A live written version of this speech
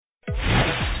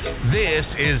This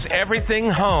is Everything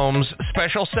Home's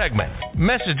special segment.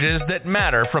 Messages that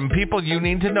matter from people you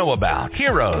need to know about.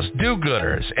 Heroes,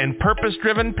 do-gooders, and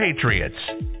purpose-driven patriots.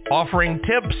 Offering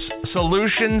tips,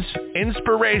 solutions,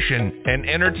 inspiration, and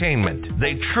entertainment.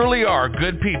 They truly are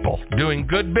good people doing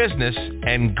good business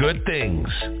and good things.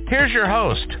 Here's your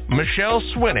host, Michelle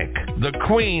Swinnick, the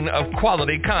queen of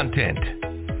quality content.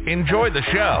 Enjoy the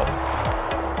show.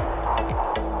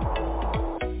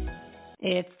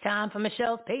 It's time for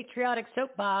Michelle's Patriotic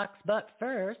Soapbox, but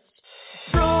first...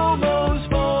 Promos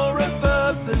for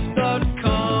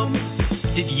apurpose.com.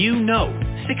 Did you know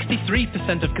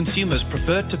 63% of consumers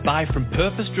prefer to buy from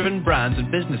purpose-driven brands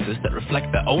and businesses that reflect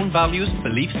their own values,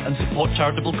 beliefs, and support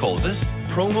charitable causes?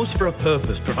 Promos for a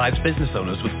Purpose provides business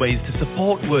owners with ways to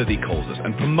support worthy causes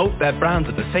and promote their brands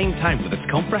at the same time with its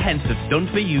comprehensive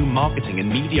done-for-you marketing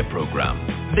and media program.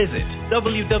 Visit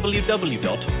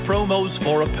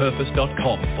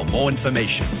www.promosforapurpose.com for more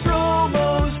information.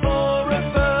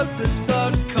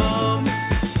 Promosforapurpose.com.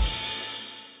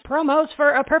 Promos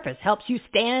for a Purpose helps you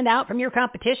stand out from your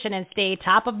competition and stay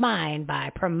top of mind by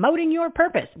promoting your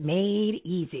purpose made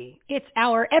easy. It's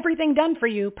our everything done for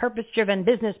you purpose-driven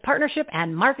business partnership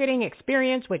and marketing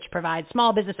experience which provides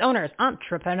small business owners,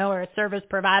 entrepreneurs, service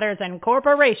providers, and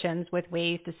corporations with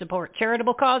ways to support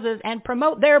charitable causes and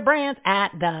promote their brands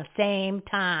at the same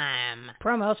time.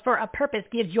 Promos for a Purpose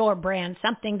gives your brand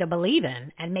something to believe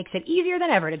in and makes it easier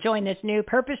than ever to join this new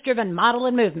purpose-driven model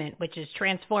and movement which is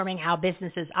transforming how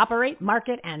businesses operate,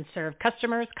 market, and serve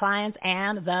customers, clients,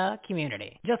 and the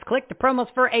community. Just click the Promos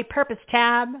for a Purpose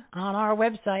tab on our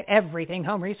website,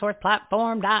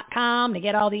 everythinghomeresourceplatform.com, to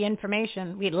get all the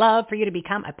information. We'd love for you to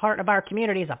become a part of our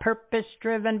community as a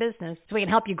purpose-driven business so we can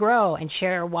help you grow and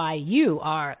share why you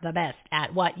are the best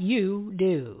at what you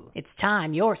do. It's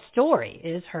time your story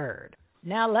is heard.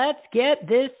 Now let's get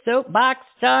this soapbox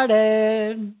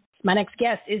started. My next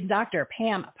guest is Dr.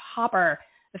 Pam Popper,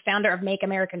 the founder of Make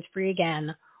Americans Free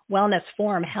Again, Wellness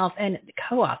Forum Health, and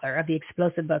co-author of the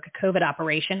explosive book, COVID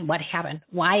Operation, What Happened,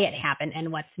 Why It Happened,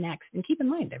 and What's Next. And keep in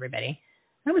mind, everybody,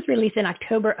 that was released in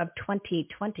October of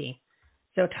 2020.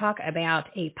 So talk about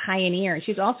a pioneer.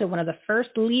 She's also one of the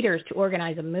first leaders to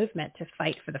organize a movement to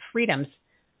fight for the freedoms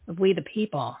of we the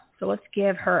people. So let's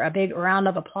give her a big round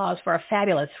of applause for a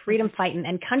fabulous, freedom-fighting,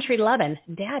 and country-loving,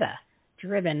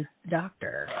 data-driven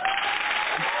doctor.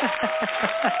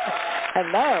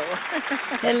 Hello.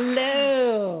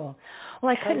 Hello.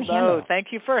 Well, I couldn't handle.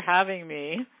 Thank you for having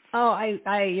me. Oh,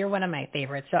 you're one of my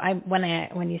favorites. So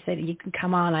when you said you can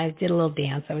come on, I did a little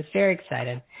dance. I was very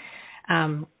excited.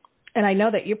 And I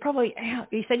know that you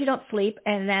said you don't sleep,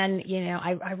 and then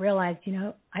I realized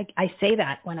I say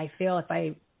that when I feel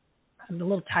I'm a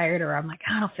little tired or I'm like,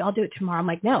 I don't feel, I'll do it tomorrow. I'm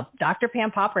like, no, Dr.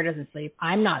 Pam Popper doesn't sleep.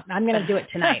 I'm not. I'm going to do it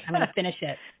tonight. I'm going to finish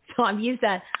it. So I use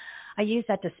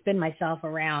that to spin myself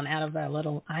around out of a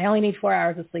little. I only need 4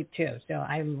 hours of sleep too, so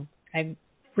I've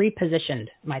repositioned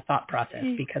my thought process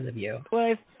because of you.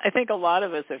 Well, I think a lot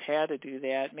of us have had to do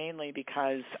that, mainly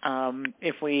because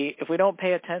if we don't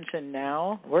pay attention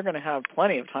now, we're going to have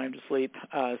plenty of time to sleep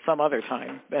some other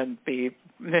time and be,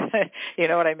 you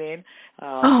know what I mean?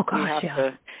 Oh gosh,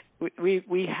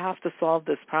 We have to solve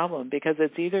this problem because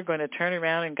it's either going to turn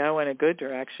around and go in a good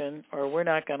direction, or we're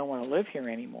not going to want to live here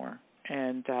anymore.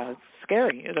 And it's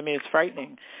scary. I mean, it's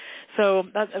frightening. So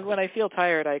when I feel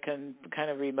tired, I can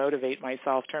kind of remotivate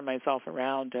myself, turn myself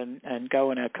around, and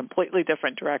go in a completely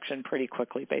different direction pretty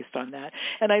quickly based on that.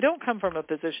 And I don't come from a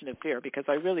position of fear because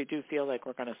I really do feel like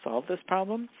we're going to solve this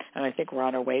problem, and I think we're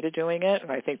on our way to doing it.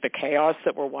 And I think the chaos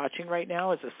that we're watching right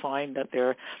now is a sign that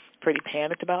they're pretty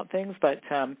panicked about things. But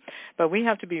we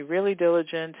have to be really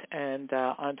diligent and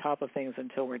on top of things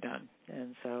until we're done.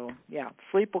 And so, yeah,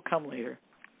 sleep will come later.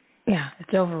 Yeah,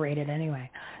 it's overrated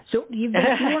anyway. So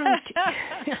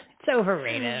it's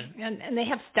overrated, and they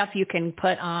have stuff you can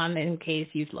put on in case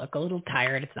you look a little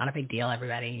tired. It's not a big deal,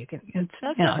 everybody. You can.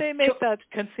 That's what they make that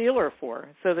concealer for,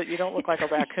 so that you don't look like a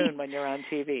raccoon when you're on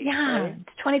TV. Yeah, right?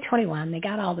 It's 2021. They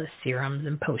got all the serums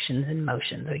and potions and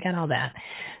motions. They got all that.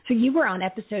 So you were on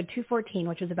episode 214,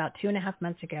 which was about 2.5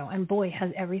 months ago, and boy,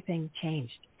 has everything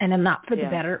changed. And I'm not for the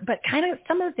better, but kind of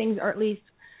some of the things, or at least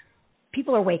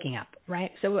people are waking up,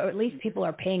 right? So at least people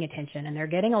are paying attention and they're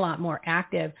getting a lot more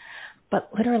active. But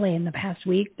literally in the past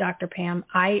week, Dr. Pam,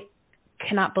 I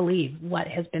cannot believe what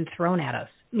has been thrown at us.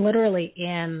 Literally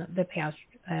in the past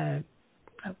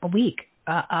week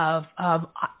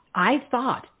I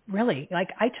thought, really, like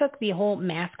I took the whole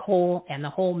mask hole and the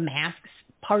whole masks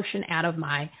portion out of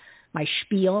my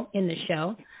spiel in the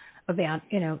show about,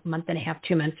 a month and a half,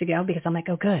 2 months ago, because I'm like,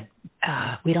 oh, good.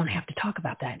 We don't have to talk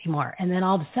about that anymore. And then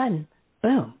all of a sudden,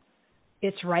 boom,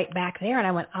 it's right back there. And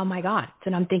I went, oh, my God.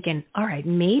 And I'm thinking, all right,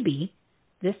 maybe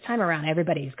this time around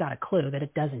everybody's got a clue that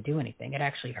it doesn't do anything. It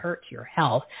actually hurts your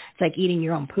health. It's like eating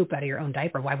your own poop out of your own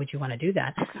diaper. Why would you want to do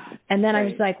that? And then I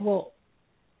was like, well,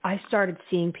 I started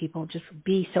seeing people just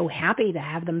be so happy to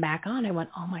have them back on. I went,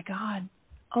 oh, my God,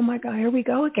 here we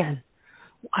go again.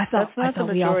 I thought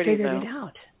we all figured it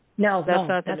out. No, that's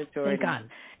not the majority. Thank God.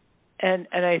 And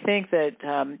I think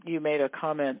that you made a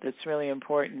comment that's really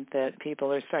important, that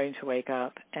people are starting to wake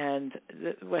up. And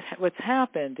what's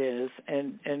happened is,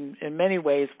 and in many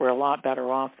ways, we're a lot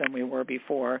better off than we were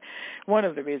before. One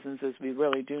of the reasons is we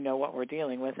really do know what we're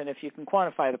dealing with, and if you can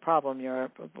quantify the problem, you're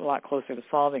a lot closer to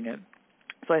solving it.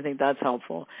 So I think that's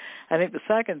helpful. I think the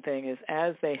second thing is,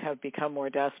 as they have become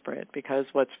more desperate, because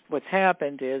what's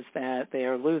happened is that they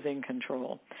are losing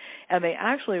control. And they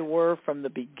actually were from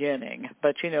the beginning.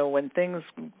 But, when things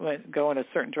go in a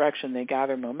certain direction, they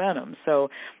gather momentum. So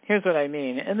here's what I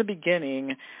mean. In the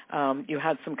beginning, you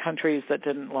had some countries that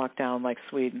didn't lock down, like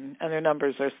Sweden, and their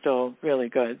numbers are still really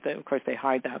good. Of course, they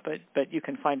hide that, but you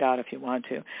can find out if you want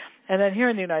to. And then here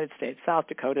in the United States, South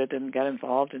Dakota didn't get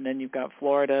involved, and then you've got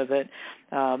Florida that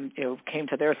came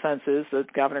to their senses. The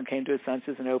governor came to his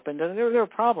senses and opened. And there were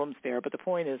problems there, but the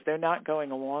point is they're not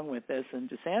going along with this. And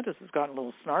DeSantis has gotten a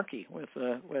little snarky with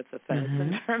the fence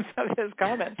in terms of his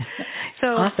comments. So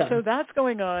awesome. So that's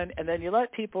going on, and then you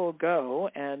let people go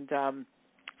and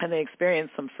they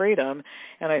experienced some freedom.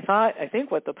 And I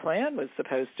think what the plan was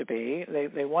supposed to be,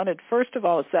 they wanted, first of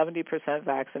all, a 70%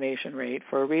 vaccination rate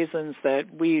for reasons that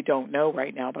we don't know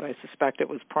right now, but I suspect it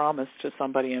was promised to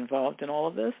somebody involved in all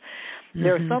of this.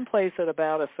 There are some places at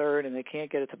about a third, and they can't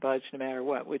get it to budge no matter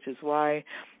what, which is why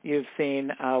you've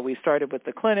seen we started with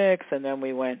the clinics, and then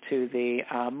we went to the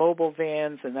mobile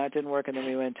vans, and that didn't work, and then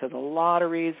we went to the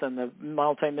lotteries and the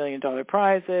multi-million-dollar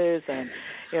prizes, and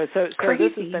so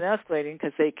this has been escalating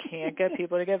because they can't get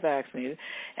people to get vaccinated,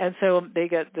 and so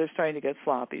they're starting to get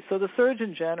sloppy. So the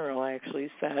Surgeon General actually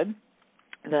said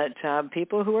that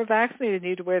people who are vaccinated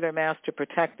need to wear their mask to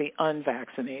protect the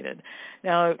unvaccinated.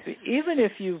 Now, even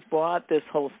if you've bought this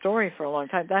whole story for a long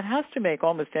time, that has to make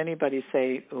almost anybody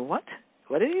say, what?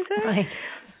 What did he say? Right.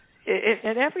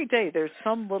 And every day there's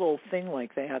some little thing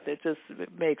like that just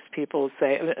makes people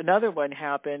say. Another one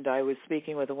happened. I was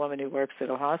speaking with a woman who works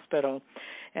at a hospital,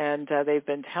 and they've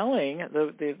been telling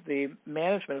the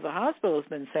management of the hospital has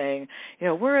been saying,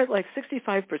 we're at like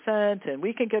 65%, and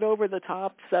we can get over the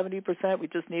top 70%. We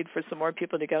just need for some more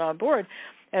people to get on board.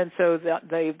 And so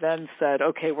they then said,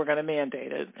 okay, we're going to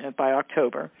mandate it by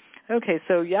October. Okay,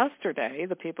 so yesterday,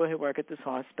 the people who work at this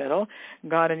hospital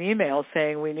got an email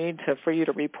saying we need for you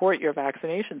to report your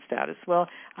vaccination status. Well,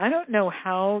 I don't know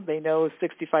how they know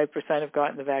 65% have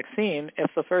gotten the vaccine if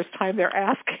the first time they're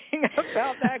asking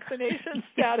about vaccination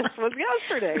status was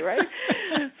yesterday, right?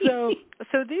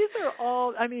 So these are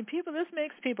all, people. This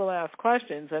makes people ask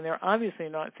questions, and they're obviously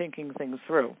not thinking things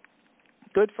through.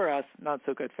 Good for us, not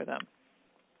so good for them.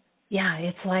 Yeah,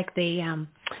 it's like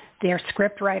their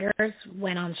script writers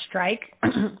went on strike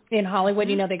in Hollywood.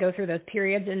 They go through those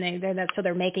periods, and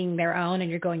they're making their own. And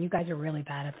you're going, you guys are really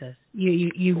bad at this.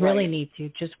 You really need to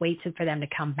just wait for them to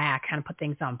come back, kind of put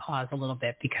things on pause a little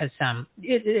bit, because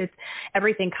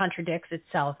everything contradicts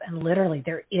itself, and literally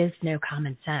there is no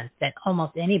common sense that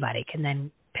almost anybody can then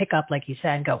pick up, like you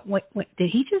said, and go, wait, did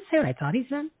he just say what I thought he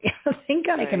said? Thank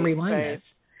God I can rewind this.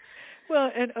 Well,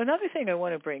 and another thing I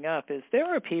want to bring up is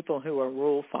there are people who are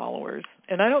rule followers,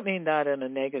 and I don't mean that in a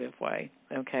negative way,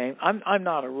 okay? I'm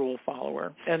not a rule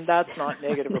follower, and that's not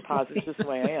negative or positive, it's just the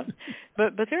way I am.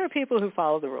 But there are people who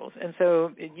follow the rules, and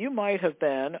so you might have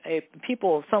been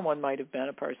someone might have been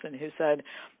a person who said,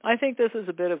 I think this is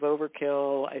a bit of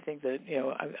overkill. I think that,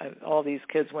 all these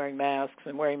kids wearing masks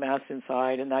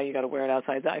inside, and now you got to wear it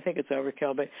outside. I think it's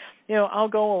overkill, but, I'll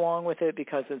go along with it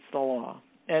because it's the law.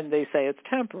 And they say it's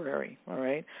temporary, all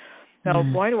right? Now,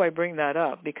 why do I bring that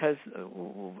up? Because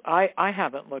I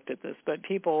haven't looked at this, but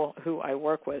people who I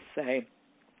work with say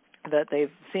that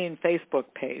they've seen Facebook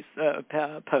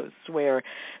posts where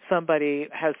somebody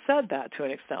has said that to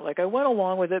an extent. Like, I went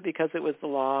along with it because it was the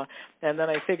law, and then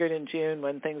I figured in June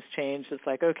when things changed, it's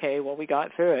like, okay, well, we got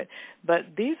through it. But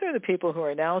these are the people who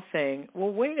are now saying,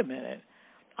 well, wait a minute.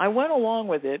 I went along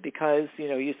with it because,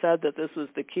 you said that this was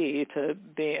the key to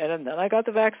being, and then I got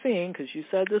the vaccine because you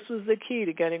said this was the key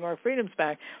to getting our freedoms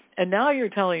back. And now you're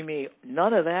telling me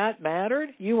none of that mattered?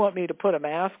 You want me to put a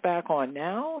mask back on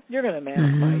now? You're going to mask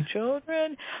my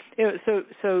children?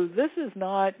 So this is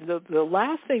not, the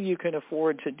last thing you can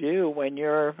afford to do when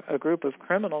you're a group of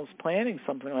criminals planning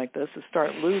something like this is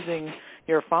start losing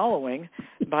your following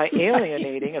by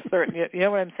alienating a certain, you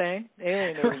know what I'm saying?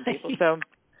 Alienating people. So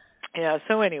Yeah.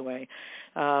 So anyway,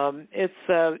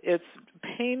 it's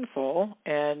painful,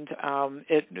 and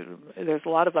there's a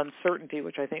lot of uncertainty,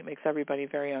 which I think makes everybody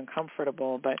very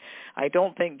uncomfortable. But I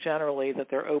don't think generally that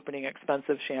they're opening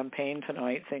expensive champagne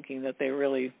tonight, thinking that they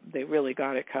really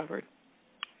got it covered.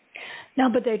 No,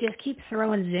 but they just keep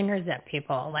throwing zingers at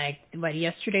people. Like,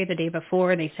 yesterday, the day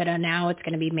before, they said, now it's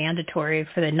going to be mandatory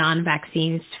for the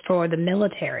non-vaccines for the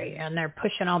military, and they're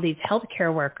pushing all these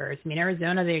healthcare workers. I mean,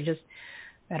 Arizona, they just,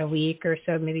 about a week or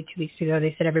so, maybe 2 weeks ago,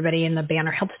 they said everybody in the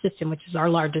Banner Health System, which is our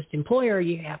largest employer,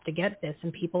 you have to get this,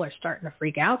 and people are starting to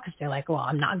freak out because they're like, well,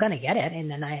 I'm not going to get it,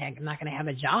 and then I'm not going to have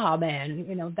a job,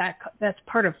 and, that's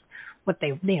part of what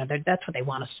they, that's what they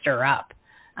want to stir up.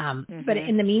 But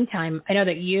in the meantime, I know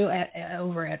that you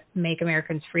over at Make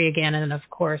Americans Free Again, and of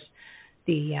course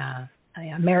the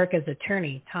America's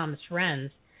Attorney, Thomas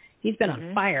Renz, he's been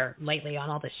on fire lately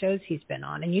on all the shows he's been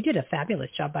on. And you did a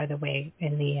fabulous job, by the way,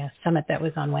 in the summit that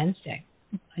was on Wednesday.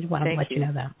 I want to let you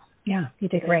know that. Yeah, you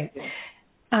did great.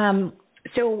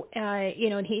 So,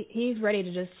 and he's ready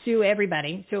to just sue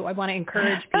everybody. So I want to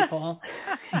encourage people.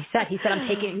 He said, I'm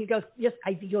taking it. He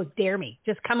goes, dare me.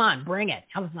 Just come on, bring it.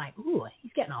 I was like, ooh,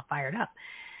 he's getting all fired up.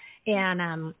 And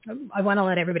I want to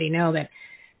let everybody know that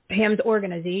Pam's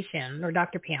organization, or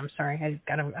Dr. Pam, sorry, I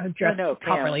got to address it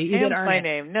properly. Pam. You did earn my it.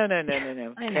 name. No. I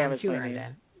know, Pam is you my earned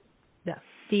name. it.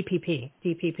 Yeah.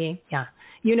 DPP. Yeah.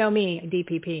 You know me,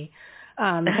 DPP.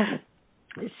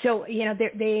 So,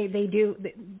 they do,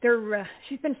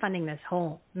 she's been funding this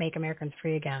whole Make Americans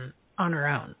Free Again on her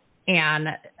own. And,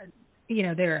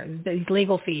 there are these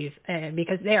legal fees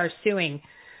because they are suing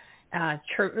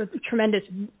tremendous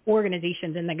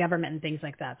organizations in the government and things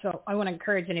like that. So I want to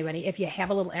encourage anybody, if you have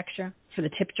a little extra for the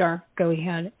tip jar, go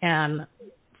ahead and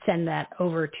send that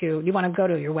over to, you want to go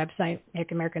to your website,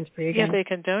 Make Americans Free Again? Yeah, they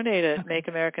can donate at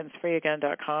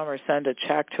makeamericansfreeagain.com or send a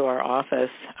check to our office.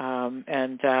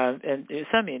 And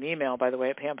send me an email, by the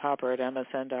way, at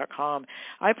pampopper@msn.com.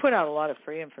 I put out a lot of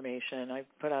free information. I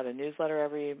put out a newsletter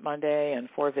every Monday and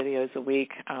 4 videos a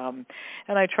week. And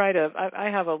I try to, I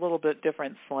have a little bit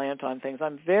different slant on things.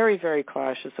 I'm very, very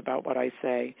cautious about what I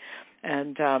say.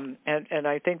 And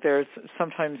I think there's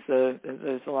sometimes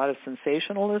there's a lot of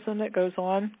sensationalism that goes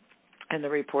on in the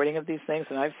reporting of these things.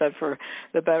 And I've said for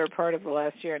the better part of the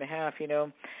last year and a half,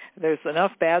 there's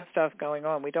enough bad stuff going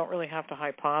on. We don't really have to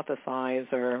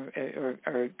hypothesize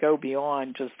or go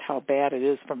beyond just how bad it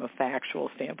is from a factual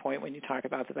standpoint when you talk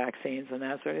about the vaccines and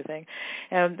that sort of thing.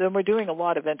 And then we're doing a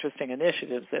lot of interesting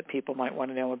initiatives that people might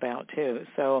want to know about too.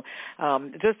 So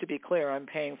just to be clear, I'm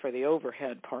paying for the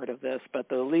overhead part of this, but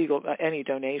the legal, any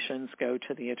donations go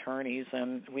to the attorneys,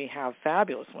 and we have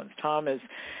fabulous ones. Tom has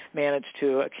managed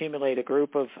to accumulate a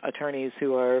group of attorneys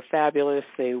who are fabulous.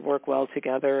 They work well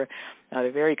together.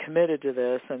 They're very committed to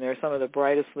this, and they're some of the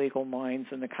brightest legal minds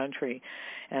in the country.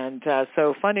 And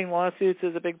so funding lawsuits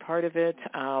is a big part of it.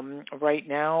 Right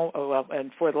now,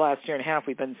 and for the last year and a half,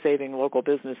 we've been saving local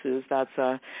businesses. That's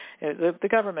the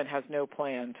government has no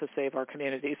plan to save our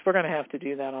communities. We're going to have to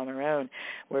do that on our own.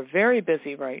 We're very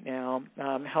busy right now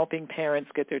helping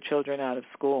parents get their children out of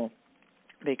school,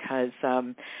 because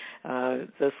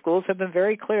the schools have been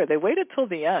very clear. They waited till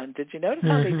the end. Did you notice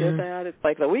how they did that? It's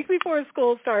like the week before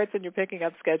school starts and you're picking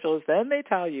up schedules, then they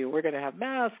tell you we're going to have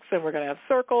masks and we're going to have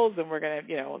circles and we're going to,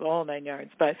 the whole 9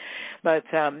 yards. But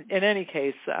in any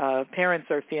case, parents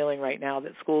are feeling right now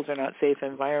that schools are not safe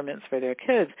environments for their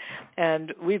kids.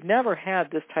 And we've never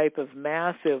had this type of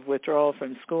massive withdrawal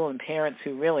from school and parents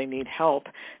who really need help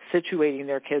situating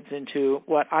their kids into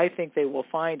what I think they will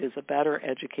find is a better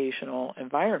educational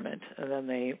environment than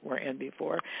they were in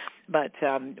before. But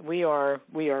we are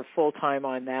full time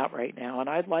on that right now, and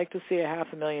I'd like to see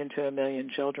 500,000 to 1 million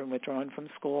children withdrawn from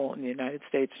school in the United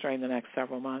States during the next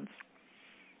several months.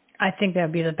 I think that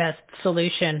would be the best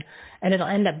solution, and it'll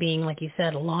end up being, like you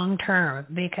said, long term,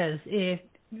 because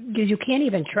you can't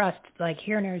even trust, like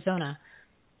here in Arizona,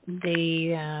 Doug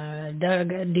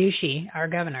Ducey, our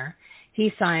governor, he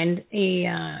signed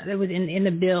it was in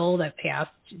the bill that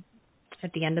passed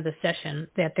at the end of the session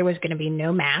that there was going to be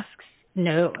no masks,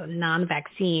 no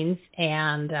non-vaccines,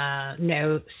 and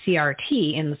no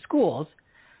CRT in the schools.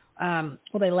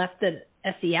 Well, they left the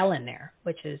SEL in there,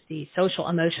 which is the social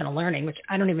emotional learning, which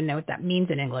I don't even know what that means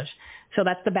in English. So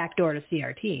that's the back door to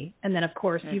CRT. And then, of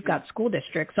course, you've got school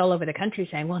districts all over the country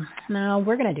saying, well, no,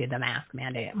 we're going to do the mask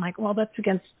mandate. I'm like, well, that's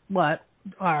against what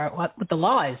the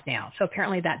law is now. So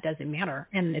apparently that doesn't matter,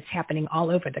 and it's happening all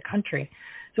over the country.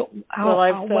 So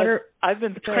I've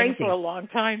been saying for a long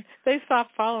time, they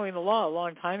stopped following the law a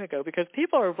long time ago because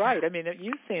people are right. I mean,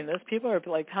 you've seen this. People are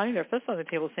like pounding their fists on the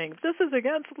table saying, this is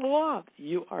against the law.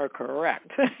 You are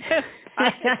correct.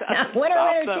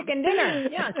 Winner, chicken dinner.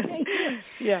 Yeah.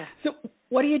 Yeah. So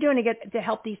what are you doing to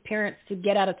help these parents to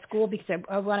get out of school? Because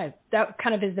that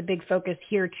kind of is the big focus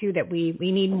here, too, that we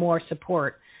need more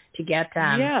support to get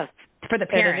for the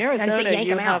parents. And in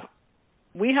Arizona,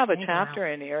 we have a Yank chapter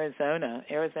in Arizona.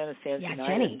 Arizona Stands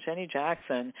United. Jenny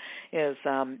Jackson is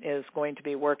going to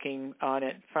be working on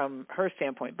it from her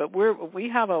standpoint. But we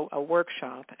have a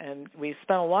workshop, and we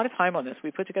spent a lot of time on this.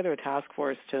 We put together a task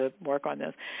force to work on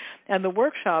this. And the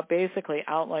workshop basically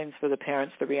outlines for the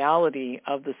parents the reality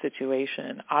of the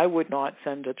situation. I would not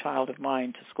send a child of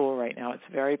mine to school right now. It's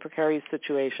a very precarious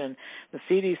situation. The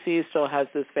CDC still has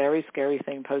this very scary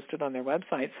thing posted on their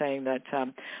website saying that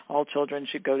all children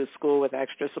should go to school with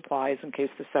extra supplies in case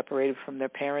they're separated from their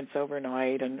parents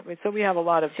overnight. And so we have a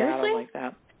lot of data like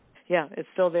that. Yeah, it's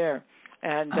still there.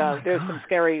 And there's some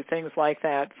scary things like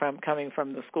that coming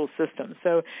from the school system.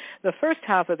 So the first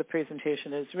half of the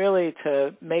presentation is really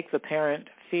to make the parent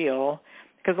feel,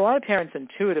 because a lot of parents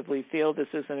intuitively feel this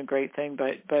isn't a great thing,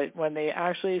 but when they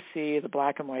actually see the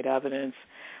black and white evidence,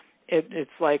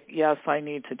 it's like, yes, I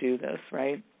need to do this,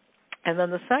 right? And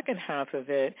then the second half of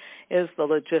it is the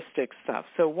logistics stuff.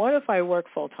 So what if I work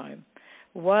full time?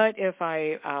 What if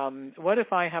I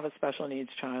have a special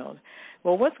needs child?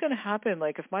 Well, what's going to happen?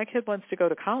 Like if my kid wants to go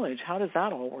to college, how does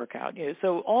that all work out?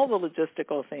 So all the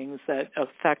logistical things that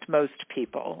affect most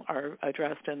people are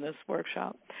addressed in this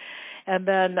workshop. And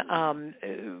then,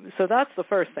 so that's the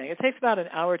first thing. It takes about an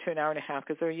hour to an hour and a half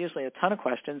because there are usually a ton of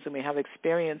questions, and we have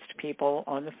experienced people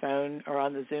on the phone or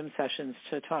on the Zoom sessions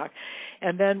to talk.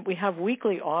 And then we have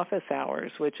weekly office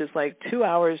hours, which is like 2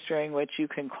 hours during which you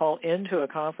can call into a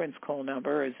conference call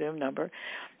number or a Zoom number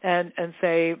and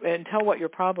say and tell what your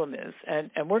problem is.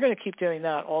 And we're going to keep doing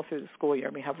that all through the school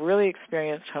year. We have really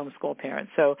experienced homeschool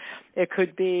parents. So it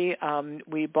could be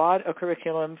we bought a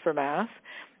curriculum for math,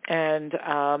 and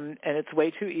it's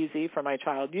way too easy for my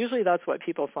child. Usually that's what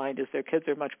people find is their kids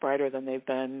are much brighter than they've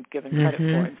been given credit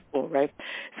for in school, right?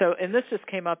 So, and this just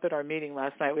came up at our meeting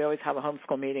last night. We always have a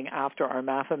homeschool meeting after our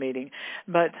MAFA meeting.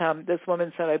 But this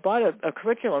woman said, I bought a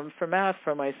curriculum for math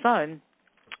for my son,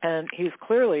 and he's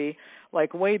clearly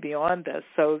like way beyond this.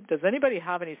 So does anybody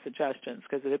have any suggestions?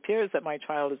 Because it appears that my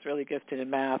child is really gifted in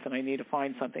math and I need to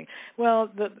find something.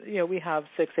 Well, we have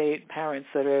 6-8 parents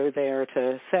that are there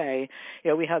to say,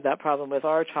 we had that problem with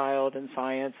our child in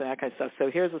science and that kind of stuff. So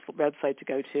here's a website to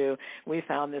go to. We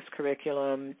found this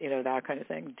curriculum, that kind of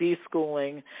thing.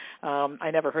 Deschooling. I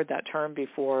never heard that term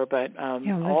before, but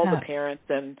all the parents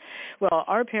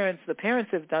the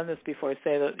parents have done this before,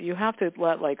 say that you have to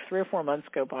let like 3 or 4 months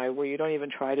go by where you don't even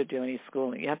try to do any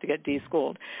schooling. You have to get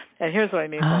deschooled. And here's what I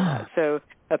mean by that. So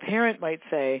a parent might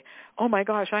say, oh my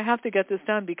gosh, I have to get this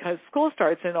done because school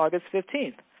starts in August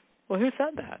 15th. Well, who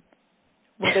said that?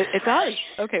 Well, it does.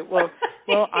 Okay, well,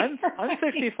 I'm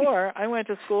 64. I went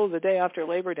to school the day after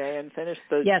Labor Day and finished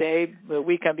the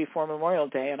weekend before Memorial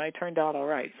Day, and I turned out all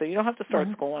right. So you don't have to start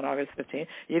school on August 15th.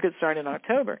 You could start in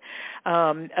October.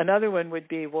 Another one would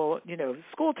be,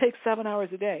 school takes 7 hours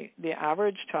a day. The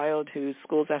average child who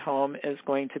schools at home is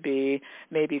going to be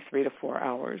maybe 3 to 4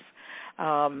 hours.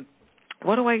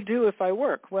 What do I do if I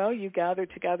work? Well, you gather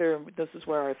together. This is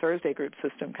where our Thursday group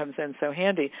system comes in so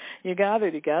handy. You gather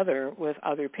together with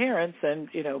other parents, and,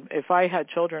 if I had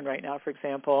children right now, for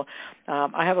example,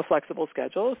 I have a flexible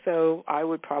schedule, so I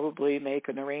would probably make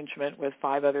an arrangement with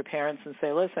 5 other parents and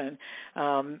say, listen,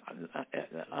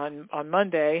 on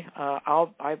Monday,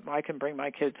 I can bring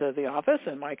my kid to the office,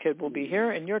 and my kid will be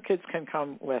here, and your kids can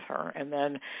come with her. And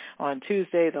then on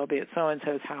Tuesday, they'll be at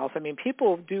so-and-so's house. I mean,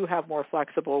 people do have more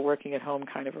flexible working at home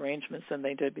kind of arrangements than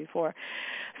they did before.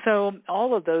 So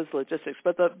all of those logistics,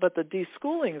 but the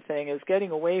deschooling thing is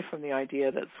getting away from the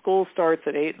idea that school starts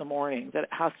at 8 in the morning, that it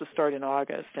has to start in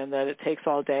August, and that it takes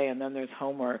all day, and then there's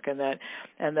homework, and that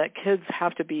kids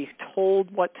have to be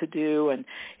told what to do, and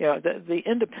the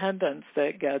independence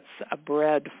that gets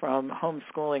bred from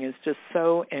homeschooling is just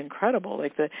so incredible.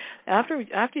 Like after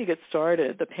you get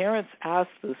started, the parents ask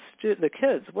the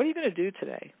kids, "What are you going to do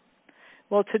today?"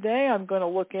 Well, today I'm going to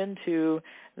look into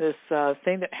this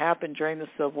thing that happened during the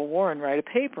Civil War and write a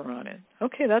paper on it.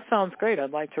 Okay, that sounds great.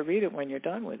 I'd like to read it when you're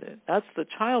done with it. That's the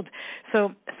child.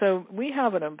 So we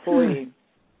have an employee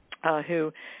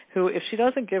who, if she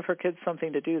doesn't give her kids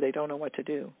something to do, they don't know what to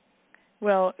do.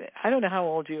 Well, I don't know how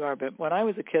old you are, but when I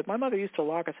was a kid, my mother used to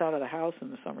lock us out of the house in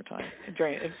the summertime.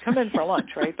 Come in for lunch,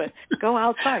 right? But go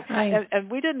outside. Right.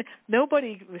 And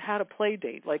nobody had a play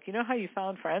date. Like, you know how you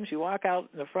found friends? You walk out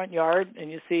in the front yard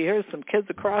and you see, here's some kids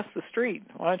across the street.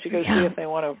 Why don't you go see if they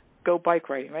want to go bike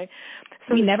riding, right?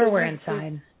 So we never were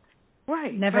inside.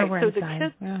 Right. Never were so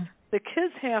inside. The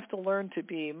kids have to learn to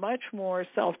be much more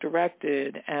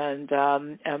self-directed and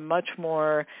much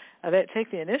more they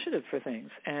take the initiative for things.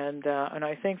 And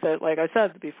I think that, like I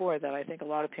said before, that I think a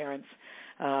lot of parents,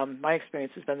 my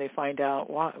experience has been they find out,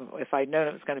 if I'd known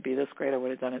it was going to be this great, I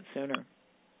would have done it sooner.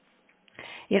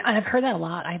 Yeah, and I've heard that a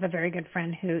lot. I have a very good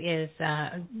friend who is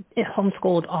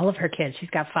homeschooled all of her kids. She's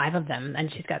got 5 of them, and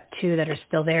she's got 2 that are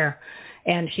still there,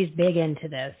 and she's big into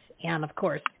this. And, of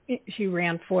course, she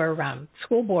ran for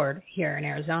school board here in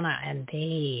Arizona, and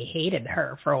they hated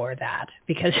her for that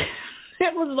because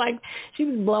it was like she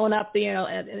was blowing up,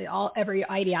 every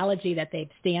ideology that they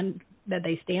stand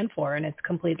for, and it's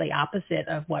completely opposite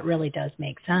of what really does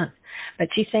make sense. But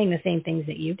she's saying the same things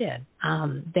that you did,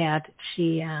 that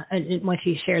she, when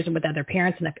she shares it with other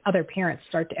parents, and other parents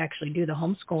start to actually do the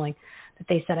homeschooling, that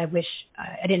they said, I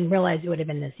didn't realize it would have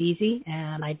been this easy,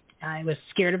 and I was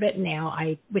scared of it, and now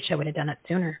I wish I would have done it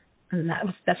sooner. And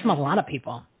that's from a lot of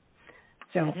people.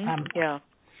 So yeah.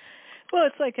 Well,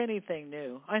 it's like anything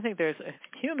new. I think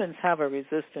humans have a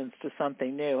resistance to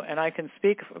something new, and I can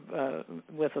speak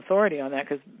with authority on that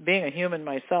because being a human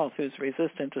myself who's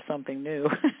resistant to something new,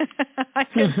 I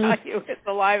can tell you it's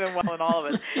alive and well in all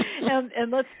of us.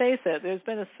 And let's face it, there's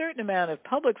been a certain amount of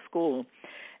public school,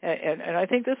 and I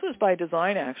think this was by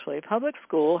design actually. Public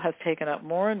school has taken up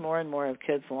more and more and more of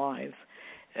kids' lives.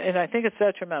 And I think it's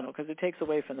detrimental because it takes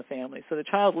away from the family. So the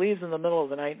child leaves in the middle of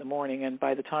the night in the morning, and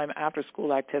by the time after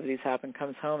school activities happen,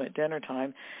 comes home at dinner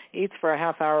time, eats for a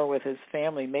half hour with his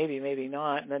family, maybe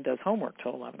not, and then does homework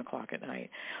till 11 o'clock at night.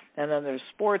 And then there's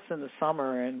sports in the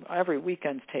summer, and every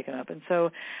weekend's taken up. And so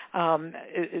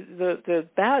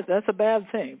that's a bad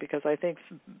thing because I think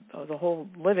the whole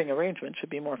living arrangement should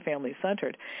be more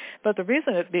family-centered. But the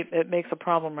reason it makes a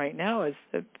problem right now is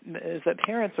that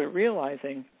parents are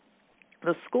realizing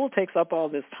the school takes up all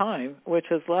this time, which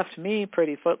has left me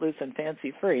pretty footloose and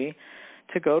fancy-free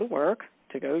to go to work,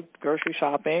 to go grocery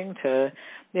shopping, to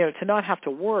not have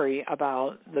to worry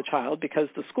about the child because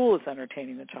the school is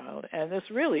entertaining the child. And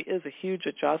this really is a huge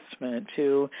adjustment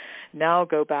to now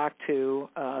go back to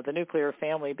the nuclear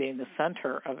family being the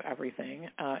center of everything.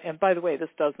 And by the way, this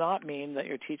does not mean that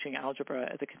you're teaching algebra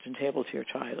at the kitchen table to your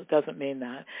child. It doesn't mean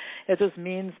that. It just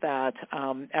means that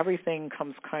everything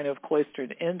comes kind of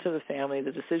cloistered into the family.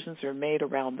 The decisions are made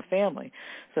around the family.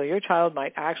 So your child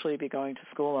might actually be going to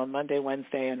school on Monday,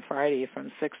 Wednesday, and Friday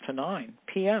from 6 to 9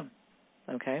 p.m.,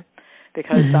 okay,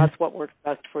 because that's what works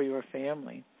best for your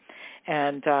family.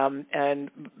 And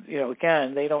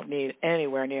again, they don't need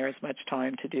anywhere near as much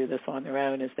time to do this on their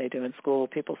own as they do in school.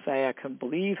 People say, I can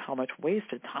believe how much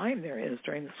wasted time there is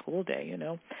during the school day,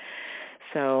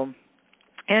 So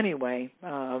anyway,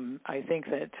 I think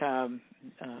that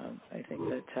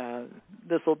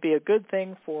this will be a good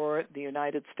thing for the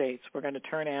United States. We're going to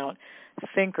turn out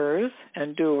thinkers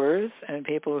and doers and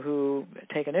people who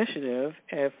take initiative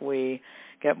if we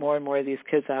get more and more of these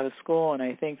kids out of school, and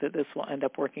I think that this will end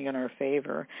up working in our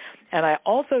favor. And I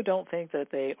also don't think that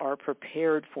they are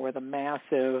prepared for the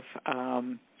massive,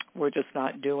 we're just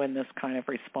not doing this kind of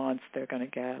response they're going to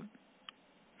get.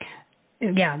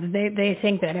 Yeah, they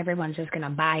think that everyone's just going to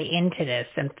buy into this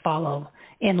and follow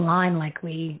in line like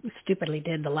we stupidly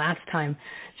did the last time.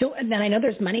 So then I know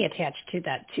there's money attached to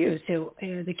that too. So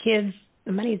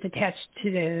the money is attached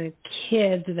to the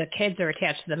kids are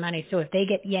attached to the money. So if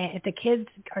the kids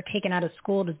are taken out of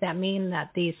school, does that mean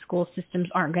that these school systems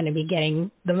aren't going to be getting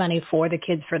the money for the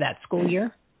kids for that school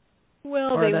year?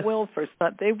 Well, they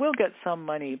will get some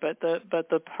money, but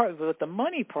the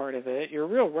money part of it, you're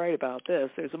real right about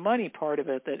this. There's a money part of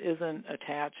it that isn't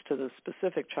attached to the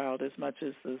specific child as much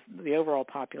as the overall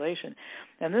population.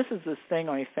 And this thing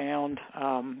I found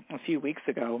a few weeks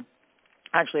ago.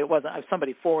 Actually, it wasn't.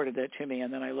 Somebody forwarded it to me,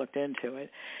 and then I looked into it.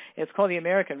 It's called the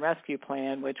American Rescue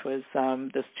Plan, which was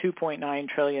this $2.9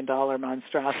 trillion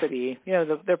monstrosity.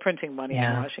 They're printing money in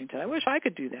Washington. I wish I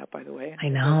could do that, by the way. I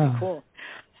know. That'd be cool.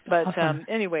 But awesome.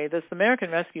 Anyway, this American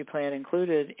Rescue Plan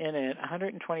included in it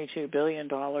 $122 billion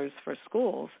for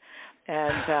schools.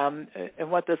 And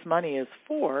what this money is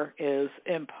for is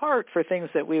in part for things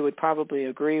that we would probably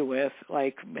agree with,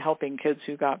 like helping kids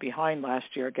who got behind last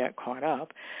year get caught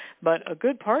up. But a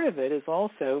good part of it is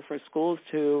also for schools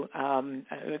to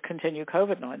continue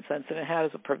COVID nonsense, and it has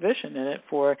a provision in it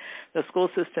for the school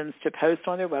systems to post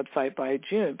on their website by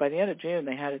June. By the end of June,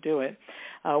 they had to do it,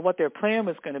 what their plan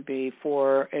was going to be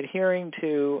for adhering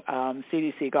to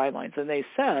CDC guidelines. And they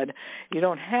said you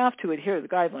don't have to adhere to the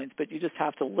guidelines, but you just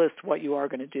have to list what you are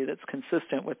going to do that's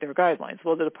consistent with their guidelines.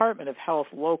 Well, the Department of Health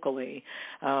locally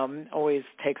always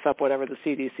takes up whatever the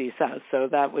CDC says. So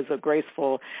that was a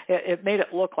graceful, it made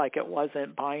it look like it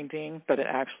wasn't binding, but it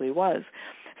actually was.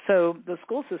 So the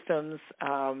school systems,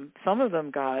 some of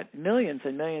them got millions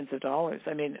and millions of dollars.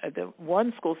 I mean, the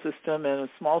one school system in a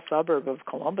small suburb of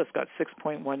Columbus got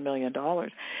 $6.1 million.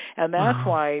 And that's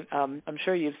why I'm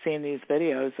sure you've seen these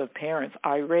videos of parents,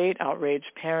 irate, outraged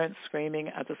parents screaming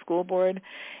at the school board.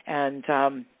 And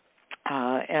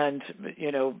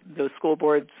you know, the school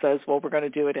board says, well, we're going to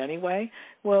do it anyway.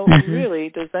 Well, really,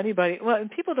 does anybody, well,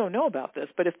 and people don't know about this,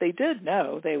 but if they did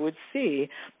know, they would see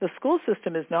the school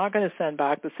system is not going to send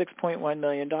back the $6.1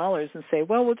 million and say,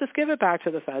 well, we'll just give it back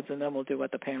to the feds and then we'll do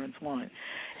what the parents want.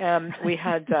 And we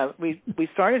had, we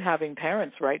started having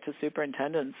parents write to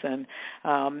superintendents, and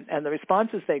the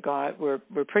responses they got were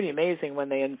pretty amazing when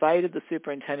they invited the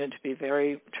superintendent to be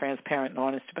very transparent and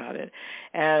honest about it.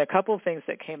 And a couple of things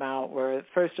that came out were,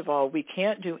 first of all, we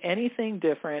can't do anything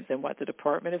different than what the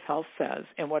Department of Health says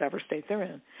in whatever state they're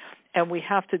in. And we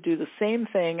have to do the same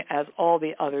thing as all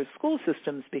the other school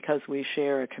systems because we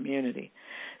share a community.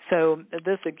 So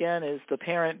this, again, is the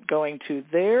parent going to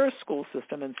their school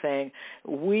system and saying,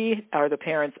 we are the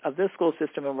parents of this school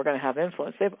system and we're going to have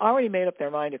influence. They've already made up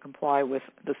their mind to comply with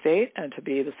the state and to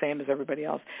be the same as everybody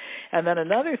else. And then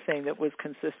another thing that was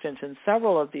consistent in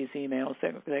several of these emails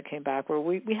that came back were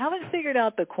we haven't figured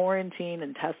out the quarantine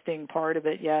and testing part of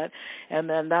it yet. And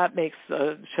then that makes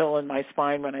a chill in my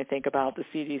spine when I think about the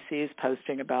CDC's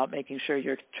posting about making sure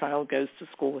your child goes to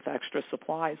school with extra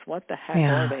supplies. What the heck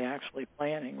are they actually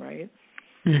planning? Right?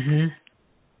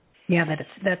 Yeah,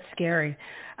 that's scary.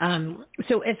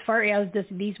 So as far as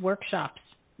these workshops,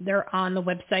 they're on the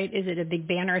website. Is it a big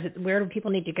banner? Where do people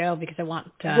need to go? Because I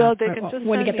want to, well, they can just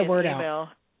when to send get the word me an email. out.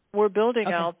 We're building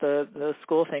out the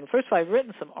school thing. First of all, I've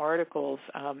written some articles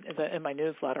in my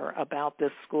newsletter about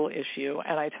this school issue,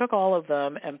 and I took all of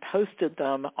them and posted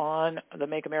them on the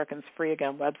Make Americans Free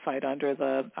Again website under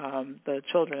the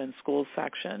Children in Schools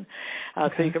section.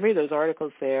 So you can read those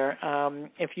articles there.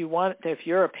 If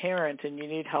you're a parent and you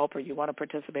need help or you want to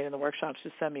participate in the workshops,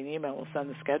 just send me an email. We'll send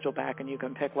the schedule back, and you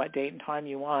can pick what date and time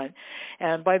you want.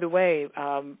 And by the way,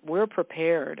 we're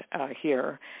prepared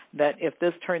here that if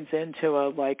this turns into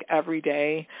a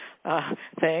everyday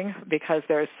thing, because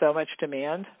there's so much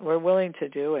demand, we're willing to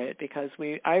do it because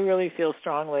I really feel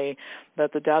strongly that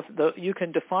you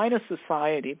can define a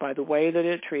society by the way that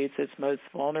it treats its most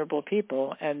vulnerable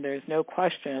people, and there's no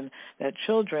question that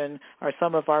children are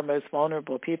some of our most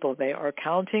vulnerable people. They are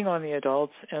counting on the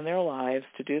adults in their lives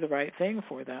to do the right thing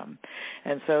for them.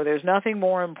 And so there's nothing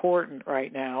more important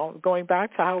right now. Going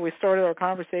back to how we started our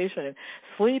conversation,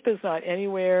 sleep is not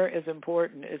anywhere as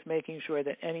important as making sure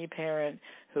that any parent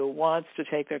who wants to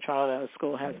take their child out of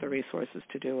school has the resources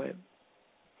to do it.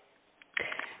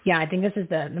 Yeah, I think this is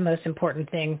the most important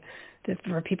thing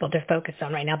for people to focus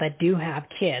on right now that do have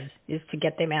kids, is to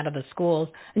get them out of the schools.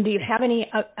 And do you have any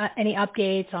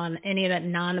updates on any of the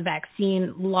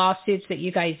non-vaccine lawsuits that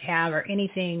you guys have, or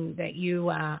anything that you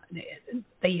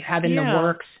have in the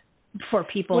works for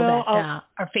people that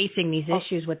are facing these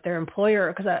issues with their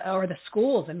employer or the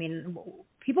schools? I mean,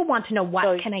 people want to know,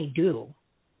 what can I do?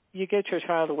 You get your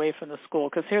child away from the school,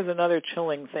 because here's another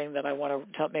chilling thing that I want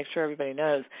to make sure everybody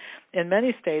knows. In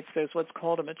many states, there's what's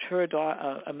called a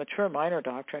mature minor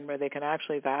doctrine, where they can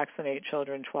actually vaccinate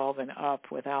children 12 and up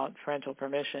without parental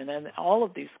permission. And all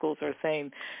of these schools are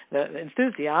saying that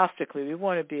enthusiastically, we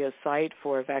want to be a site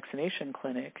for a vaccination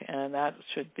clinic, and that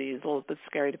should be a little bit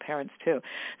scary to parents too.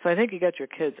 So I think you get your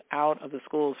kids out of the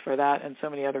schools for that and so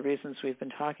many other reasons we've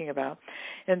been talking about.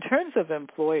 In terms of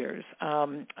employers,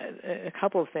 a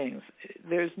couple of things.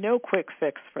 There's no quick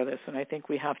fix for this, and I think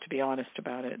we have to be honest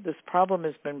about it. This problem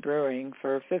has been brewing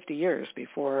for 50 years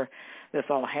before this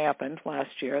all happened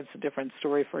last year. It's a different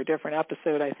story for a different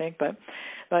episode, I think, but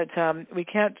we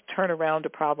can't turn around a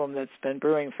problem that's been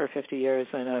brewing for 50 years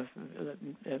in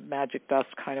a magic dust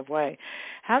kind of way.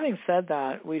 Having said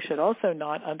that, we should also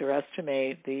not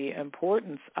underestimate the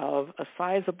importance of a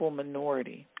sizable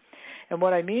minority. And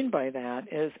what I mean by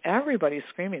that is everybody's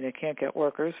screaming they can't get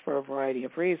workers for a variety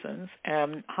of reasons.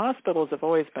 And hospitals have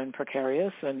always been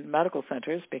precarious, and medical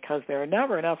centers, because there are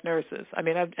never enough nurses. I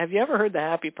mean, have you ever heard the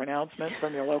happy pronouncement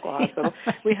from your local hospital?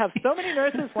 We have so many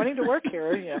nurses wanting to work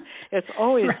here. You know, it's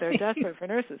always, they're desperate for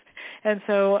nurses. And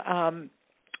so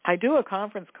I do a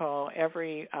conference call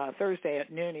every Thursday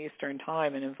at noon Eastern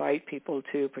time and invite people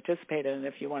to participate in it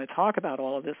if you want to talk about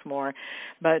all of this more.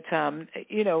 But, in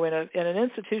an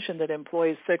institution that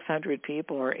employs 600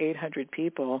 people or 800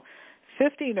 people,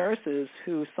 50 nurses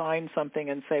who sign something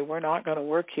and say, we're not going to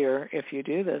work here if you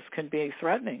do this, can be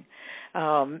threatening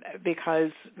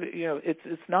because,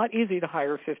 it's not easy to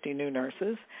hire 50 new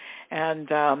nurses. And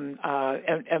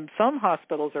some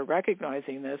hospitals are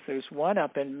recognizing this. There's one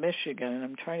up in Michigan, and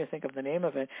I'm trying to think of the name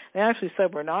of it. They actually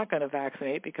said we're not going to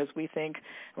vaccinate because we think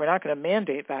we're not going to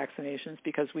mandate vaccinations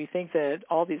because we think that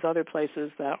all these other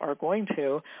places that are going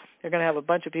to, they're going to have a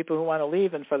bunch of people who want to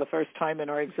leave, and for the first time in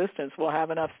our existence, we'll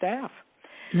have enough staff.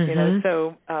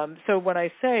 Mm-hmm. So when I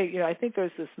say, I think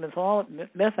there's this myth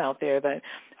out there that,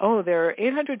 there are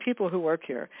 800 people who work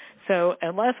here. So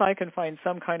unless I can find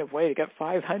some kind of way to get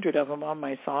 500 of them on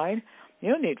my side, you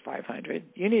don't need 500.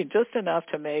 You need just enough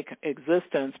to make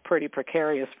existence pretty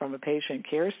precarious from a patient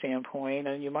care standpoint,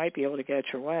 and you might be able to get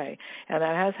your way. And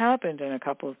that has happened in a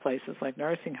couple of places like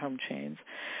nursing home chains.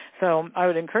 So I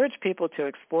would encourage people to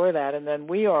explore that. And then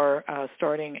we are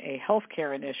starting a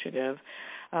healthcare initiative.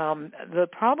 The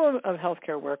problem of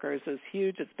healthcare workers is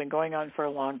huge. It's been going on for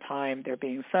a long time. They're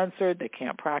being censored. They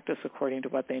can't practice according to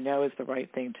what they know is the right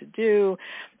thing to do.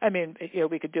 I mean,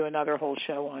 we could do another whole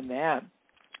show on that.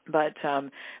 But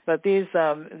these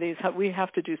we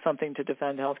have to do something to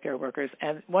defend healthcare workers.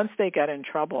 And once they get in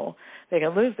trouble, they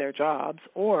can lose their jobs,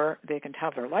 or they can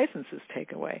have their licenses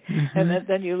taken away, and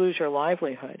then you lose your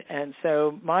livelihood. And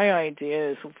so my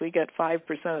idea is, if we get 5%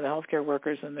 of the healthcare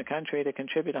workers in the country to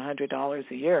contribute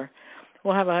 $100 a year,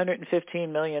 we'll have $115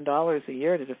 million a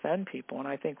year to defend people. And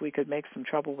I think we could make some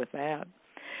trouble with that.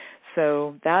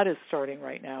 So that is starting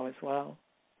right now as well.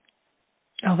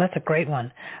 Oh, that's a great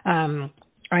one.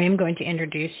 I am going to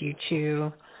introduce you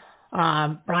to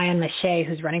Brian Mache,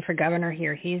 who's running for governor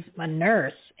here. He's a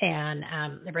nurse and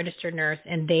a registered nurse,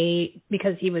 and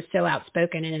because he was so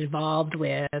outspoken and involved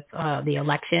with the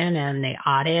election and the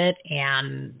audit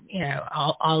and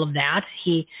all of that,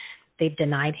 they've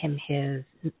denied him his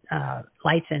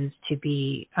license to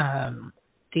be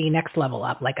the next level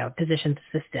up, like a physician's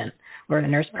assistant or a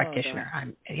nurse practitioner.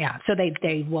 So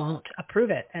they won't approve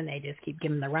it, and they just keep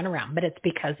giving him the runaround. But it's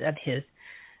because of his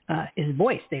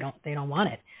voice. They don't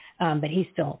want it. But he's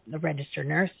still a registered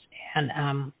nurse,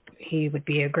 and he would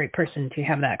be a great person to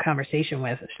have that conversation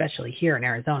with, especially here in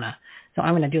Arizona. So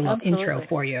I'm going to do a little intro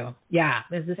for you. Yeah,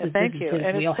 this is thank you.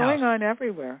 And it's going on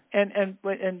everywhere. And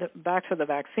back to the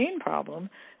vaccine problem.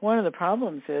 One of the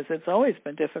problems is it's always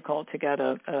been difficult to get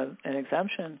an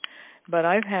exemption. But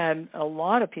I've had a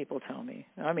lot of people tell me,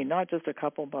 I mean, not just a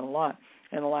couple, but a lot,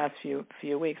 in the last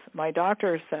few weeks. My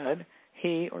doctor said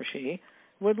he or she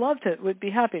would be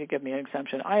happy to give me an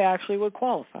exemption. I actually would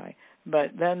qualify,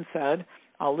 but then said,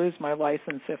 I'll lose my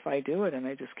license if I do it, and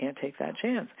I just can't take that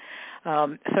chance.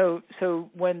 So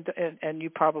when you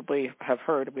probably have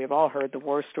heard, we have all heard the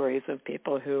war stories of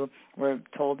people who were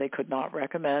told they could not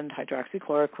recommend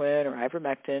hydroxychloroquine or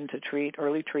ivermectin to treat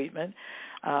early treatment.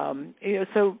 When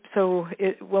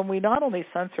we not only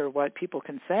censor what people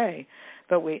can say,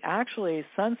 but we actually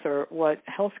censor what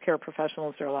healthcare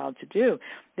professionals are allowed to do,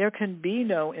 there can be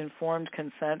no informed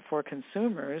consent for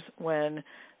consumers when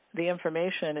the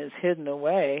information is hidden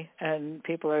away and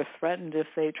people are threatened if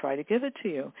they try to give it to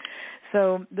you.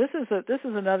 So this is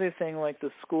another thing like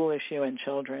the school issue in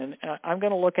children. I'm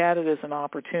going to look at it as an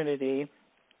opportunity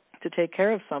to take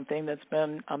care of something that's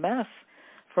been a mess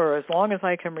for as long as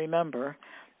I can remember.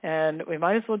 And we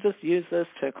might as well just use this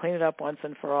to clean it up once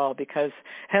and for all because,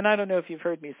 and I don't know if you've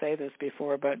heard me say this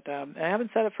before, but I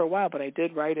haven't said it for a while, but I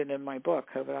did write it in my book,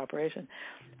 COVID Operation.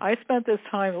 I spent a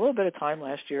little bit of time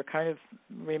last year kind of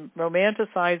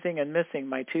romanticizing and missing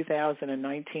my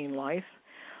 2019 life.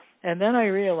 And then I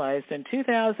realized in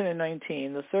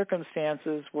 2019 the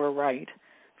circumstances were right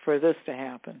for this to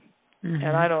happen.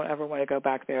 And I don't ever want to go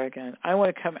back there again. I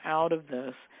want to come out of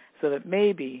this so that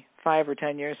maybe 5 or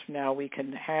 10 years from now we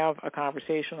can have a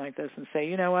conversation like this and say,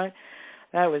 you know what,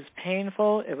 that was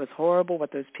painful, it was horrible,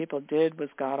 what those people did was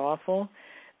god-awful,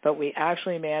 but we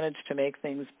actually managed to make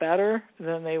things better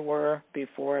than they were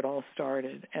before it all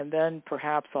started. And then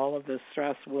perhaps all of this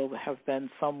stress will have been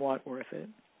somewhat worth it.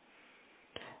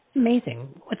 Amazing.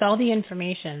 With all the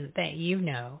information that you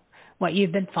know, what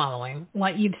you've been following,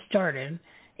 what you've started,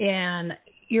 and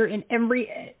you're in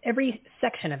every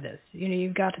section of this.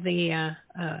 You've got the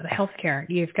healthcare,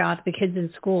 you've got the kids in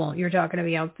school. You're talking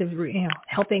about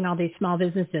helping all these small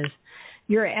businesses.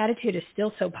 your attitude is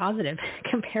still so positive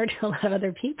compared to a lot of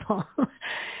other people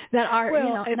that are,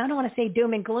 and I don't want to say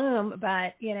doom and gloom,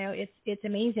 but it's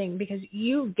amazing because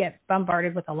you get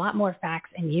bombarded with a lot more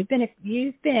facts, and you've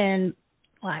been,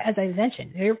 as I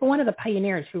mentioned, you're one of the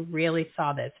pioneers who really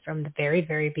saw this from the very,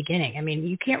 very beginning. I mean,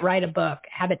 you can't write a book,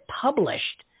 have it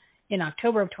published in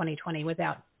October of 2020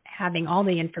 without having all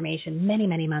the information many,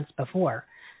 many months before.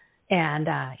 And,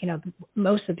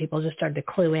 most of the people just started to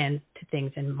clue in to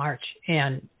things in March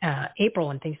and April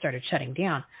when things started shutting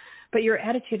down. But your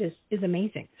attitude is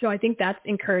amazing. So I think that's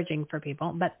encouraging for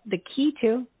people. But the key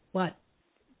to what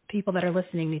people that are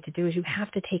listening need to do is you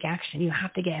have to take action. You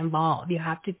have to get involved. You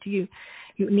have to you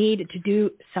need to do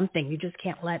something. You just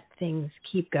can't let things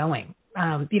keep going.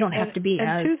 You don't have to be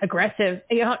as aggressive.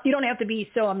 You don't have to be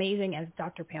so amazing as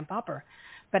Dr. Pam Popper.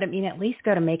 But, I mean, at least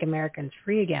go to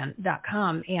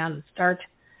makeamericans.freeagain.com and start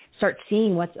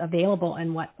seeing what's available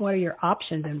and what are your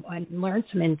options and learn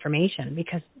some information,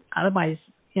 because otherwise,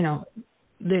 it'll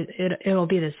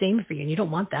be the same for you, and you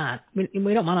don't want that. We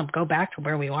don't want to go back to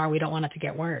where we are. We don't want it to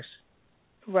get worse.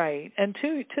 Right. And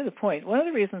to the point, one of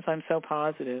the reasons I'm so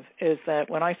positive is that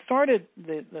when I started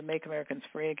the Make Americans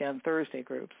Free Again Thursday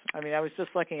groups, I mean, I was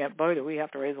just looking at, boy, do we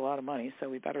have to raise a lot of money, so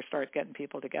we better start getting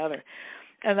people together.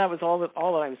 And that was all that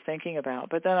I was thinking about.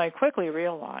 But then I quickly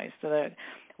realized that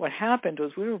what happened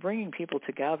was we were bringing people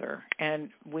together, and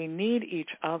we need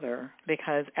each other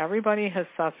because everybody has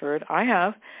suffered.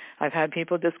 I've had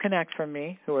people disconnect from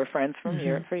me who were friends for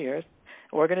years.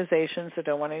 Organizations that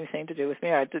don't want anything to do with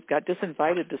me. I got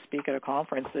disinvited to speak at a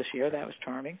conference this year. That was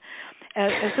charming.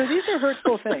 And so these are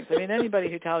hurtful things. I mean,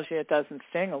 anybody who tells you it doesn't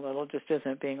sting a little just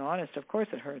isn't being honest. Of course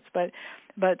it hurts. But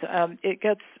it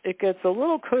gets a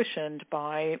little cushioned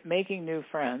by making new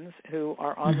friends who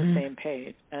are on the same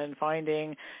page and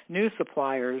finding new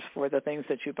suppliers for the things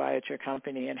that you buy at your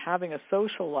company and having a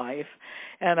social life.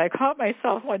 And I caught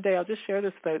myself one day, I'll just share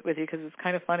this with you because it's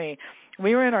kind of funny.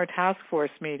 We were in our task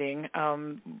force meeting a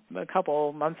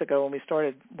couple months ago when we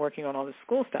started working on all this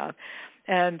school stuff,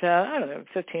 and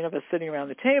 15 of us sitting around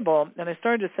the table, and I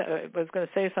was going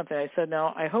to say something. I said,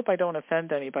 now, I hope I don't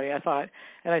offend anybody. I thought,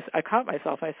 and I caught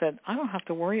myself. I said, I don't have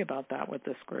to worry about that with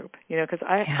this group, because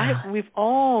we've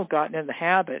all gotten in the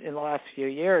habit in the last few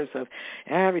years of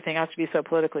everything has to be so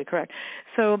politically correct.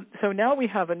 So now we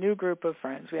have a new group of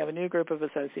friends. We have a new group of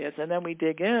associates, and then we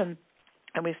dig in,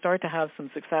 and we start to have some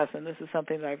success, and this is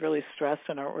something that I've really stressed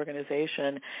in our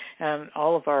organization, and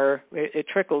it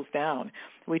trickles down.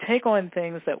 We take on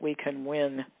things that we can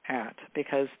win at,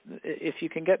 because if you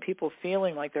can get people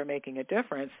feeling like they're making a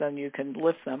difference, then you can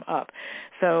lift them up.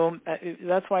 So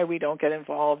that's why we don't get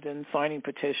involved in signing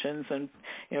petitions and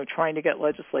trying to get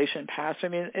legislation passed. I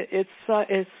mean,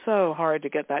 it's so hard to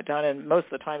get that done, and most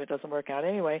of the time it doesn't work out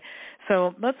anyway.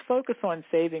 So let's focus on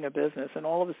saving a business, and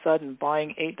all of a sudden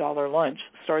buying $8 lunch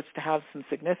starts to have some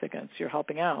significance. You're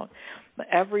helping out.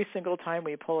 Every single time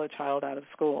we pull a child out of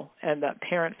school and that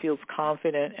parent feels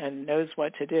confident and knows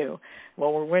what to do,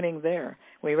 well, we're winning there.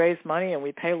 We raise money and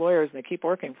we pay lawyers and they keep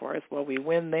working for us. Well, we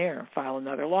win there. File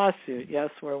another lawsuit. Yes,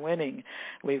 we're winning.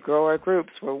 We grow our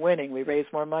groups. We're winning. We raise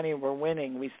more money. We're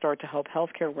winning. We start to help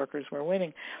healthcare workers. We're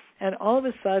winning. And all of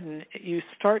a sudden, you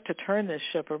start to turn this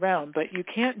ship around, but you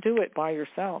can't do it by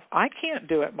yourself. I can't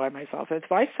do it by myself.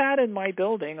 If I sat in my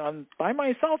building by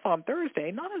myself on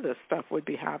Thursday, none of this stuff would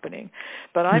be happening.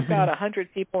 But I've got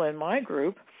 100 people in my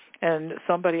group, and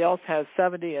somebody else has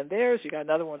 70 in theirs. You got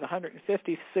another one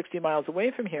 150, 60 miles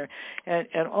away from here.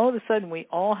 And all of a sudden, we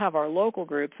all have our local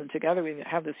groups, and together we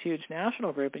have this huge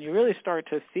national group, and you really start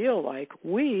to feel like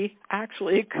we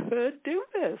actually could do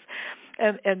this.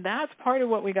 And that's part of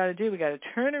what we got to do. We got to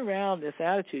turn around this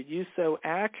attitude you so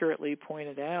accurately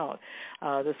pointed out,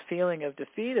 this feeling of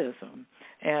defeatism.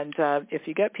 And if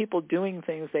you get people doing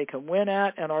things they can win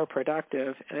at and are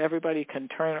productive, everybody can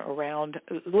turn around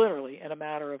literally in a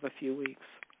matter of a few weeks.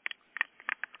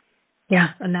 Yeah,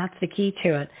 and that's the key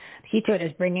to it. The key to it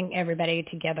is bringing everybody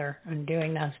together and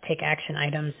doing those take action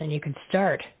items, and you can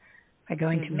start by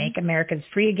going to Make Americans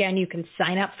Free Again. You can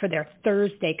sign up for their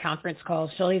Thursday conference calls.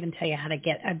 She'll even tell you how to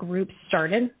get a group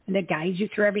started, and it guides you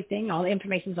through everything. All the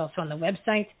information is also on the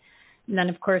website. And then,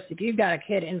 of course, if you've got a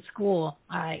kid in school,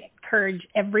 I encourage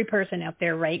every person out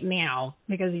there right now,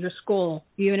 because your school,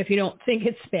 even if you don't think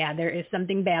it's bad, there is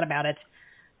something bad about it,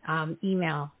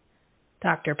 email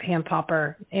Dr. Pam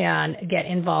Popper and get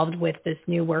involved with this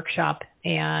new workshop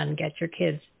and get your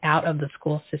kids out of the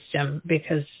school system,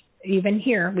 because even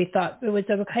here, we thought it was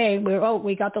okay.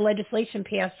 We got the legislation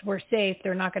passed. We're safe.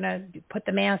 They're not going to put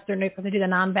the mask. They're not going to do the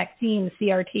non-vaccine, the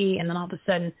CRT, and then all of a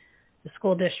sudden the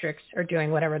school districts are doing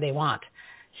whatever they want.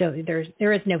 So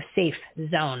there is no safe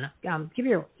zone. Give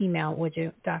your email, would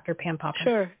you, Dr. Pam Popper?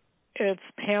 Sure. It's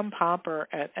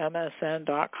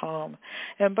pampopper@msn.com.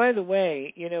 And by the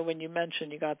way, when you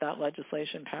mentioned you got that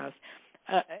legislation passed,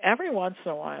 every once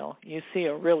in a while you see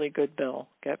a really good bill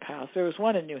get passed. There was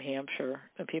one in New Hampshire.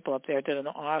 The people up there did an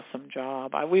awesome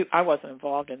job. I wasn't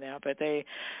involved in that, but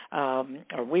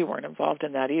or we weren't involved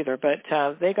in that either. But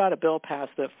they got a bill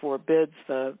passed that forbids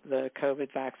the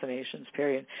COVID vaccinations.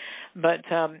 Period. But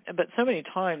so many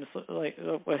times, like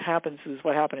what happens is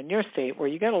what happened in your state, where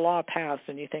you get a law passed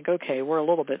and you think, okay, we're a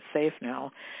little bit safe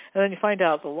now, and then you find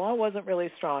out the law wasn't really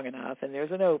strong enough, and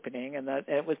there's an opening, and that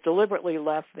it was deliberately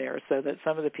left there so that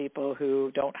some of the people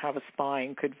who don't have a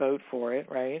spine could vote for it,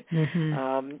 right?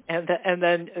 Mm-hmm.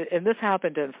 And this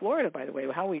happened in Florida, by the way.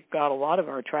 How we got a lot of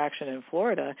our traction in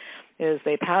Florida is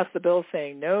they passed the bill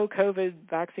saying no COVID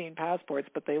vaccine passports,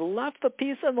 but they left the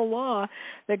piece in the law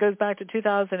that goes back to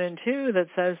 2002 that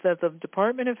says that the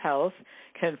Department of Health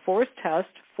can force test,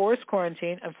 force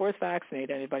quarantine, and force vaccinate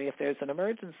anybody if there's an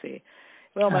emergency.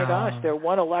 Well, my gosh, they're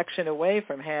one election away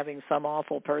from having some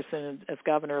awful person as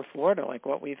governor of Florida, like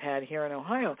what we've had here in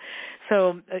Ohio.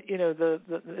 So,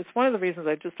 it's one of the reasons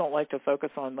I just don't like to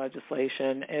focus on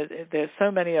legislation. There's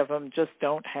so many of them just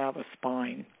don't have a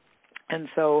spine. And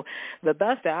so the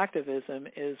best activism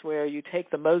is where you take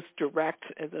the most direct,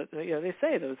 they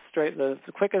say the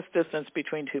quickest distance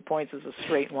between 2 points is a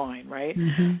straight line, right?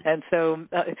 Mm-hmm. And so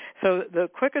the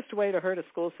quickest way to hurt a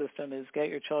school system is get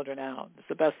your children out. It's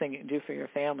the best thing you can do for your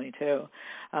family, too.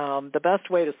 The best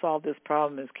way to solve this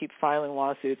problem is keep filing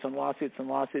lawsuits and lawsuits and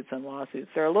lawsuits and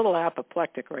lawsuits. They're a little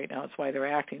apoplectic right now. That's why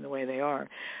they're acting the way they are.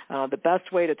 The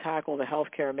best way to tackle the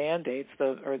healthcare mandates,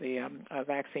 the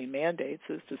vaccine mandates,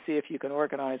 is to see if you can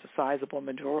organize a sizable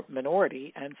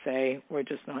minority and say we're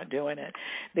just not doing it,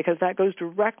 because that goes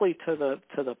directly to the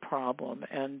problem.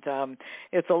 And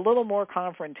it's a little more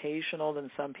confrontational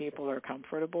than some people are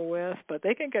comfortable with, but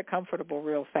they can get comfortable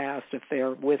real fast if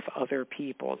they're with other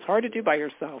people. It's hard to do by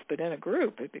yourself, but in a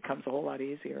group it becomes a whole lot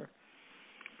easier.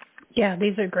 Yeah,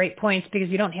 these are great points, because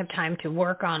you don't have time to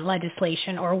work on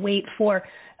legislation or wait for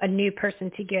a new person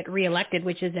to get reelected,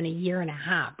 which is in a year and a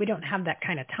half. We don't have that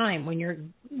kind of time when you're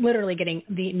literally getting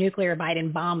the nuclear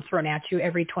Biden bomb thrown at you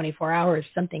every 24 hours.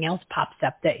 Something else pops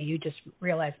up that you just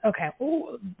realize, okay,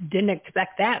 didn't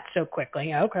expect that so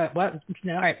quickly. Okay, well,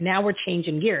 all right, now we're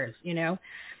changing gears,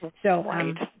 So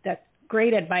that's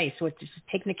great advice with just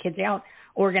taking the kids out,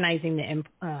 organizing them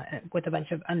with a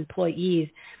bunch of employees.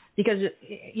 Because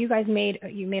you guys made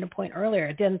a point earlier,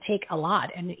 it doesn't take a lot.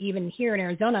 And even here in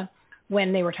Arizona,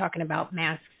 when they were talking about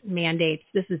mask mandates,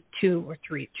 this is 2 or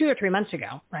 3 months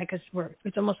ago, right? Because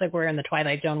it's almost like we're in the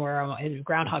twilight zone, where it's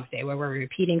Groundhog's Day, where we're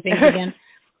repeating things again.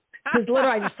 Because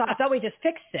literally, I thought we just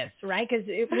fixed this, right? Because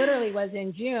it literally was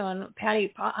in June.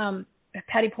 Patty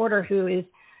Porter, who is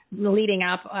leading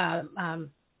up,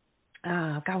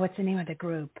 what's the name of the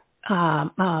group?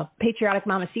 Patriotic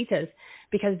Mamacitas,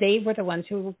 because they were the ones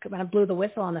who kind of blew the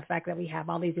whistle on the fact that we have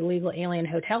all these illegal alien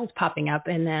hotels popping up,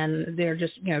 and then they're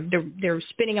just, they're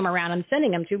spinning them around and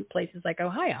sending them to places like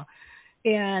Ohio.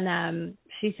 And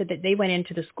she said that they went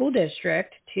into the school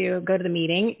district to go to the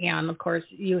meeting, and of course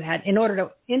in order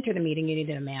to enter the meeting, you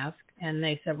needed a mask. And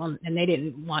they said, and they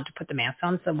didn't want to put the mask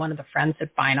on, so one of the friends said,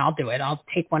 fine, I'll do it. I'll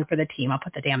take one for the team. I'll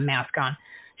put the damn mask on.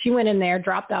 She went in there,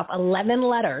 dropped off 11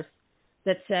 letters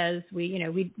that says we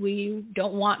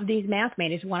don't want these mask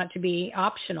mandates. We want it to be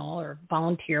optional or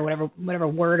volunteer, whatever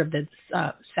word of the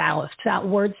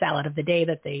word salad of the day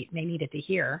that they needed to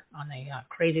hear on the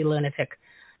crazy lunatic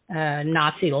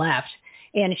Nazi left.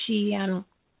 And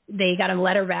they got a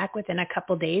letter back within a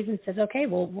couple of days and says, okay,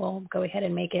 we'll go ahead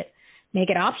and make it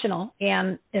optional.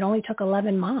 And it only took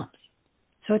 11 moms.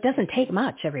 So it doesn't take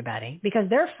much, everybody, because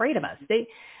they're afraid of us.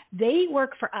 They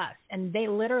work for us, and they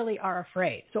literally are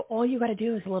afraid. So all you got to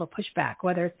do is a little pushback,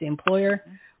 whether it's the employer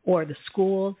or the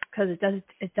schools, because it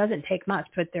doesn't take much.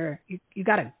 But you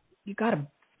got to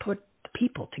put the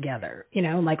people together,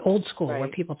 like old school, right, where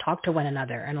people talk to one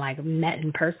another and like met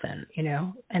in person,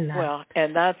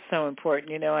 and that's so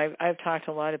important. I've talked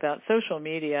a lot about social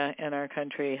media, and our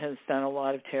country has done a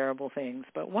lot of terrible things.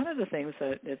 But one of the things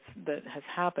that has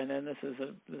happened, and this is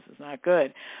not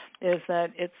good, is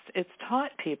that it's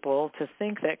taught people to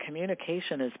think that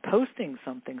communication is posting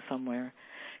something somewhere.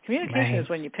 Communication is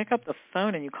when you pick up the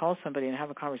phone and you call somebody and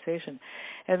have a conversation.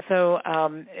 And so,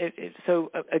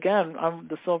 again, I'm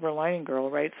the silver lining girl,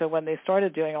 right? So when they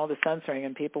started doing all the censoring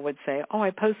and people would say,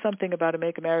 I post something about a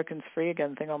Make Americans Free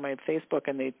Again thing on my Facebook,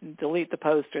 and they delete the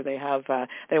post, or they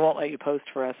won't let you post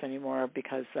for us anymore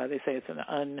because they say it's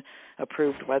an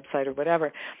unapproved website or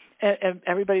whatever. and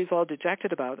everybody's all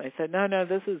dejected about it. I said, no,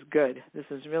 this is good. This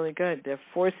is really good. They're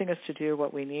forcing us to do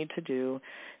what we need to do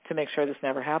to make sure this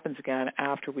never happens again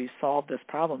after we solve this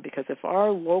problem. Because if our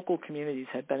local communities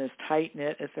had been as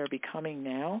tight-knit as they're becoming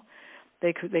now,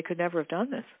 they could never have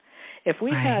done this. If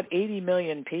we had 80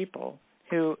 million people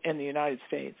who in the United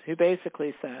States who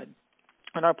basically said,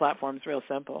 and our platform's real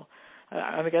simple,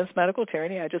 I'm against medical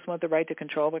tyranny. I just want the right to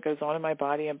control what goes on in my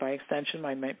body and, by extension,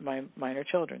 my minor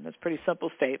children. That's a pretty simple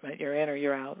statement. You're in or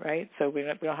you're out, right? So we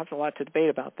don't have a lot to debate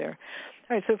about there.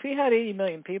 All right, so if we had 80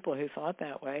 million people who thought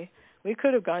that way, we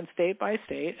could have gone state by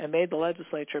state and made the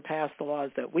legislature pass the laws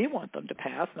that we want them to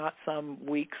pass, not some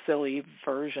weak, silly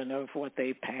version of what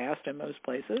they passed in most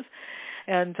places.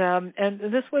 And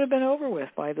this would have been over with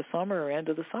by the summer or end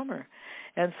of the summer.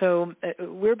 And so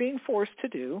we're being forced to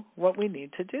do what we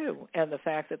need to do. And the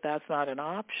fact that that's not an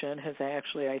option has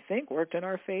actually, I think, worked in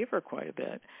our favor quite a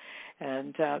bit.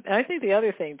 And I think the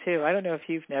other thing, too, I don't know if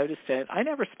you've noticed it, I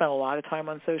never spent a lot of time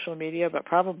on social media, but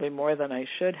probably more than I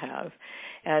should have.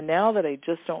 And now that I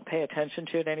just don't pay attention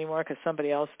to it anymore because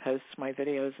somebody else posts my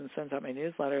videos and sends out my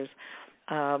newsletters,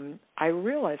 I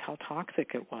realize how toxic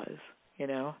it was. You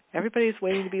know, everybody's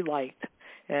waiting to be liked.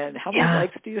 And how many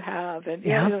likes do you have? And,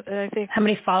 and I think, how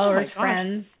many followers,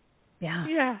 friends? Yeah.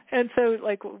 Yeah. And so,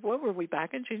 like, what were we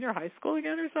back in junior high school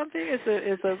again or something?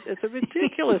 It's a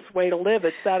ridiculous way to live.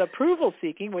 It's that approval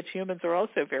seeking, which humans are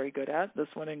also very good at, this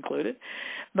one included,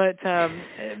 but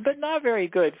not very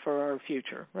good for our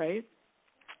future, right?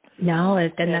 No,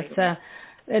 and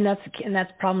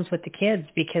that's problems with the kids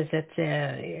because it's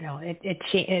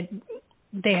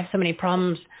they have so many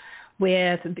problems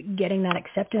with getting that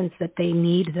acceptance that they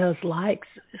need those likes.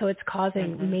 So it's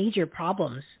causing major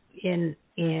problems in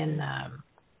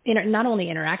not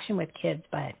only interaction with kids,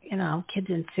 but, kids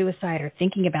in suicide or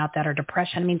thinking about that or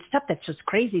depression. I mean, stuff that's just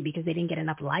crazy because they didn't get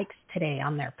enough likes today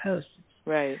on their posts.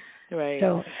 Right.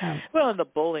 So, well, and the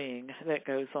bullying that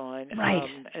goes on.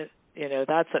 Right.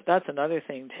 That's another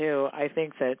thing too. I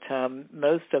think that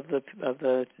most of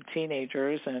the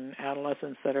teenagers and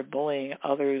adolescents that are bullying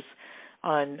others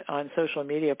on social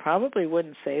media probably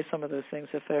wouldn't say some of those things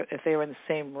if they were in the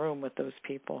same room with those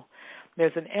people.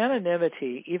 There's an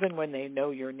anonymity even when they know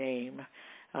your name.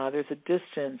 There's a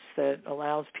distance that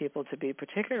allows people to be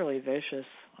particularly vicious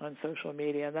on social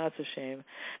media, and that's a shame.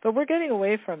 But we're getting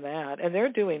away from that, and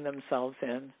they're doing themselves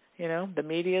in. The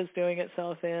media is doing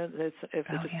itself in.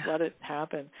 Let it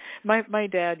happen. My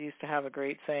dad used to have a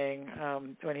great saying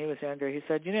when he was younger. He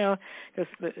said,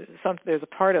 there's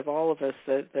a part of all of us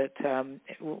that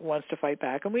wants to fight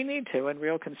back, and we need to in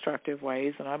real constructive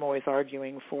ways. And I'm always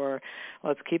arguing for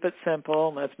let's keep it simple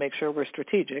and let's make sure we're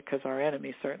strategic because our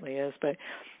enemy certainly is. But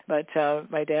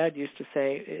my dad used to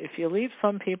say, if you leave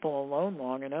some people alone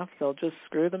long enough, they'll just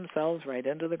screw themselves right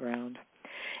into the ground.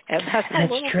 And that's a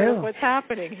little bit of what's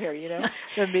happening here,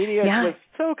 The media was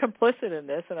so complicit in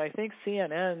this, and I think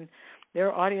CNN,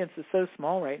 their audience is so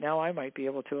small right now, I might be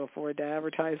able to afford to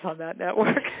advertise on that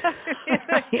network.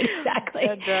 Exactly.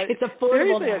 And, it's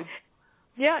affordable now.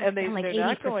 Yeah, and they're like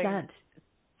not going.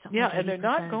 Yeah, like and they're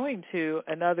not going to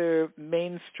another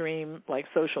mainstream like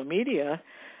social media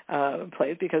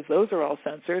place because those are all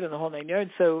censored and the whole nine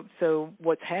yards. So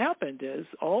what's happened is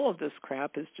all of this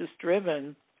crap has just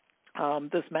driven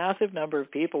this massive number of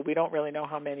people. We don't really know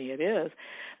how many it is,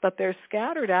 but they're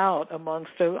scattered out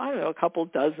amongst, a couple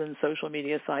dozen social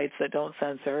media sites that don't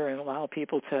censor and allow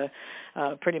people to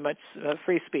pretty much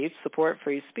support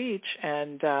free speech,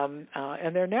 and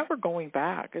they're never going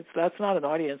back. That's not an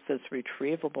audience that's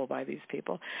retrievable by these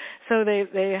people. So they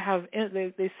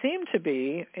seem to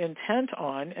be intent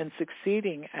on and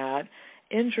succeeding at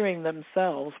injuring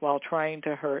themselves while trying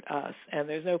to hurt us. And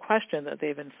there's no question that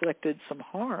they've inflicted some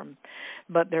harm,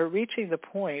 but they're reaching the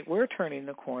point, we're turning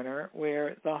the corner,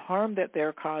 where the harm that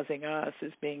they're causing us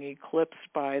is being eclipsed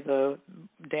by the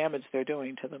damage they're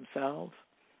doing to themselves.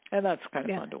 And that's kind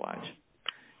of fun to watch.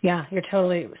 Yeah, you're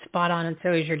totally spot on, and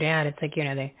so is your dad. It's like,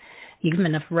 they you give them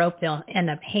enough rope, they'll end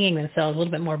up hanging themselves, a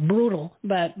little bit more brutal,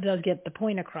 but they'll get the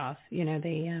point across.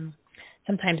 They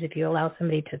sometimes if you allow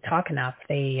somebody to talk enough,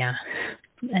 they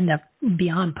end up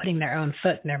beyond putting their own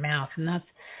foot in their mouth, and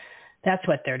that's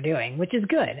what they're doing, which is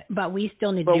good. But we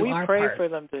still need to do our part.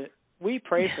 We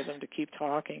pray for them to keep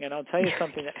talking, and I'll tell you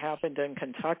something that happened in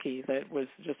Kentucky that was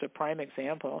just a prime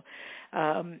example.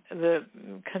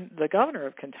 The governor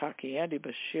of Kentucky, Andy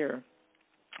Beshear,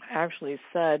 actually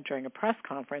said during a press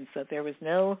conference that there was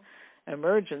no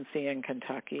emergency in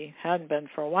Kentucky, hadn't been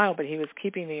for a while, but he was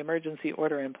keeping the emergency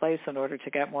order in place in order to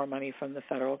get more money from the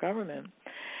federal government.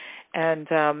 And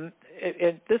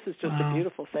this is just a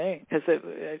beautiful thing, because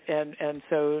and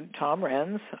so Tom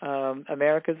Renz,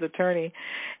 America's attorney,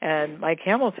 and Mike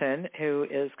Hamilton, who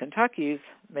is Kentucky's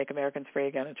Make Americans Free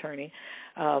Again attorney,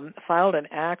 filed an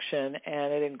action,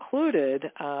 and it included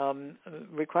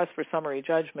request for summary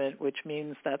judgment, which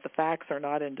means that the facts are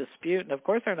not in dispute, and of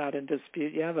course they're not in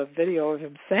dispute. You have a video of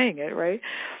him saying it, right?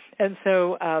 And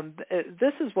so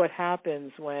this is what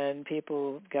happens when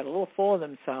people get a little full of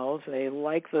themselves. They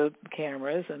like the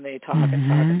cameras, and they talk and talk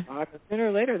and talk. And sooner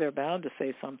or later, they're bound to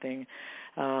say something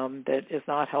that is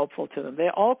not helpful to them. They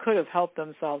all could have helped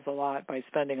themselves a lot by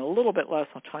spending a little bit less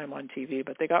time on TV,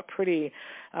 but they got pretty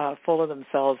full of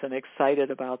themselves and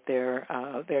excited about their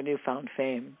newfound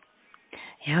fame.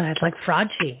 Yeah, that's like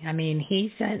Fraudchi. I mean,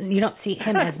 you don't see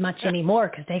him as much anymore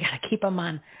because they got to keep him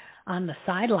on the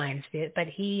sidelines. But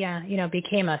he,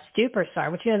 became a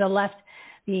superstar. Which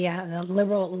the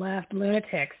liberal left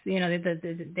lunatics,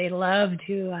 they love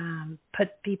to put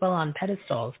people on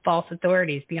pedestals, false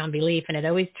authorities beyond belief, and it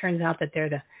always turns out that they're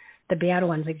the bad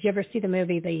ones. Like, did you ever see the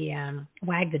movie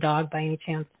Wag the Dog by any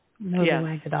chance? Yes.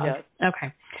 Wag the Dog. Yes.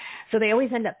 Okay. So they always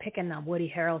end up picking the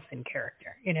Woody Harrelson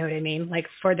character, you know what I mean? Like,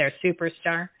 for their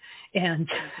superstar. And,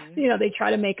 they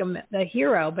try to make him the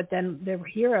hero, but then the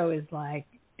hero is like,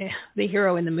 the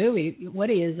hero in the movie,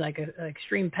 Woody, is like an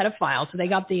extreme pedophile. So they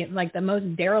got the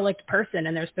most derelict person,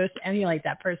 and they're supposed to emulate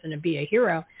that person to be a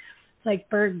hero. It's like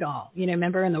Bergdahl,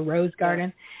 remember in the Rose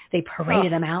Garden? They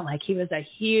paraded him out like he was a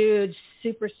huge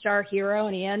superstar hero,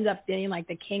 and he ends up being like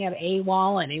the king of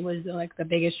AWOL, and he was like the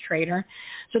biggest traitor.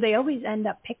 So they always end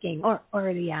up picking, or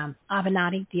the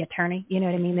Avenatti, the attorney, you know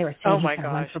what I mean? They were saying he's going to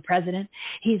run for president.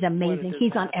 He's amazing.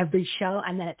 He's on every show,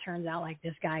 and then it turns out like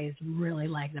this guy is really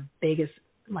like the biggest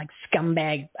like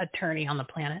scumbag attorney on the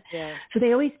planet. Yeah. So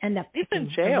they always end up picking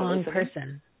the wrong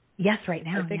person. Yes, right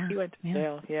now. I think he went to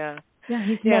jail. Yeah. Yeah,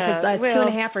 he's been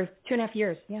there for 2.5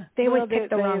 years. Yeah, they always pick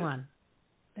the wrong one.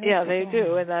 They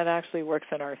do, and that actually works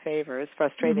in our favor, as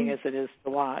frustrating as it is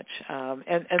to watch.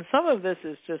 And some of this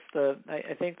is just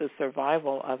I think the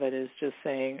survival of it is just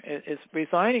saying, is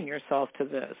resigning yourself to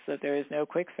this, that there is no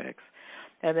quick fix.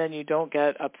 And then you don't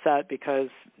get upset because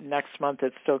next month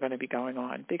it's still going to be going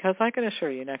on. Because I can assure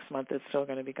you, next month it's still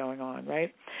going to be going on,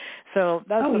 right? So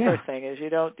that's the first thing, is you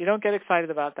don't get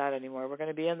excited about that anymore. We're going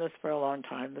to be in this for a long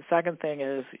time. The second thing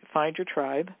is find your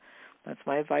tribe. That's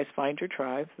my advice. Find your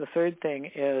tribe. The third thing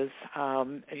is,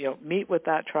 meet with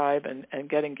that tribe and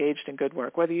get engaged in good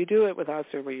work. Whether you do it with us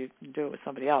or whether you do it with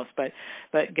somebody else, but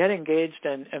get engaged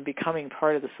and becoming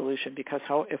part of the solution. Because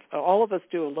if all of us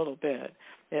do a little bit,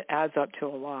 it adds up to a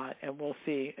lot, and we'll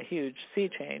see a huge sea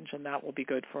change, and that will be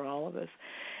good for all of us.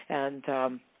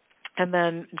 And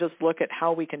then just look at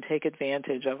how we can take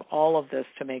advantage of all of this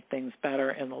to make things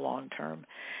better in the long term.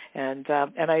 And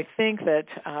I think that,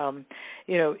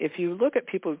 if you look at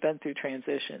people who've been through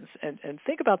transitions and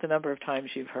think about the number of times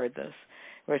you've heard this,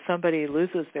 where somebody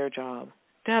loses their job,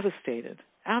 devastated,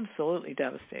 absolutely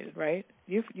devastated, right?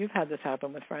 You've had this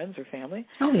happen with friends or family.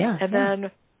 Oh, yeah. And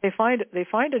then they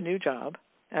find a new job,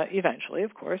 eventually,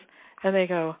 of course, and they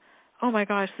go, oh, my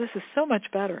gosh, this is so much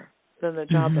better than the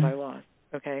job that I lost.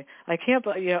 Okay, I can't.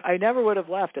 I never would have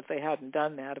left if they hadn't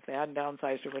done that, if they hadn't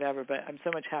downsized or whatever. But I'm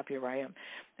so much happier where I am.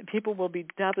 People will be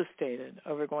devastated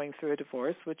over going through a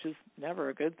divorce, which is never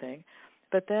a good thing.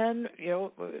 But then,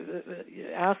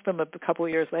 ask them a couple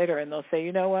of years later, and they'll say,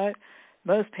 you know what?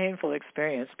 Most painful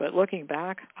experience, but looking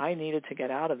back, I needed to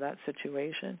get out of that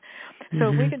situation.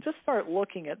 So we can just start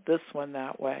looking at this one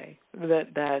that way,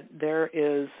 that there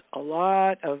is a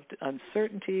lot of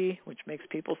uncertainty, which makes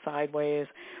people sideways,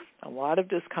 a lot of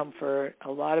discomfort,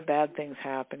 a lot of bad things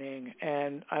happening,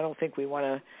 and I don't think we want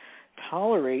to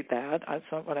tolerate that. That's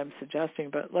not what I'm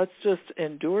suggesting, but let's just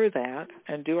endure that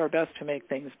and do our best to make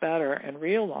things better and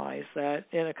realize that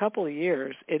in a couple of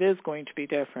years it is going to be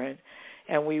different,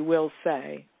 and we will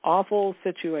say, awful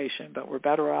situation, but we're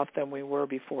better off than we were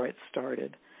before it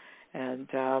started. And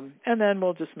then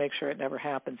we'll just make sure it never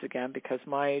happens again, because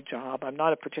my job, I'm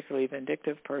not a particularly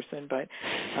vindictive person, but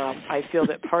I feel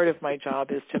that part of my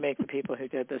job is to make the people who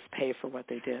did this pay for what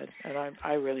they did. And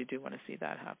I really do want to see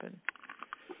that happen.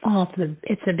 Well,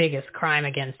 it's the biggest crime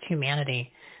against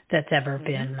humanity that's ever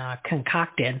been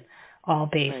concocted, all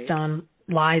based on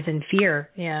lies and fear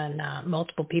and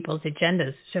multiple people's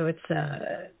agendas. So it's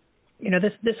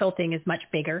this whole thing is much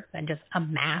bigger than just a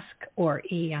mask or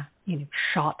a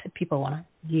shot. People want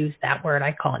to use that word.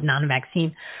 I call it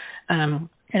non-vaccine, and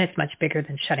it's much bigger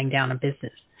than shutting down a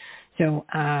business. So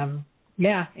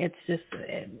it's just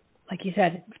like you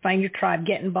said, find your tribe,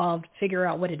 get involved, figure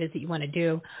out what it is that you want to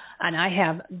do. And I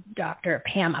have Dr.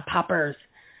 PAM POPPER's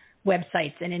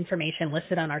websites and information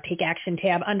listed on our Take Action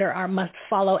tab under our Must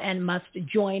Follow and Must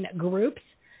Join groups.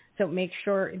 So make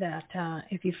sure that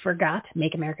if you forgot,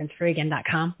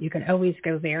 makeamericans.freeagain.com, you can always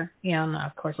go there and,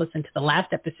 of course, listen to the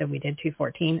last episode we did,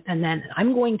 214. And then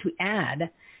I'm going to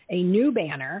add a new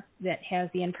banner that has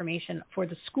the information for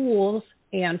the schools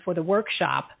and for the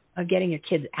workshop of getting your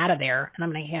kids out of there. And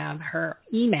I'm going to have her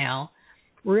email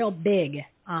real big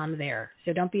on there.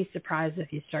 So don't be surprised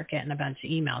if you start getting a bunch of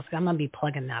emails. I'm going to be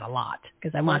plugging that a lot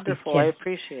because I want these kids. Wonderful. I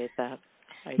appreciate that.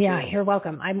 Yeah, you're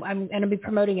welcome. I'm going to be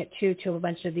promoting it, too, to a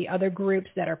bunch of the other groups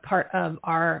that are part of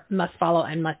our Must Follow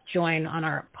and Must Join on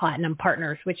our Platinum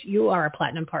Partners, which you are a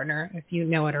Platinum Partner. If you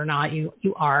know it or not, you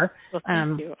are. Well,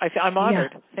 thank you. I'm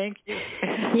honored. Yeah. Thank you.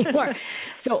 You are.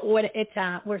 So what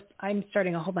I'm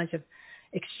starting a whole bunch of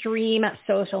extreme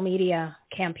social media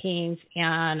campaigns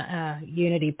and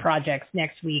unity projects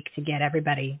next week to get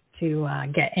everybody to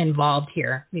get involved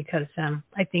here because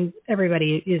I think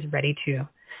everybody is ready to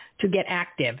get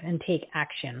active and take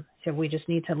action. So we just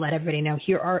need to let everybody know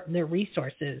here are the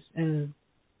resources. And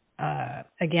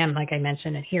again, like I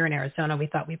mentioned, here in Arizona, we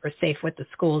thought we were safe with the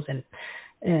schools, and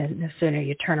the sooner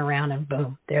you turn around and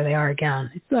boom, there they are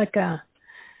again. It's like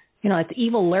it's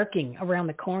evil lurking around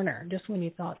the corner. Just when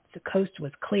you thought the coast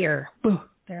was clear, boom,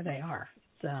 there they are.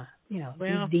 It's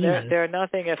well, these demons. They're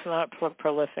nothing if not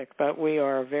prolific, but we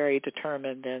are very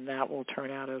determined, and that will turn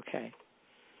out okay.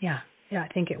 Yeah, I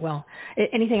think it will.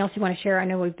 Anything else you want to share? I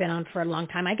know we've been on for a long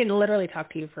time. I can literally talk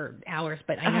to you for hours,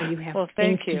 but I know you have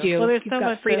things to do. Well, there's so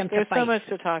much. There's so much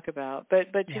to talk about.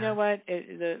 But you know what?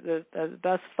 The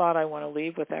best thought I want to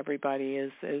leave with everybody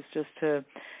is just to.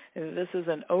 This is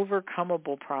an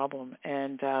overcomable problem,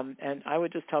 and I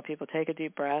would just tell people, take a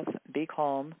deep breath, be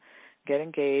calm, get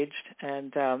engaged,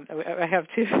 and I have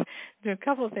a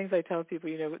couple of things I tell people.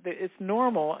 It's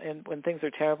normal, and when things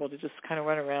are terrible, to just kind of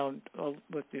run around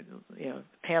with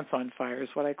pants on fire is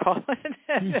what I call it.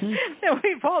 And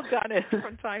we've all done it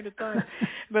from time to time.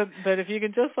 But if you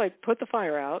can just put the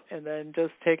fire out and then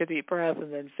just take a deep breath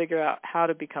and then figure out how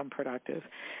to become productive,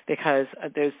 because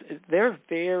they're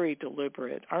very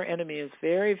deliberate. Our enemy is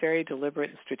very, very deliberate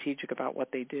and strategic about what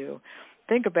they do.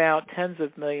 Think about tens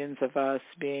of millions of us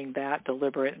being that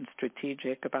deliberate and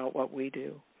strategic about what we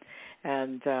do,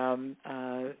 and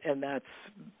that's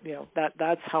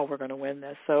that's how we're going to win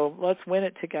this. So let's win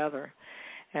it together,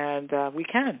 and we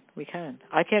can.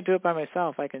 I can't do it by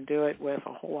myself. I can do it with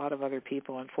a whole lot of other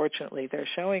people. Unfortunately, they're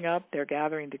showing up, they're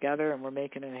gathering together, and we're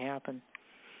making it happen.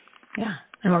 Yeah,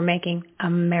 and we're making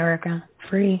America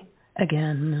free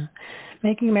again.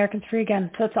 Making Americans free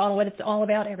again. So that's what it's all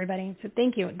about, everybody. So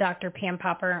thank you, Dr. Pam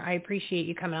Popper. I appreciate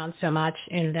you coming on so much.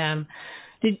 And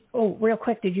real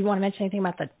quick, did you want to mention anything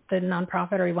about the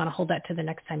nonprofit, or you want to hold that to the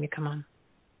next time you come on?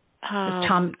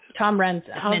 Tom Renz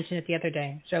mentioned it the other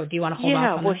day. So do you want to hold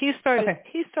off on that?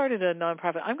 He started a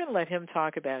nonprofit. I'm going to let him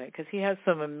talk about it because he has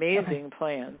some amazing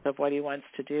plans of what he wants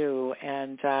to do.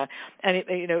 And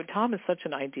Tom is such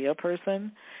an idea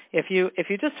person. If you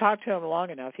just talk to him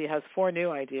long enough, he has 4 new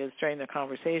ideas during the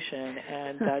conversation.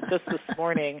 And just this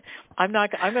morning, I'm going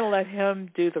to let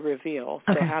him do the reveal.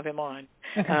 So have him on.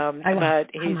 Okay. But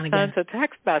he sent a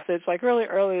text message really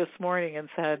early this morning and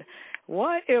said,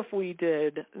 what if we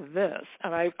did this?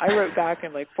 And I wrote back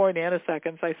in 4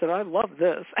 nanoseconds. I said, I love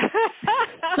this.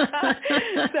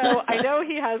 So I know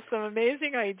he has some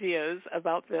amazing ideas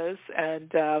about this, and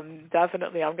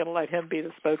definitely I'm going to let him be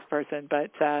the spokesperson.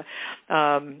 But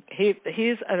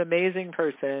he's an amazing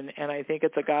person, and I think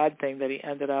it's a God thing that he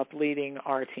ended up leading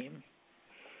our team.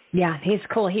 Yeah, he's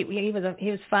cool. He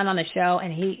was fun on the show,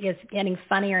 and he is getting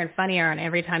funnier and funnier. And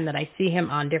every time that I see him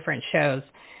on different shows,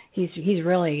 he's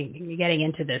really getting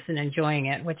into this and enjoying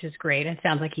it, which is great. It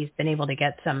sounds like he's been able to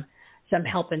get some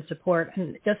help and support.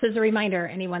 And just as a reminder,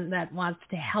 anyone that wants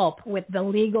to help with the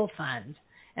legal fund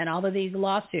and all of these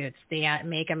lawsuits, the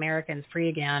Make Americans Free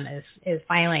Again is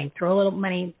filing. Throw a little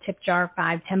money, tip jar,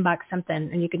 $5, $10, something,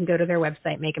 and you can go to their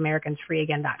website,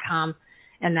 makeamericans.freeagain.com,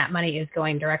 and that money is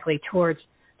going directly to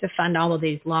fund all of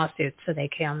these lawsuits so they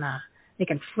can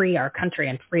free our country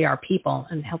and free our people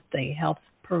and help the health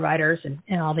providers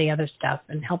and all the other stuff,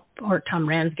 and help Tom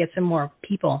Renz get some more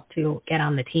people to get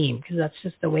on the team, because that's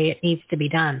just the way it needs to be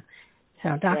done.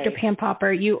 So Dr. Right. Pam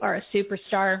Popper, you are a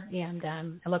superstar, and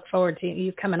I look forward to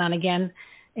you coming on again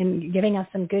and giving us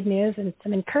some good news and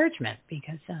some encouragement,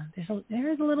 because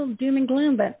there is a little doom and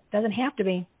gloom, but it doesn't have to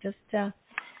be. Just,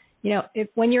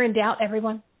 when you're in doubt,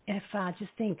 everyone,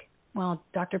 just think, well,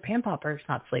 Dr. Pam Popper is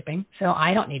not sleeping, so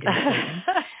I don't need to be sleeping.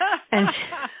 And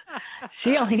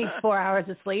she only needs 4 hours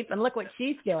of sleep, and look what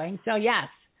she's doing. So, yes,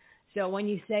 So when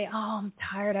you say, oh, I'm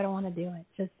tired, I don't want to do it,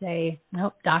 just say,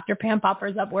 nope, Dr. Pam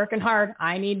Popper's up working hard.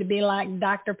 I need to be like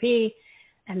Dr. P.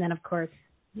 And then, of course,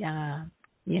 keep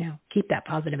that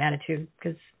positive attitude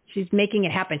because she's making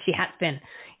it happen. She has been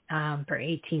for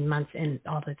 18 months in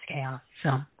all this chaos.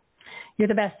 So you're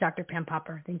the best, Dr. Pam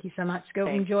Popper. Thank you so much. Go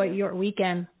enjoy your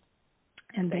weekend.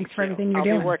 And thanks for everything you're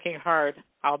doing. I'll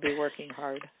be working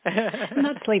hard. I'm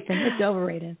not sleeping. It's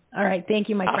overrated. All right. Thank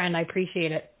you, my friend. I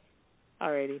appreciate it.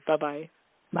 All righty. Bye-bye.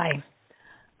 Bye.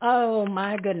 Oh,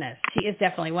 my goodness. She is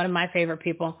definitely one of my favorite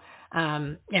people.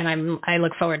 And I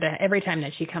look forward to every time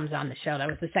that she comes on the show. That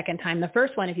was the second time. The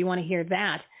first one, if you want to hear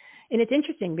that. And it's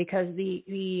interesting because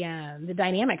the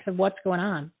dynamics of what's going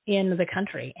on in the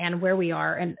country and where we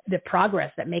are and the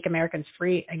progress that Make Americans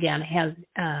Free Again has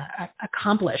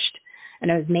accomplished and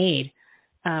has made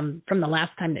from the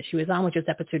last time that she was on, which was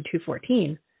episode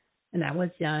 214. And that was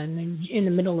in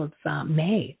the middle of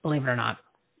May, believe it or not.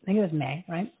 I think it was May,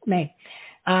 right? May.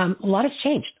 A lot has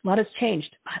changed. But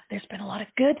there's been a lot of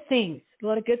good things.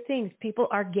 People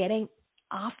are getting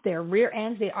off their rear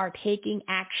ends. They are taking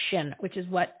action, which is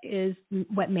what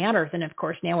matters. And, of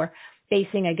course, now we're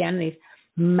facing, again, these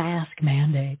mask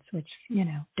mandates, which,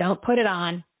 don't put it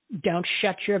on. Don't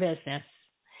shut your business.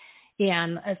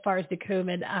 And as far as the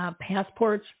COVID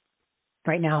passports,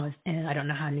 right now, and I don't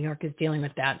know how New York is dealing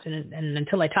with that. And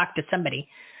until I talk to somebody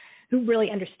who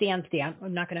really understands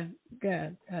I'm not going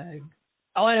to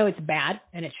all I know it's bad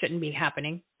and it shouldn't be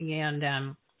happening.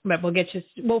 And but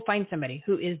we'll find somebody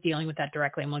who is dealing with that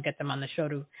directly, and we'll get them on the show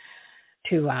to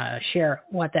share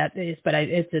what that is. But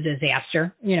it's a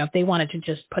disaster. If they wanted to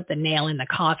just put the nail in the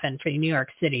coffin for New York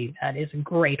City, that is a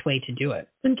great way to do it.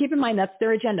 And keep in mind, that's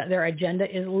their agenda. Their agenda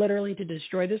is literally to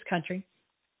destroy this country.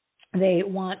 They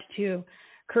want to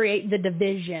create the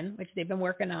division, which they've been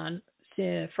working on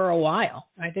for a while.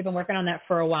 Right? They've been working on that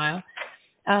for a while.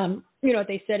 What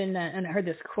they said and I heard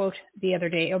this quote the other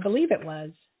day, I believe it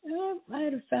was,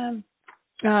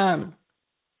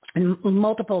 in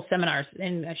multiple seminars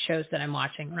and shows that I'm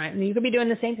watching, right? And you could be doing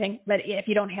the same thing, but if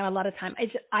you don't have a lot of time,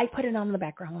 I put it on in the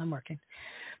background while I'm working.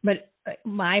 But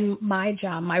my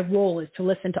job, my role is to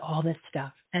listen to all this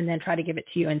stuff and then try to give it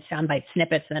to you in soundbite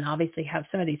snippets, and then obviously have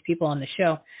some of these people on the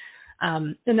show.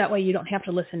 And that way you don't have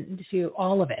to listen to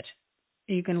all of it.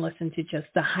 You can listen to just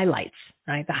the highlights,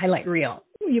 right? The highlight reel.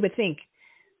 You would think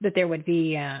that there would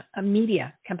be a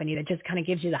media company that just kind of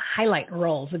gives you the highlight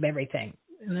rolls of everything.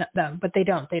 But they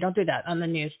don't. They don't do that on the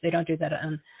news. They don't do that.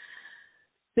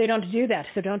 They don't do that.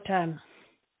 So don't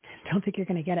think you're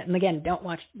going to get it. And again, don't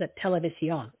watch the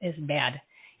television. It's bad.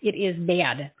 It is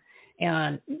bad.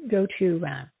 And go to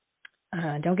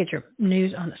don't get your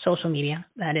news on the social media.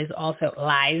 That is also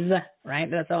lies, right?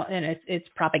 That's all, and it's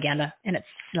propaganda, and it's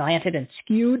slanted and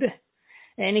skewed.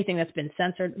 Anything that's been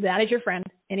censored, that is your friend.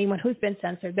 Anyone who's been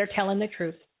censored, they're telling the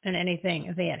truth. And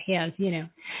anything that has,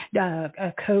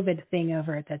 a COVID thing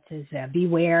over it that says,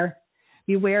 beware,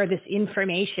 this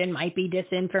information might be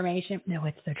disinformation. No,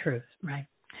 it's the truth, right?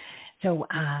 So,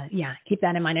 keep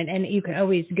that in mind. And you can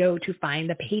always go to find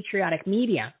the Patriotic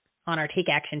Media on our Take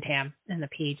Action tab. And the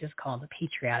page is called the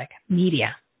Patriotic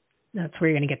Media. That's where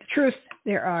you're going to get the truth.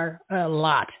 There are a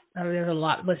lot. There's a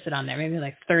lot listed on there, maybe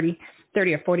like 30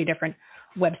 or 40 different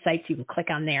websites. You can click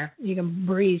on there. You can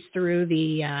breeze through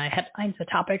the headlines, the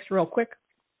topics real quick.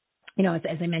 As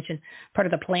I mentioned, part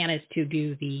of the plan is to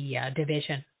do the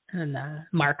division and the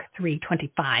Mark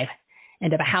 3:25.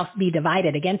 And if a house be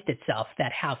divided against itself,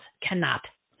 that house cannot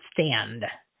stand.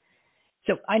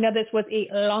 So I know this was a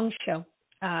long show.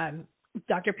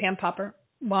 Dr. Pam Popper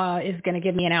is going to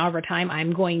give me an hour of her time.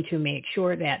 I'm going to make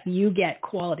sure that you get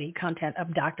quality content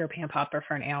of Dr. Pam Popper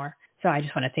for an hour. So I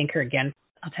just want to thank her again.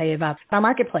 I'll tell you about our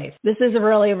marketplace. This is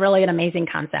really, really an amazing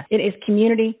concept. It is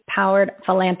community-powered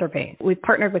philanthropy. We've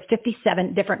partnered with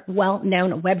 57 different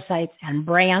well-known websites and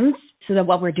brands, so that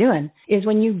what we're doing is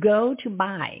when you go to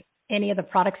buy any of the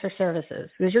products or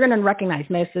services, because you're going to recognize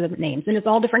most of the names, and it's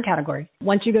all different categories.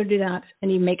 Once you go do that,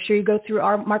 and you make sure you go through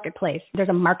our marketplace, there's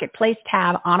a marketplace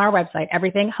tab on our website,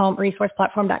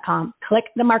 everythinghomeresourceplatform.com. Click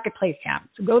the marketplace tab.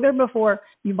 So go there before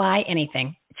you buy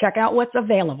anything. Check out what's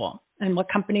available and what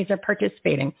companies are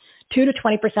participating. 2 to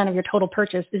 20% of your total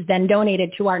purchase is then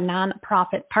donated to our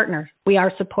nonprofit partners. We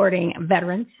are supporting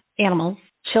veterans, animals,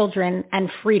 children, and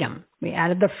freedom. We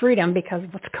added the freedom because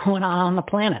of what's going on the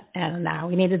planet, and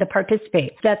we needed to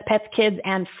participate. That's pets, kids,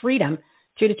 and freedom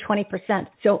 2 to 20%.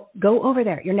 So go over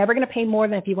there. You're never going to pay more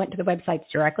than if you went to the websites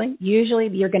directly. Usually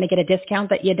you're going to get a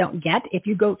discount that you don't get if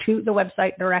you go to the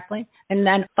website directly. And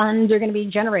then funds are going to be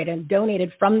generated and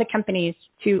donated from the companies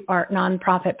to our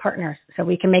nonprofit partners. So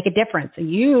we can make a difference. So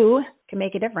you can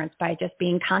make a difference by just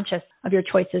being conscious of your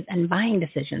choices and buying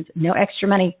decisions. No extra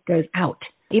money goes out.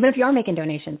 Even if you are making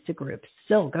donations to groups,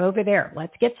 still go over there.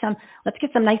 Let's get some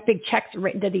nice big checks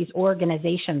written to these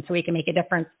organizations so we can make a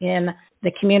difference in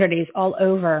the communities all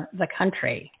over the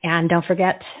country. And don't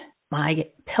forget,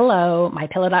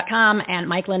 mypillow.com and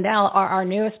Mike Lindell are our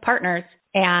newest partners.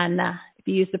 And if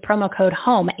you use the promo code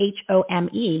HOME,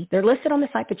 HOME, they're listed on the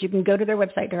site, but you can go to their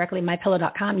website directly,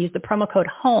 mypillow.com, use the promo code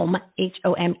HOME,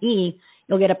 HOME.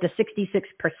 You'll get up to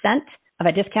 66% of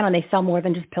a discount, and they sell more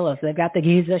than just pillows. They've got the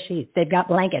Giza sheets, they've got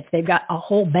blankets, they've got a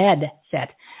whole bed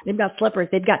set, they've got slippers,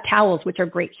 they've got towels, which are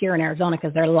great here in Arizona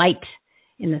because they're light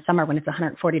in the summer when it's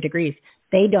 140 degrees.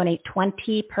 They donate 20%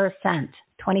 to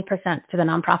the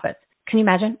nonprofits. Can you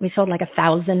imagine? We sold like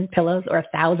 1,000 pillows or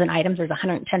 1,000 items. There's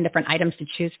 110 different items to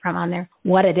choose from on there.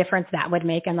 What a difference that would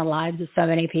make in the lives of so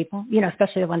many people,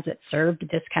 especially the ones that served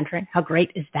this country. How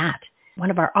great is that? One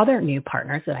of our other new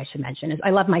partners that I should mention is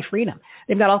I Love My Freedom.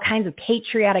 They've got all kinds of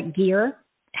patriotic gear,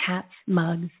 hats,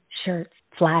 mugs, shirts,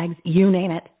 flags, you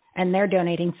name it, and they're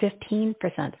donating 15%.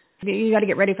 You got to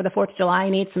get ready for the 4th of July.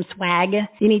 You need some swag.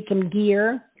 You need some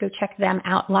gear. Go check them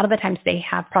out. A lot of the times they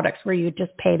have products where you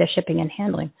just pay the shipping and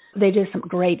handling. They do some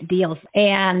great deals.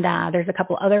 And there's a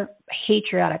couple other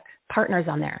patriotic partners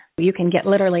on there. You can get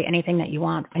literally anything that you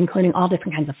want, including all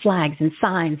different kinds of flags and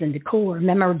signs and decor,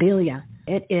 memorabilia.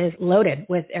 It is loaded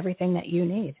with everything that you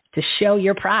need to show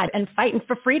your pride and fighting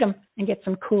for freedom and get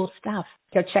some cool stuff.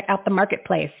 Go check out the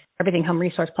marketplace,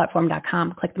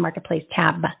 everythinghomeresourceplatform.com. Click the marketplace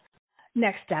tab.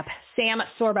 Next up, Sam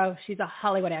Sorbo. She's a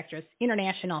Hollywood actress,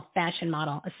 international fashion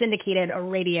model, a syndicated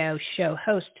radio show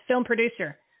host, film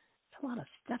producer. It's a lot of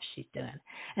stuff she's doing.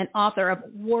 And author of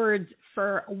Words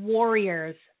for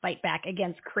Warriors, Fight Back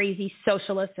Against Crazy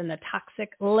Socialists and the Toxic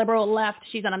Liberal Left.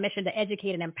 She's on a mission to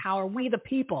educate and empower we the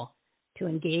people to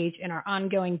engage in our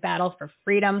ongoing battle for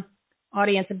freedom.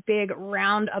 Audience, a big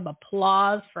round of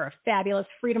applause for a fabulous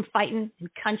freedom-fighting and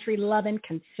country-loving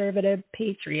conservative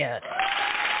patriot.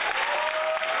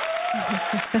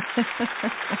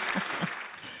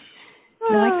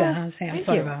 I like that, huh, Sam? Thank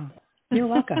you. You're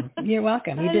welcome. You're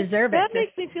welcome. You deserve it. That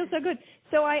makes me feel so good.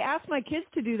 So I ask my kids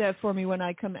to do that for me when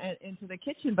I come into the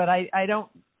kitchen, but I don't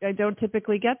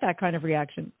typically get that kind of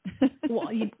reaction.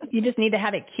 Well, you just need to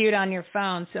have it cued on your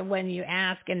phone, so when you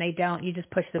ask and they don't, you just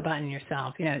push the button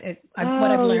yourself. What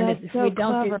I've learned is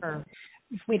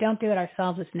if we don't do it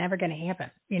ourselves, it's never going to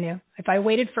happen. If I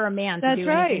waited for a man to do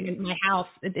anything in my house,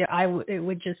 it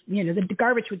would just, the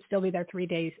garbage would still be there 3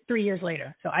 years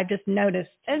later. So I just noticed.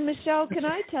 And Michelle, can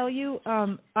I tell you,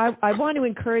 I want to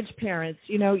encourage parents.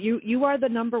 You are the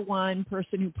number one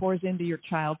person who pours into your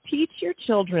child. Teach your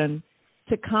children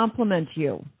to compliment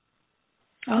you.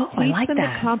 Oh, I like that. Teach them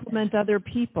to compliment other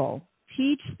people.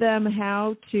 Teach them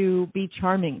how to be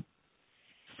charming.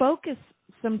 Focus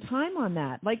some time on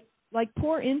that. Like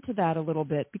pour into that a little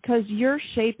bit because you're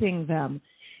shaping them.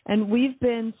 And we've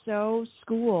been so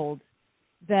schooled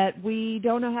that we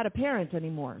don't know how to parent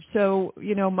anymore. So,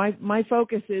 my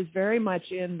focus is very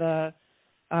much in the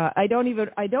I don't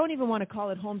even want to call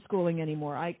it homeschooling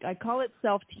anymore. I call it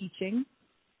self-teaching.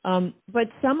 But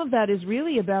some of that is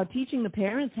really about teaching the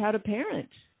parents how to parent.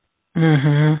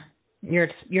 Mm-hmm. You're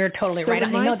totally right.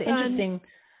 I know the interesting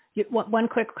one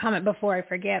quick comment before I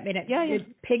forget. It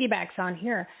piggybacks on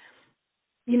here.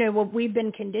 We've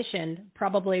been conditioned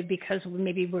probably because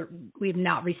maybe we've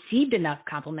not received enough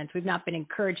compliments. We've not been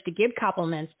encouraged to give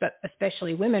compliments, but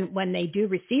especially women, when they do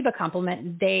receive a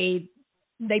compliment, they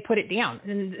put it down.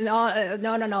 And no,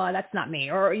 that's not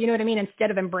me. Or, you know what I mean? Instead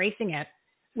of embracing it,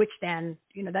 which then,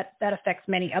 that affects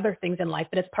many other things in life,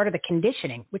 but it's part of the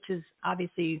conditioning, which is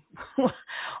obviously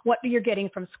what you're getting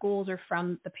from schools or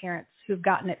from the parents who've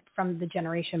gotten it from the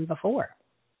generation before,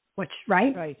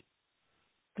 right? Right.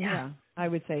 Yeah, I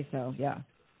would say so. Yeah.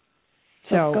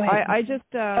 So I just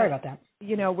sorry about that.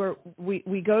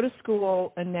 We go to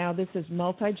school, and now this is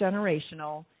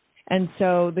multi-generational, and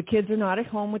so the kids are not at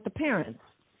home with the parents,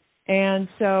 and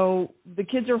so the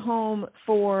kids are home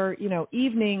for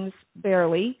evenings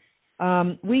barely,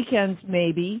 weekends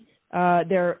maybe.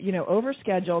 They're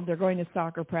overscheduled. They're going to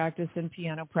soccer practice and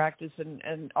piano practice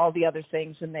and all the other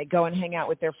things, and they go and hang out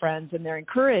with their friends, and they're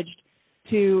encouraged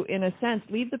to, in a sense,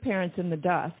 leave the parents in the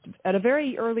dust at a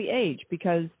very early age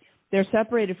because they're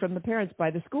separated from the parents by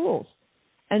the schools.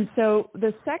 And so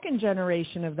the second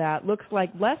generation of that looks like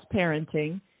less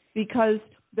parenting because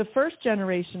the first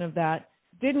generation of that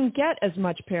didn't get as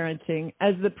much parenting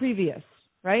as the previous,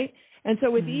 right? And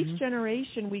so with each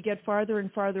generation, we get farther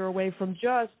and farther away from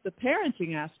just the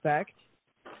parenting aspect.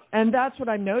 And that's what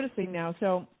I'm noticing now.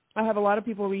 So I have a lot of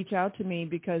people reach out to me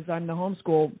because I'm the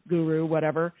homeschool guru,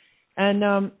 whatever.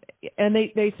 And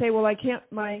they say, well, I can't,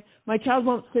 my child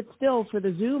won't sit still for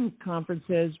the Zoom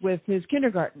conferences with his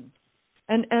kindergarten.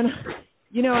 And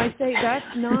you know, I say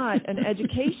that's not an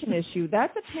education issue.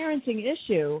 That's a parenting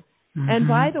issue. And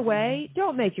by the way,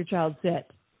 don't make your child sit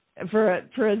for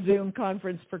a Zoom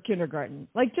conference for kindergarten.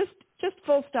 Like just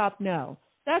full stop. No,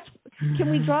 can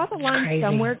we draw the line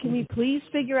somewhere? Can we please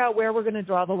figure out where we're going to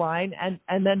draw the line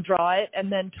and then draw it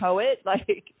and then tow it?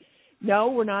 Like,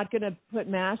 no, we're not going to put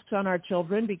masks on our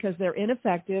children because they're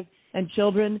ineffective, and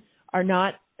children are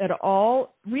not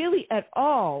really at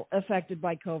all affected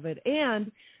by COVID.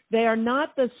 And they are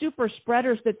not the super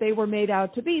spreaders that they were made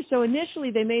out to be. So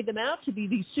initially they made them out to be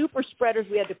these super spreaders.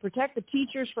 We had to protect the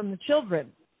teachers from the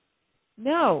children.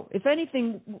 No, if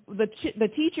anything, the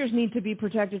teachers need to be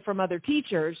protected from other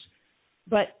teachers,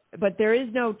 but there is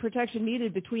no protection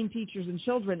needed between teachers and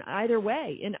children either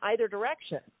way, in either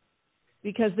direction,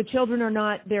 because the children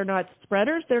they're not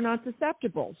spreaders, they're not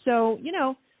susceptible. So, you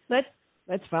know,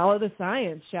 let's follow the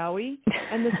science, shall we?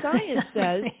 And the science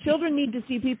says children need to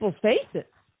see people's faces.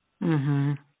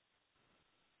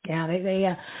 Yeah,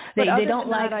 they don't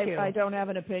like to. I don't have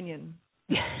an opinion.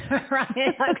 Right,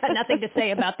 I've got nothing to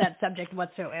say about that subject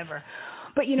whatsoever.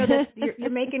 But you know, you're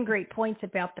making great points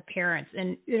about the parents,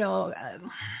 and you know,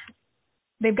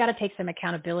 they've got to take some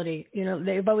accountability. You know,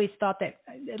 they've always thought that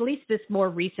at least this more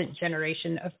recent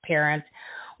generation of parents,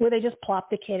 where they just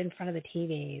plopped the kid in front of the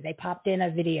TV, they popped in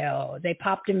a video, they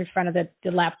popped him in front of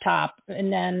the laptop,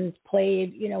 and then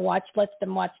played, you know, let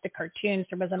them watch the cartoons.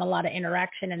 There wasn't a lot of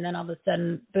interaction, and then all of a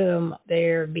sudden, boom,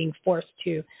 they're being forced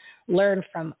to learn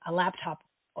from a laptop.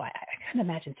 Well, I can't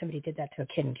imagine somebody did that to a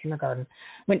kid in kindergarten.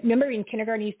 Remember in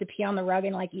kindergarten, you used to pee on the rug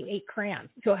and like you ate crayons.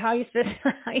 So how are you supposed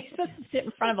to sit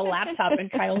in front of a laptop and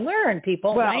try to learn,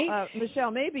 people, well, right?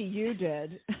 Michelle, maybe you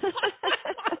did.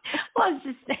 Well, I was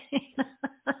just saying.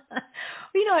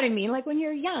 You know what I mean? Like when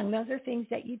you're young, those are things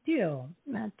that you do.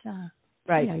 That,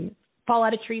 right. You know, you fall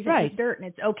out of trees and eat dirt, and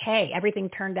it's okay. Everything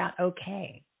turned out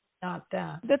okay.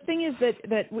 The thing is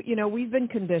that you know, we've been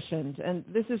conditioned, and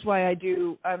this is why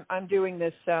I'm doing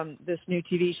this new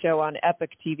TV show on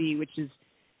Epic TV, which is,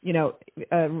 you know,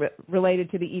 related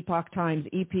to the Epoch Times,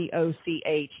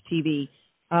 EPOCH TV,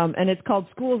 and it's called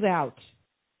School's Out,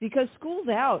 because school's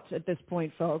out at this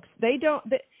point, folks.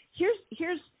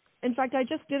 Here's in fact, I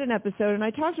just did an episode and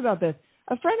I talked about this.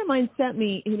 A friend of mine sent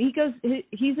me, and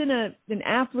he's in an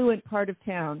affluent part of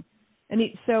town. And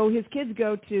so his kids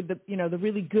go to the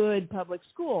really good public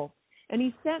school. And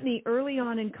he sent me early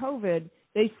on in COVID,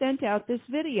 they sent out this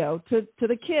video to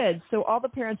the kids. So all the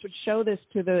parents would show this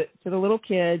to the little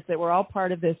kids that were all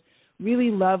part of this really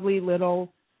lovely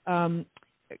little,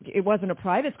 it wasn't a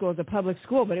private school, it was a public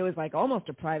school, but it was like almost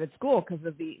a private school because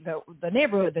of the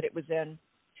neighborhood that it was in.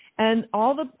 And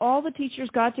all the teachers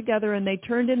got together and they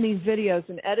turned in these videos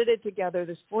and edited together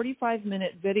this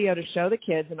 45-minute video to show the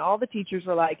kids. And all the teachers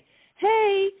were like,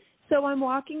 hey, so I'm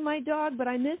walking my dog, but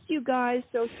I miss you guys,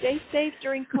 so stay safe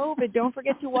during COVID. Don't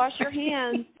forget to wash your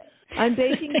hands. I'm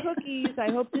baking cookies.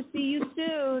 I hope to see you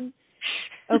soon.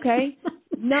 Okay?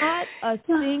 Not a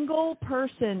single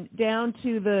person, down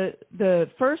to the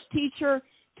first teacher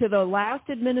to the last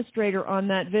administrator on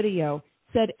that video,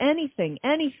 said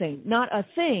anything, not a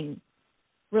thing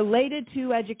related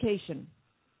to education.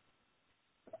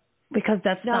 Because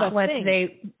that's not what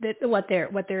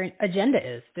their agenda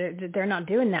is. They're not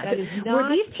doing that. That is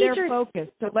not their focus.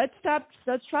 So let's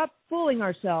stop fooling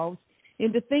ourselves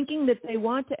into thinking that they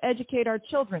want to educate our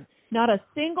children. Not a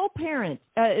single parent,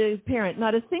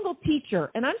 not a single teacher.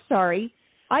 And I'm sorry,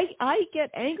 I get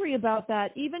angry about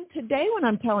that even today when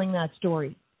I'm telling that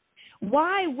story.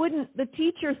 Why wouldn't the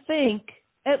teacher think,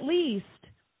 at least,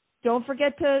 don't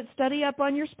forget to study up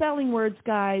on your spelling words,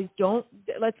 guys.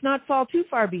 Let's not fall too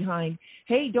far behind.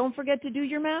 Hey, don't forget to do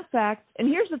your math facts. And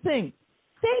here's the thing.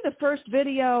 Say the first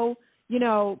video, you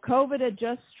know, COVID had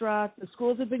just struck, the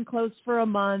schools have been closed for a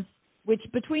month, which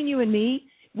between you and me,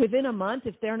 within a month,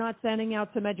 if they're not sending out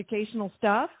some educational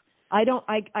stuff, I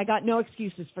got no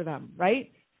excuses for them,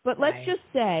 right? But let's just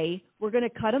say we're going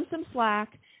to cut them some slack.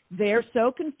 They're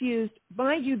so confused.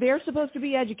 Mind you, they're supposed to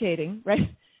be educating, right?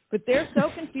 But they're so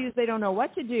confused they don't know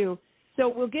what to do. So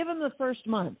we'll give them the first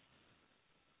month.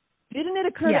 Didn't it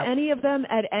occur to any of them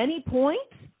at any point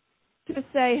to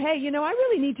say, hey, you know, I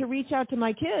really need to reach out to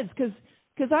my kids because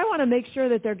I want to make sure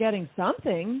that they're getting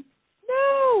something?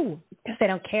 No. Because they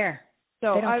don't care.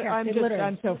 So They don't care.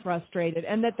 I'm so frustrated,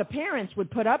 and that the parents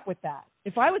would put up with that.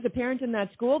 If I was a parent in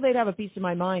that school, they'd have a piece of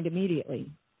my mind immediately.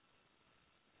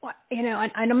 Well,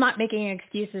 and I'm not making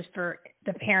excuses for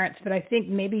the parents, but I think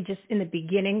maybe just in the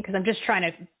beginning, because I'm just trying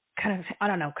to kind of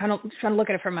trying to look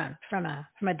at it from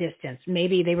a distance.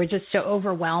 Maybe they were just so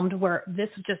overwhelmed where this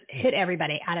just hit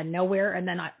everybody out of nowhere, and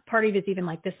then part of it is even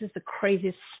like, this is the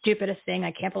craziest, stupidest thing.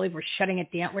 I can't believe we're shutting it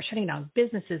down. We're shutting down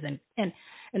businesses and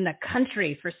in the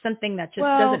country for something that just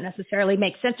doesn't necessarily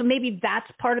make sense. So maybe that's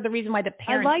part of the reason why the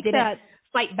parents didn't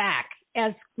fight back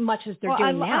as much as they're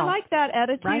doing now. I like that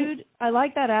attitude. Right? I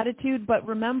like that attitude, but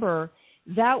remember,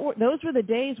 those were the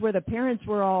days where the parents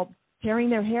were all tearing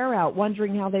their hair out,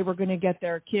 wondering how they were going to get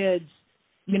their kids,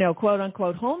 quote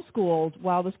unquote, homeschooled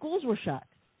while the schools were shut.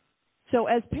 So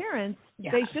as parents,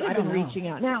 they should have been reaching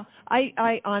out. Now,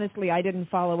 I honestly, I didn't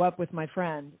follow up with my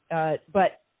friend, but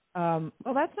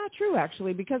that's not true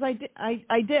actually, because I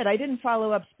did. I didn't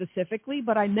follow up specifically,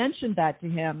 but I mentioned that to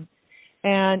him.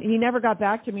 And he never got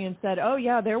back to me and said, oh,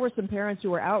 yeah, there were some parents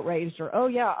who were outraged, or, oh,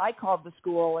 yeah, I called the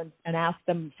school and asked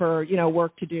them for,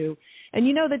 work to do. And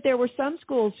that there were some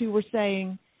schools who were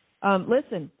saying,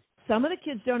 listen, some of the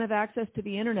kids don't have access to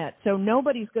the Internet, so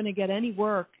nobody's going to get any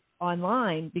work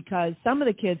online because some of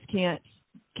the kids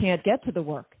can't get to the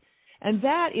work. And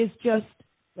that is just,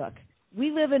 look, we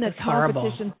live in a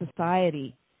competition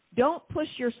society. Don't push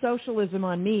your socialism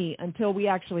on me until we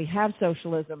actually have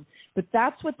socialism. But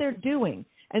that's what they're doing.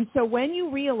 And so when you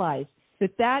realize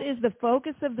that is the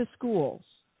focus of the schools,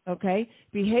 okay,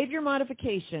 behavior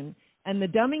modification and the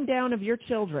dumbing down of your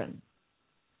children,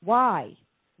 why?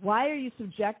 Why are you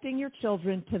subjecting your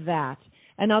children to that?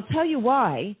 And I'll tell you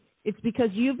why. It's because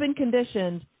you've been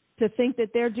conditioned to think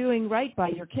that they're doing right by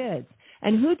your kids.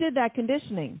 And who did that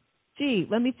conditioning? Gee,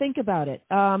 let me think about it.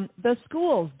 The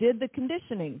schools did the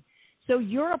conditioning. So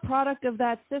you're a product of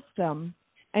that system,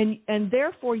 and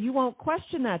therefore you won't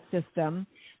question that system,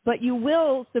 but you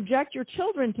will subject your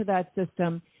children to that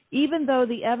system, even though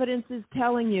the evidence is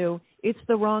telling you it's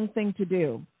the wrong thing to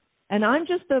do. And I'm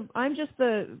just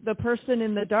the person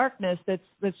in the darkness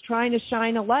that's trying to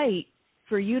shine a light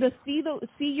for you to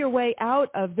see your way out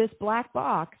of this black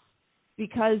box,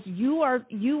 because you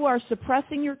are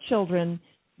suppressing your children.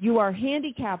 You are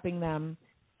handicapping them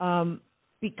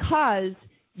because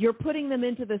you're putting them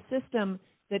into the system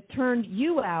that turned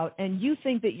you out, and you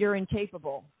think that you're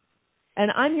incapable. And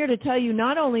I'm here to tell you,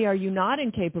 not only are you not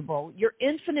incapable, you're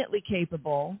infinitely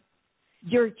capable.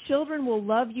 Your children will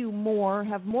love you more,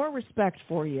 have more respect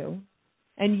for you,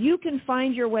 and you can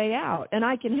find your way out, and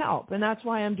I can help. And that's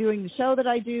why I'm doing the show that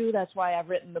I do. That's why I've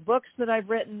written the books that I've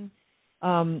written.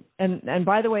 And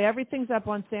by the way, everything's up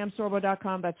on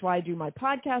samsorbo.com. That's why I do my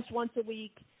podcast once a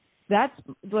week.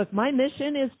 Look, my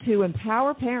mission is to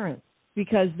empower parents,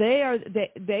 because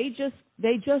they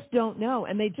just don't know,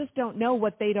 and they just don't know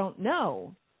what they don't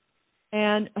know.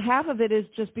 And half of it is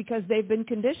just because they've been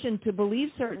conditioned to believe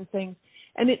certain things.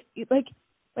 And it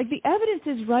like the evidence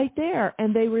is right there,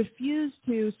 and they refuse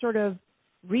to sort of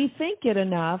rethink it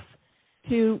enough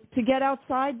to get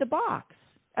outside the box.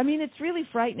 I mean, it's really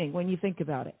frightening when you think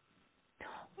about it.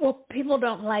 Well, people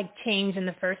don't like change, and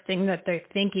the first thing that they're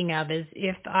thinking of is,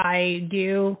 if I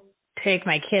do take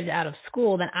my kids out of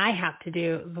school, then I have to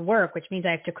do the work, which means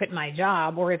I have to quit my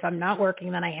job. Or if I'm not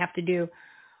working, then I have to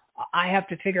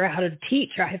figure out how to teach,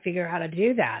 or I have to figure out how to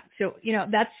do that. So,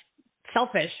 that's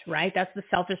selfish, right? That's the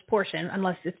selfish portion,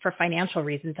 unless it's for financial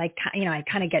reasons. I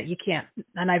kind of get, you can't,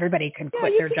 not everybody can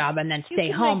quit their job and then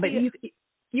stay home, but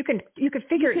you can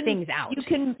figure things out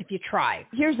if you try.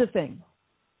 Here's the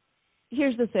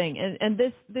thing, and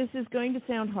this is going to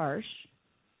sound harsh,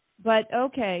 but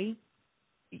okay,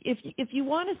 if you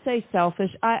want to say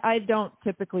selfish, I don't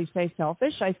typically say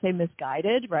selfish. I say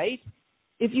misguided, right?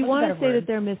 If you want to say that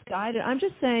they're misguided, I'm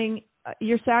just saying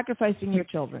you're sacrificing your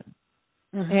children.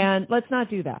 Mm-hmm. And let's not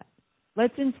do that.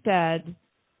 Let's instead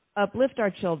uplift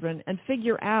our children and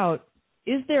figure out,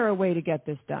 is there a way to get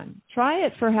this done? Try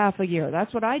it for half a year.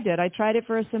 That's what I did. I tried it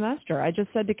for a semester. I just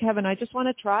said to Kevin, I just want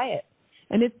to try it.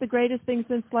 And it's the greatest thing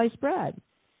since sliced bread.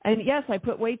 And yes, I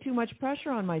put way too much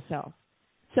pressure on myself.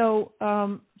 So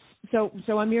I'm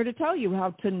here to tell you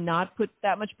how to not put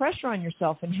that much pressure on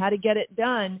yourself and how to get it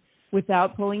done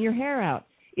without pulling your hair out.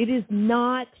 It is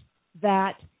not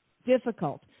that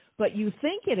difficult. But you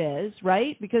think it is,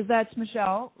 right? Because that's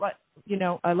Michelle.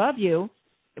 I love you,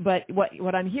 but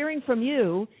what I'm hearing from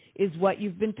you is what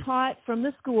you've been taught from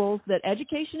the schools, that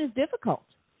education is difficult,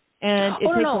 and it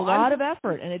takes a lot of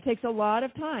effort, and it takes a lot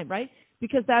of time, right?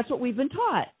 Because that's what we've been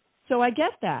taught. So I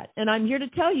get that, and I'm here to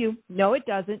tell you, no, it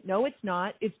doesn't. No, it's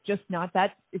not. It's just not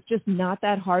that. It's just not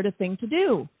that hard a thing to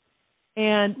do.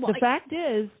 And the fact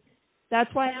is, that's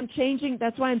why I'm changing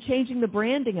the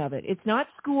branding of it. It's not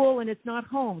school and it's not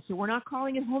home. So we're not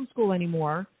calling it homeschool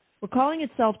anymore. We're calling it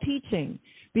self-teaching,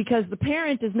 because the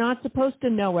parent is not supposed to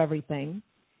know everything,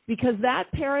 because that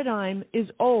paradigm is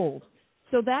old.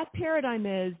 So that paradigm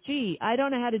is, gee, I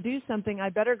don't know how to do something. I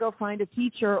better go find a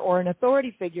teacher or an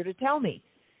authority figure to tell me.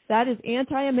 That is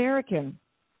anti-American.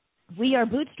 We are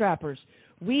bootstrappers.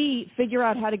 We figure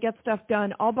out how to get stuff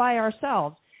done all by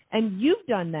ourselves. And you've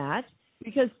done that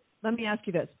because, let me ask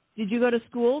you this. Did you go to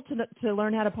school to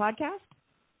learn how to podcast?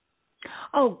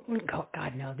 Oh,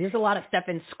 God, no. There's a lot of stuff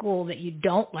in school that you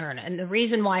don't learn. And the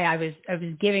reason why I was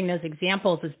giving those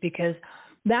examples is because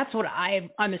that's what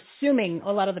I'm assuming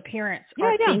a lot of the parents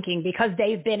are thinking, because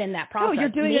they've been in that process. Oh, you're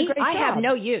doing a great job. I have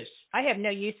no use. I have no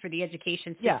use for the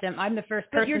education system. Yeah. I'm the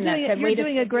first person that said, you're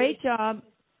doing a great job.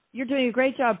 You're doing a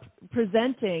great job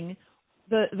presenting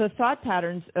the thought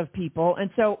patterns of people. And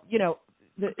so,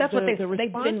 that's what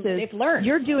they've learned.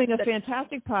 You're doing a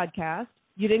fantastic podcast.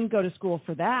 You didn't go to school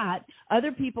for that.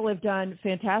 Other people have done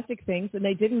fantastic things, and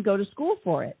they didn't go to school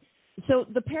for it. So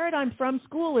the paradigm from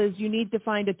school is you need to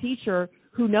find a teacher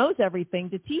who knows everything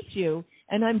to teach you.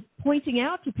 And I'm pointing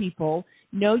out to people,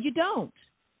 no, you don't.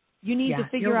 You need to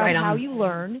figure out how you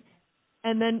learn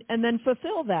and then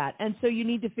fulfill that. And so you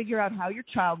need to figure out how your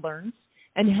child learns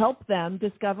and help them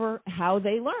discover how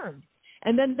they learn.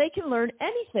 And then they can learn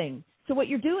anything. So what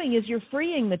you're doing is you're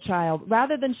freeing the child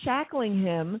rather than shackling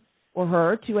him or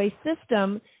her to a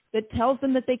system that tells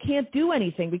them that they can't do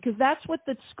anything, because that's what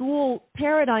the school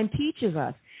paradigm teaches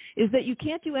us, is that you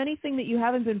can't do anything that you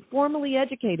haven't been formally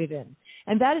educated in.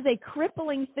 And that is a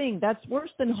crippling thing. That's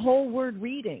worse than whole word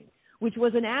reading, which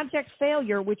was an abject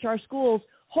failure, which our schools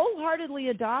wholeheartedly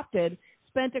adopted,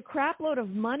 spent a crap load of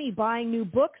money buying new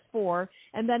books for,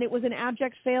 and then it was an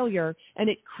abject failure, and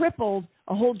it crippled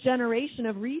a whole generation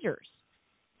of readers.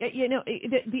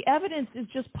 The evidence is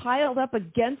just piled up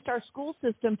against our school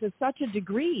system to such a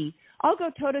degree. I'll go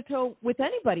toe-to-toe with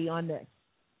anybody on this.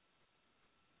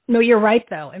 No, you're right,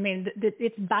 though. I mean,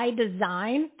 it's by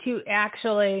design to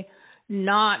actually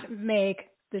not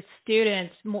make the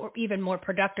students even more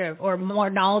productive or more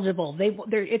knowledgeable.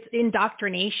 It's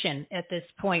indoctrination at this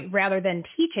point rather than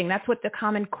teaching. That's what the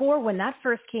Common Core, when that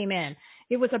first came in,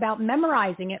 it was about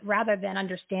memorizing it rather than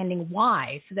understanding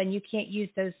why. So then you can't use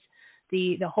those.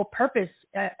 The whole purpose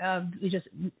of just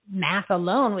math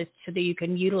alone was so that you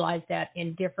can utilize that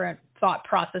in different thought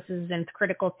processes and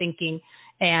critical thinking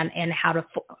and how to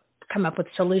come up with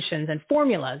solutions and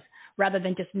formulas, rather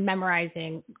than just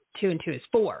memorizing 2 and 2 is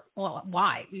 4. Well,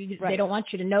 why? They don't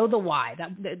want you to know the why.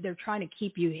 They're trying to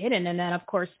keep you hidden. And then, of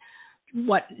course,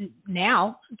 what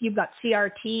now you've got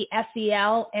CRT,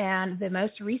 SEL, and the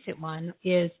most recent one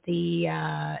is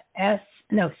the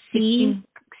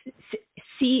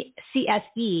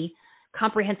CSE,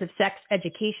 Comprehensive Sex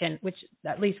Education, which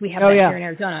at least we have here in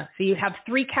Arizona. So you have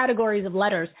 3 categories of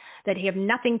letters that have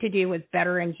nothing to do with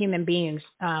bettering human beings.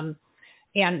 And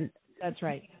that's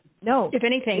right. No, if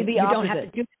anything, you don't have to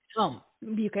do it at home.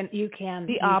 You can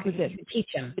the opposite. You can teach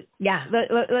them. Yeah.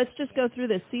 Let's just go through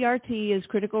this. CRT is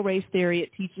critical race theory.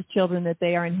 It teaches children that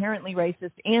they are inherently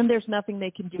racist, and there's nothing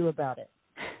they can do about it.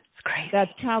 It's crazy.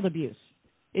 That's child abuse.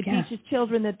 It teaches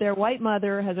children that their white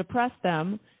mother has oppressed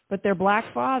them, but their black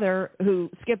father, who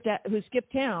skipped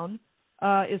town,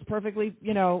 is perfectly,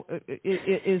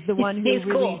 is the one who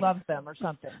really loves them or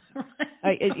something.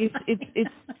 It's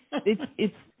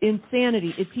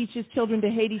insanity. It teaches children to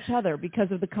hate each other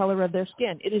because of the color of their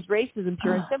skin. It is racism,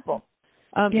 pure and simple.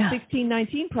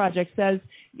 1619 Project says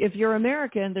if you're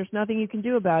American, there's nothing you can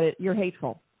do about it. You're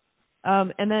hateful.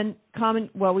 And then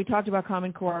we talked about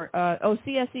Common Core.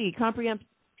 CSE, comprehensive.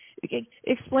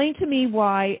 Explain to me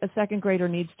why a second grader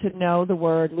needs to know the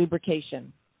word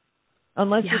lubrication,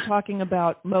 unless you're talking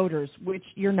about motors, which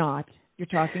you're not. You're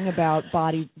talking about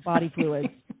body fluids.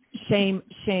 Shame,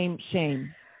 shame,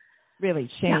 shame. Really,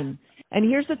 shame. Yeah. And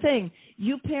here's the thing.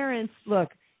 You parents, look,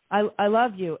 I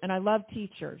love you, and I love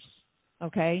teachers,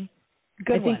 okay?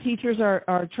 I think teachers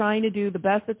are trying to do the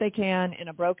best that they can in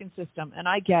a broken system, and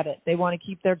I get it. They want to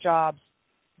keep their jobs.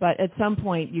 But at some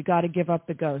point, you got to give up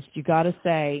the ghost. You got to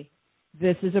say,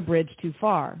 this is a bridge too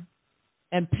far.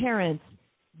 And parents,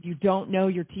 you don't know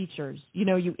your teachers.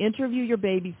 You interview your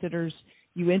babysitters,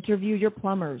 you interview your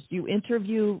plumbers, you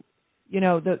interview,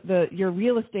 your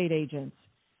real estate agents,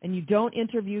 and you don't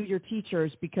interview your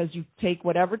teachers because you take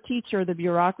whatever teacher the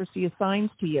bureaucracy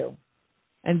assigns to you.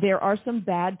 And there are some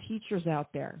bad teachers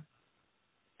out there.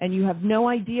 And you have no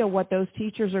idea what those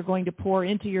teachers are going to pour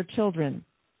into your children.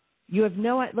 You have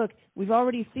look, we've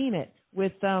already seen it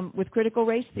with critical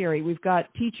race theory. We've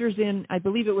got teachers in, I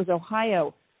believe it was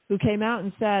Ohio, who came out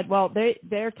and said, well,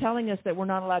 they're telling us that we're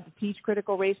not allowed to teach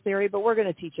critical race theory, but we're going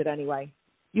to teach it anyway.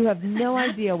 You have no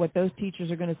idea what those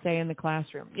teachers are going to say in the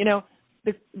classroom. You know,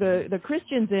 the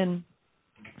Christians in,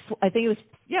 I think it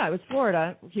was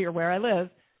Florida, here where I live,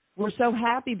 were so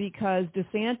happy because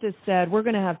DeSantis said we're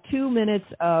going to have 2 minutes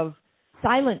of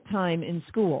silent time in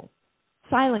school.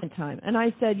 Silent time. And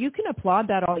I said, you can applaud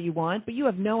that all you want, but you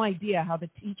have no idea how the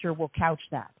teacher will couch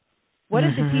that. What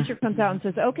if the teacher comes out and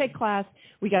says, okay, class,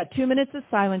 we got 2 minutes of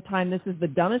silent time. This is the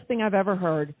dumbest thing I've ever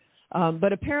heard.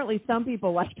 But apparently some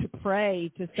people like to pray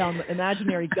to some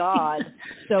imaginary god.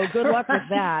 So good luck with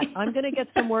that. I'm going to get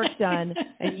some work done,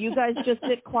 and you guys just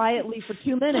sit quietly for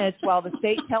 2 minutes while the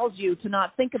state tells you to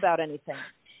not think about anything.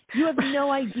 You have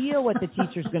no idea what the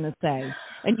teacher's going to say.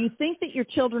 And you think that your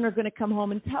children are going to come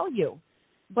home and tell you.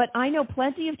 But I know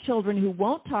plenty of children who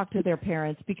won't talk to their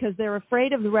parents because they're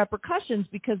afraid of the repercussions,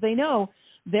 because they know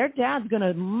their dad's going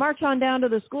to march on down to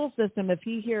the school system if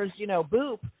he hears,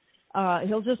 boop.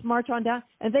 He'll just march on down,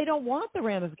 and they don't want the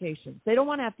ramifications. They don't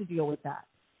want to have to deal with that.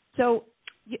 So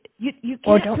you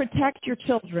can't protect your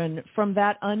children from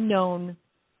that unknown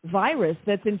virus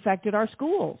that's infected our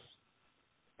schools.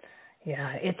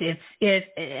 Yeah, it's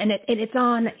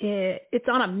on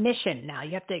a mission now.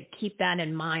 You have to keep that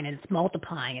in mind, and it's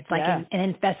multiplying. It's like an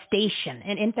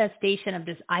infestation of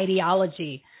this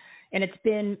ideology, and it's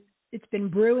been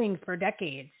brewing for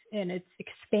decades, and it's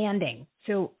expanding.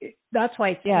 So that's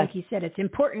why, like you said, it's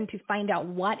important to find out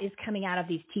what is coming out of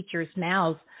these teachers'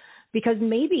 mouths, because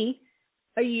maybe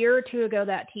a year or two ago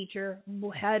that teacher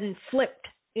hadn't slipped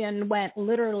and went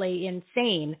literally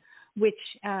insane, which,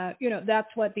 that's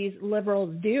what these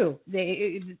liberals do.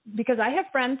 Because I have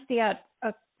friends that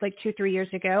like 2-3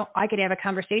 years ago, I could have a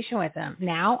conversation with them.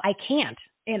 Now I can't.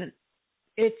 And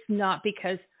it's not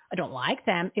because I don't like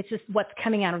them. It's just what's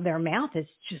coming out of their mouth is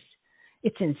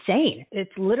it's insane.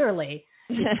 It's literally,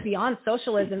 it's beyond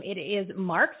socialism. It is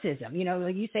Marxism.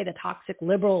 Like you say, the toxic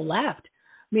liberal left.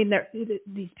 I mean,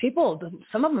 these people,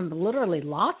 some of them literally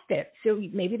lost it. So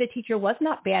maybe the teacher was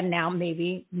not bad. Now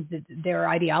maybe their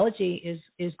ideology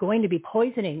is going to be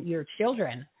poisoning your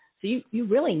children. So you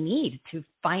really need to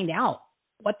find out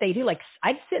what they do. Like,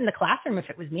 I'd sit in the classroom if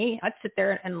it was me. I'd sit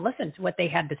there and listen to what they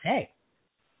had to say.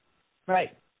 Right.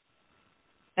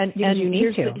 And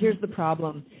here's the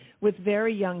problem. With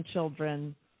very young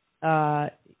children,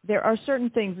 there are certain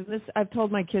things, and this I've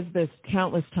told my kids this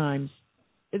countless times,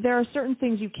 there are certain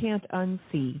things you can't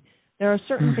unsee. There are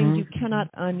certain things you cannot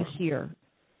unhear.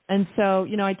 And so,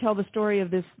 I tell the story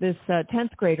of this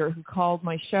 10th grader who called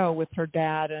my show with her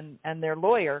dad and their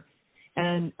lawyer,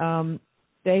 and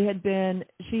she had been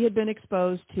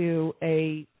exposed to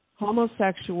a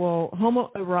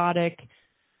homoerotic,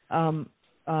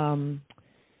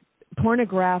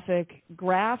 pornographic,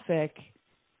 graphic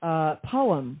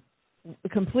poem,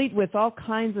 complete with all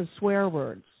kinds of swear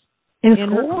words in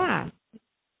her class.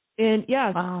 And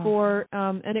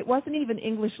and it wasn't even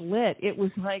English lit. It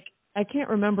was like, I can't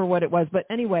remember what it was, but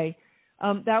anyway,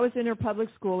 that was in her public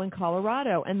school in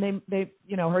Colorado. And they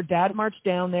her dad marched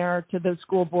down there to the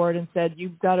school board and said,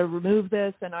 you've got to remove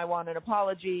this, and I want an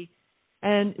apology.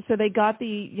 And so they got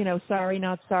the, sorry,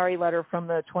 not sorry letter from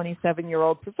the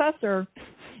 27-year-old professor.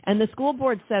 And the school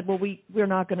board said, well, we're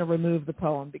not going to remove the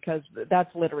poem because that's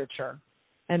literature.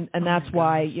 And that's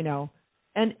why,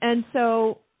 and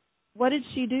so what did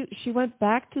she do? She went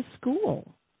back to school.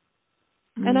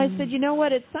 And I said, you know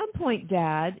what, at some point,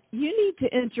 Dad, you need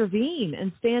to intervene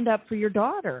and stand up for your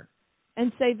daughter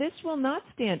and say this will not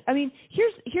stand. I mean,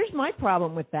 here's my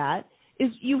problem with that.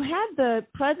 Is you had the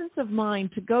presence of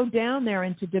mind to go down there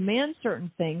and to demand certain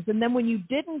things, and then when you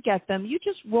didn't get them, you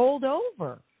just rolled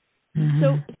over.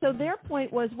 So their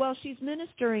point was, well, she's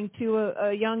ministering to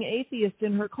a young atheist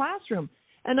in her classroom.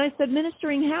 And I said,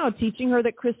 ministering how? Teaching her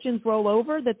that Christians roll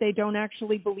over, that they don't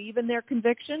actually believe in their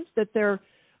convictions, that they're,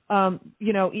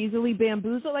 easily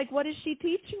bamboozled? Like, what is she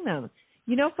teaching them?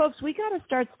 Folks, we got to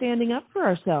start standing up for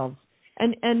ourselves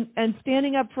and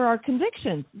standing up for our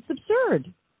convictions. It's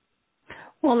absurd.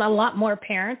 Well, a lot more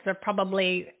parents are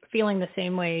probably feeling the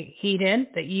same way he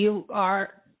did, that you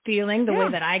are feeling, the way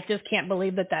that I just can't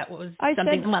believe that was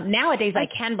something. Well, nowadays I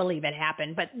can believe it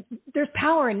happened, but there's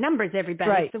power in numbers,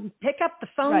 everybody. Right. So pick up the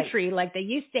phone tree like they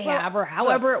used to have, or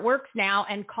however it works now,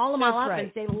 and call them all up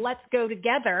and say, let's go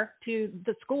together to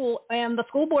the school and the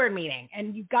school board meeting.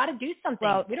 And you've got to do something.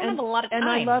 We don't have a lot of time. And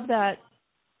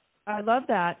I love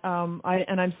that.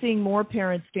 And I'm seeing more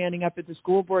parents standing up at the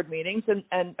school board meetings.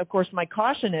 And of course, my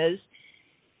caution is,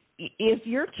 if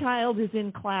your child is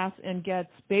in class and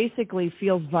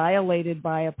feels violated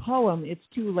by a poem, it's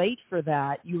too late for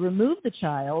that. You remove the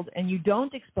child and you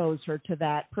don't expose her to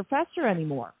that professor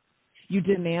anymore. You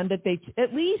demand that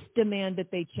at least demand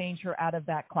that they change her out of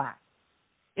that class.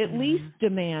 At least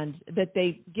demand that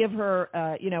they give her,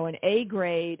 an A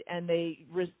grade and they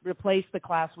replace the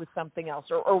class with something else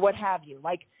or what have you.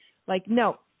 Like,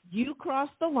 no, you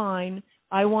crossed the line.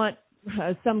 I want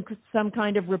some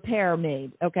kind of repair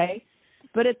made, okay?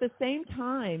 But at the same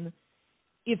time,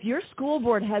 if your school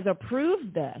board has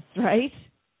approved this, right,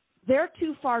 they're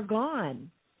too far gone.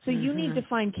 So you need to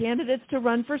find candidates to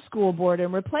run for school board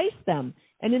and replace them.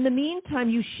 And in the meantime,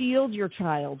 you shield your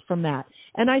child from that.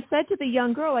 And I said to the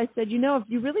young girl, I said, if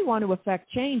you really want to affect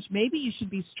change, maybe you should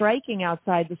be striking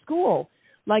outside the school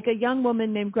like a young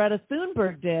woman named Greta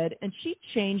Thunberg did, and she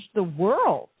changed the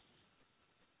world.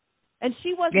 And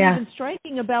she wasn't even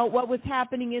striking about what was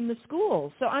happening in the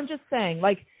schools. So I'm just saying,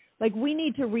 like we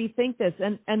need to rethink this.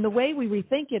 And the way we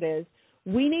rethink it is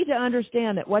we need to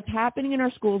understand that what's happening in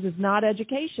our schools is not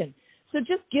education. So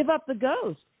just give up the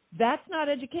ghost. That's not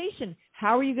education.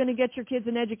 How are you going to get your kids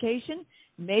an education?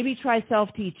 Maybe try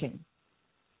self-teaching.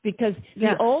 Because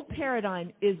the old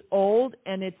paradigm is old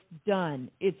and it's done.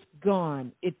 It's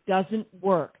gone. It doesn't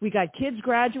work. We got kids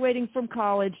graduating from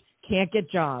college, can't get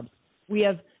jobs. We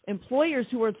have employers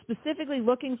who are specifically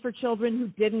looking for children who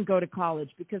didn't go to college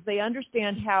because they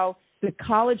understand how the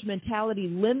college mentality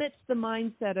limits the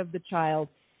mindset of the child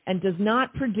and does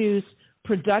not produce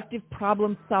productive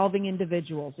problem-solving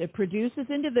individuals. It produces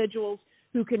individuals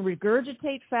who can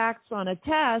regurgitate facts on a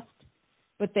test,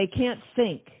 but they can't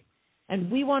think. And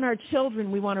we want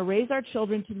to raise our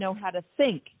children to know how to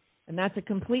think, and that's a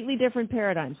completely different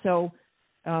paradigm. So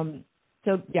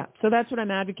that's what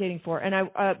I'm advocating for. And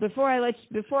before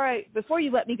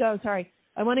you let me go,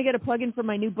 I want to get a plug in for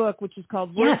my new book, which is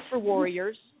called Words for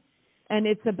Warriors. And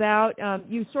it's about,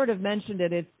 you sort of mentioned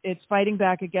it, it's fighting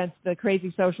back against the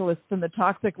crazy socialists and the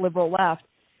toxic liberal left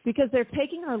because they're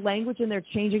taking our language and they're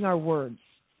changing our words.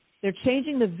 They're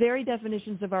changing the very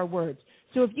definitions of our words.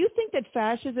 So if you think that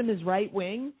fascism is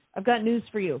right-wing, I've got news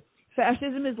for you.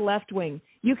 Fascism is left-wing.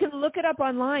 You can look it up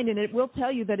online and it will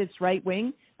tell you that it's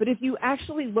right-wing, but if you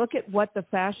actually look at what the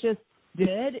fascists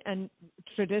did and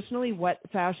traditionally what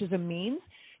fascism means,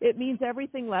 it means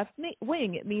everything left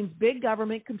wing. It means big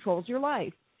government controls your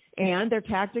life. And their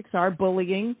tactics are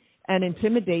bullying and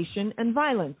intimidation and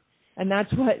violence. And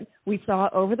that's what we saw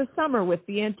over the summer with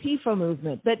the Antifa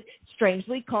movement that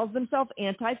strangely calls themselves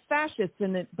anti-fascists,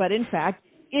 but in fact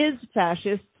is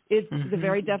fascist. It's the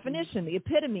very definition, the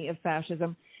epitome of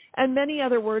fascism, and many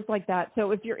other words like that.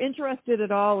 So if you're interested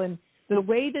at all in the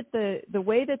way that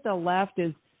the left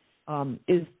is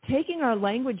taking our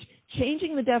language,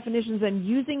 changing the definitions, and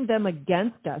using them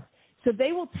against us. So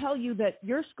they will tell you that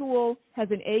your school has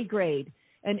an A grade.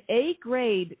 An A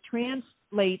grade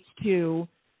translates to,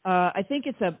 I think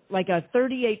it's a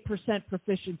 38%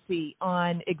 proficiency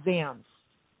on exams.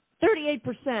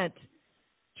 38%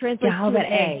 translates to an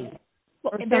A.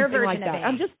 Or something like that.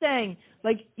 I'm just saying,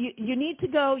 you need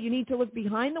to look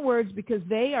behind the words because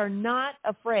they are not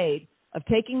afraid of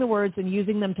taking the words and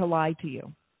using them to lie to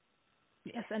you.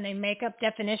 Yes, and they make up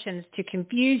definitions to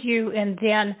confuse you, and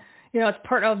then, it's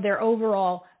part of their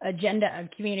overall agenda of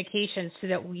communication so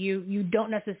that you don't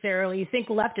necessarily, you think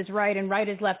left is right and right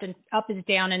is left and up is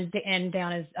down and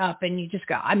down is up, and you just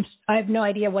go, I have no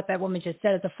idea what that woman just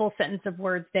said. It's a full sentence of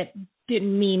words that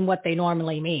didn't mean what they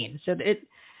normally mean. So it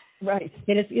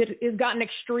has gotten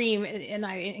extreme, and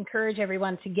I encourage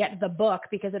everyone to get the book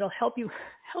because it'll help you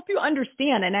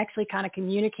understand and actually kind of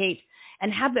communicate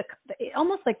and have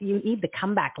almost like you need the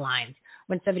comeback lines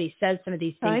when somebody says some of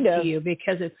these things to you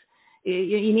because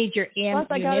you need your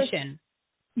ammunition.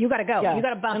 You got to go. Yeah. You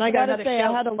got to bump. And I got to say,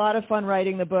 I had a lot of fun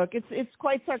writing the book. It's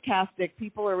quite sarcastic.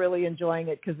 People are really enjoying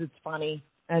it because it's funny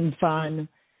and fun.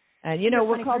 And,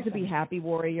 we're called to be happy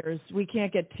warriors. We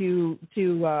can't get too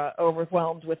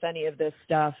overwhelmed with any of this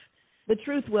stuff. The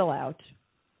truth will out.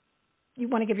 You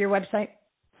want to give your website?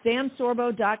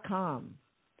 SamSorbo.com.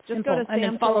 Just go to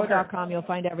SamSorbo.com. You'll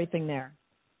find everything there.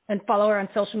 And follow her on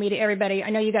social media, everybody. I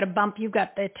know you got a bump. You've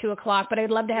got the 2 o'clock, but I'd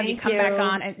love to have you come back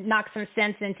on and knock some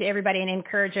sense into everybody and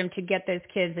encourage them to get those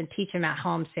kids and teach them at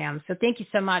home, Sam. So thank you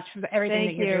so much for everything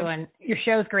that you're doing. Your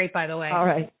show's great, by the way. All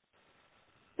right.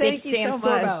 Thank you so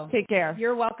much. Take care.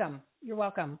 You're welcome. You're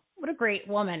welcome. What a great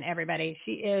woman, everybody.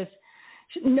 She's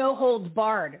no holds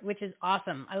barred, which is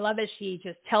awesome. I love it. She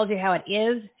just tells you how it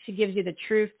is. She gives you the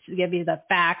truth. She gives you the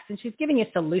facts, and she's giving you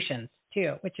solutions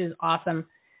too, which is awesome.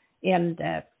 And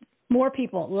more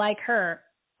people like her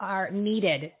are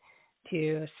needed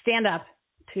to stand up,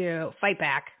 to fight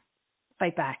back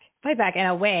in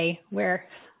a way where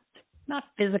not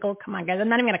physical. Come on, guys. I'm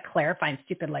not even going to clarify and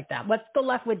stupid like that. What the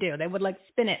left would do, they would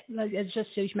spin it. It's just,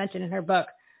 she mentioned in her book,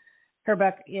 Her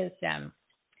book is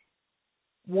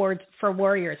Words for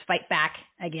Warriors, Fight Back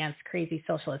Against Crazy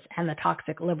Socialists and the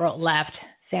Toxic Liberal Left,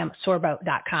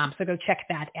 SorBo.com. So go check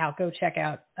that out. Go check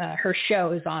out her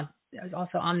show is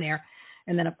also on there.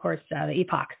 And then, of course, the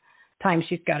Epoch Times,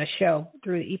 she's got a show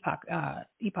through the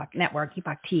Epoch Network,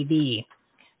 Epoch TV.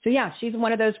 So, yeah, she's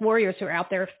one of those warriors who are out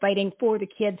there fighting for the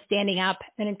kids, standing up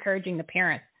and encouraging the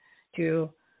parents to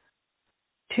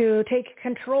take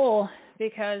control,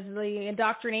 because the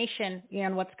indoctrination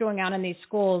and what's going on in these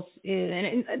schools is,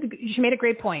 and she made a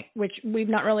great point, which we've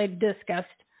not really discussed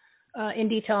in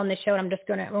detail on this show, and I'm just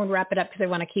going to wrap it up because I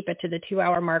want to keep it to the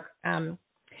 2-hour mark.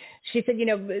 She said,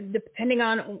 depending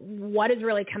on what is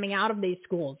really coming out of these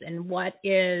schools and what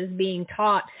is being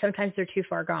taught, sometimes they're too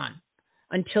far gone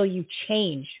until you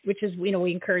change, which is,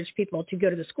 we encourage people to go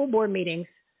to the school board meetings.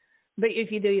 But if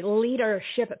the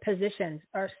leadership positions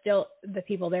are still the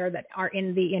people there that are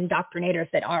in the indoctrinators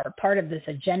that are part of this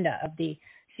agenda of the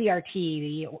CRT,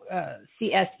 the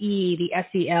CSE, the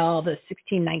SEL, the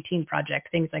 1619 Project,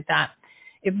 things like that,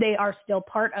 if they are still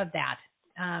part of that,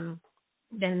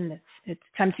 then it's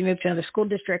time to move to another school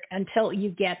district until you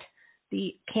get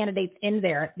the candidates in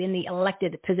there, in the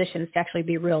elected positions, to actually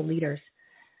be real leaders.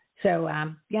 So,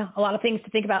 a lot of things to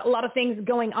think about, a lot of things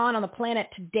going on the planet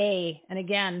today. And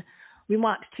again, we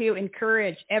want to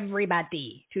encourage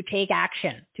everybody to take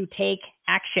action,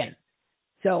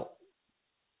 So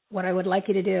what I would like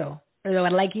you to do is I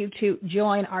would like you to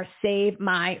join our Save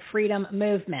My Freedom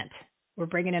movement. We're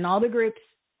bringing in all the groups,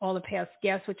 all the past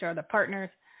guests, which are the partners,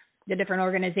 the different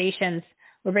organizations.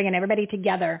 We're bringing everybody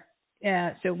together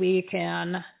so we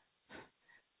can,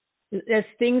 as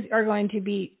things are going to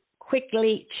be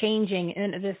quickly changing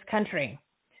in this country,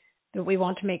 that we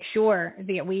want to make sure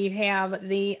that we have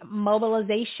the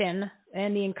mobilization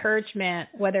and the encouragement,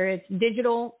 whether it's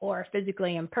digital or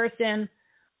physically in person,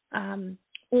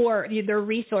 or the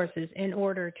resources in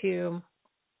order to,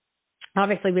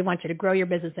 obviously we want you to grow your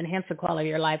business, enhance the quality of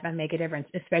your life, and make a difference,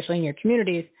 especially in your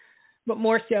communities, but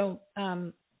more so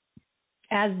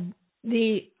as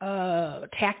the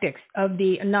tactics of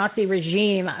the Nazi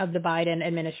regime of the Biden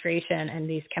administration and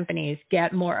these companies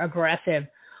get more aggressive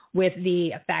with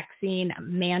the vaccine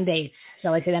mandates,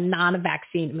 shall I say the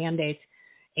non-vaccine mandates,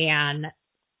 and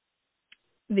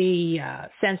the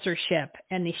censorship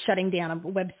and the shutting down of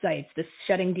websites, the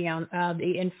shutting down of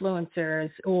the influencers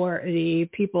or the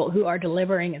people who are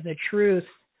delivering the truth,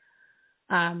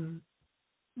 then,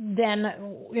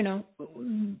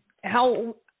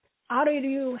 how do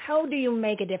you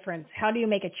make a difference? How do you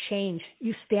make a change?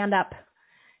 You stand up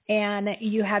and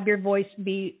you have your voice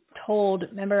be told.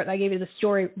 Remember, I gave you the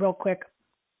story real quick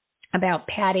about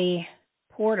Patty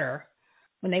Porter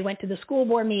when they went to the school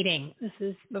board meeting. This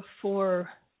is before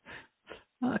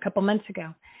a couple months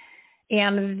ago.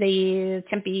 And the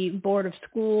Tempe Board of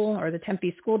School, or the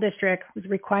Tempe School District, was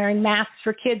requiring masks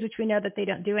for kids, which we know that they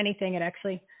don't do anything. It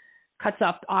actually cuts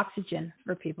off oxygen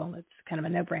for people. It's kind of a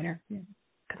no-brainer.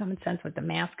 Common sense with the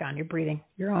mask on. You're breathing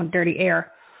your own dirty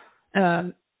air.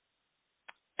 And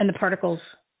the particles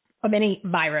of any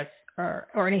virus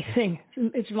or anything,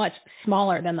 it's much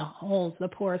smaller than the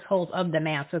porous holes of the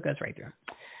mask, so it goes right through.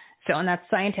 So, and that's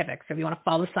scientific. So if you want to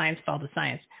follow the science, follow the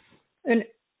science. And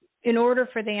in order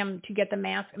for them to get the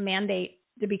mask mandate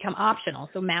to become optional,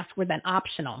 so masks were then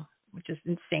optional, which is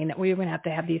insane that we were going to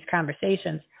have these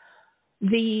conversations.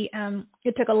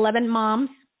 It took 11 moms.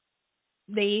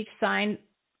 They each signed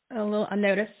a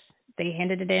notice. They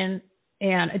handed it in,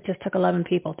 and it just took 11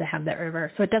 people to have that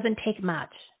reversed. So it doesn't take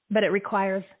much, but it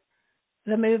requires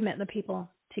the movement, the people,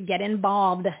 to get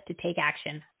involved, to take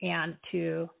action, and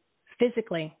to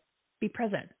physically be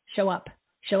present, show up,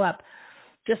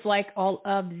 just like all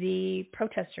of the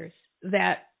protesters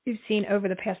that you've seen over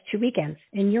the past 2 weekends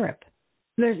in Europe.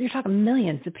 You're talking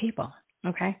millions of people,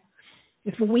 okay?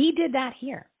 If we did that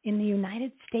here in the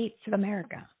United States of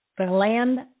America, the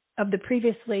land of the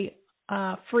previously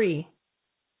free,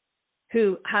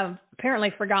 who have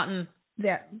apparently forgotten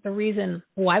that the reason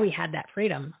why we had that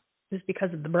freedom is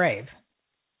because of the brave.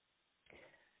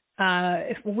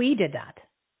 If we did that,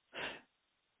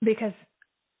 because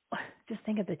just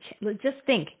think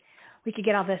we could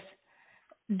get all this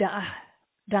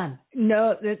done.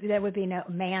 No, there would be no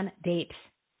mandate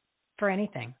for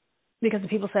anything, because the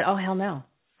people said, "Oh hell no!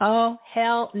 Oh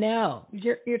hell no!"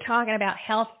 You're talking about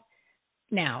health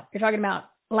now. You're talking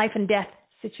about life and death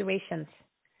situations.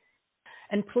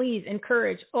 And please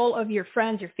encourage all of your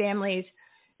friends, your families,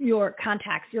 your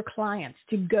contacts, your clients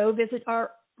to go visit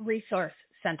our resource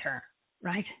center,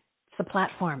 right? It's the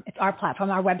platform. It's our platform,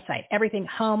 our website, everything,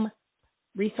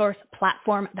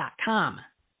 homeresourceplatform.com.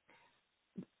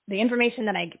 the information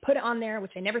that I put on there,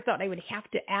 which I never thought I would have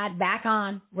to add back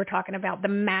on, we're talking about the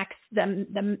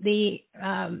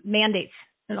mandates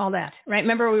and all that, right?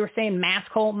 Remember we were saying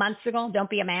mask hole months ago? Don't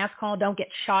be a mask hole. Don't get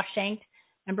Shawshanked.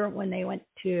 Remember when they went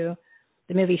to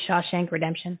the movie Shawshank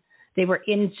Redemption? They were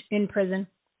in prison.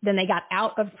 Then they got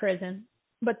out of prison,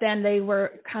 but then they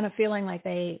were kind of feeling like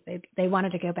they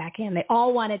wanted to go back in. They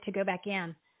all wanted to go back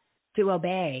in to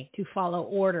obey, to follow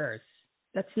orders.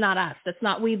 That's not us. That's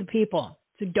not we the people.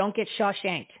 So don't get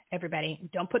Shawshanked, everybody.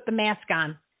 Don't put the mask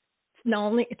on.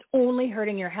 It's only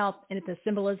hurting your health, and it's a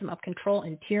symbolism of control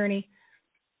and tyranny.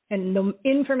 And the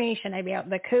information about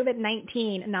the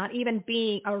COVID-19 not even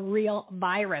being a real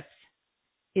virus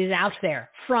is out there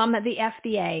from the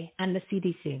FDA and the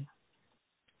CDC.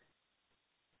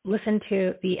 Listen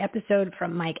to the episode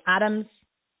from Mike Adams,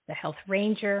 the Health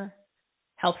Ranger,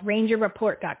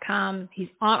 healthrangerreport.com. He's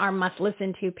on our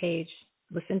must-listen-to page.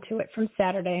 Listen to it from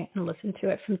Saturday and listen to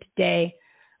it from today.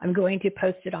 I'm going to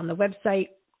post it on the website.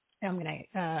 I'm going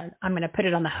to put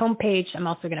it on the homepage. I'm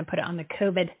also going to put it on the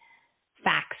COVID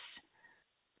facts.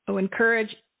 I encourage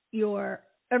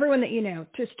everyone that you know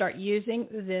to start using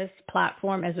this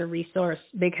platform as a resource,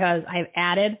 because I've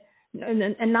added,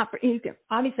 and not for,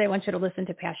 obviously I want you to listen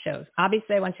to past shows.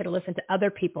 Obviously I want you to listen to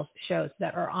other people's shows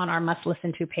that are on our must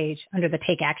listen to page under the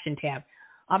Take Action tab.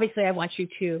 Obviously I want you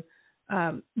to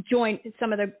join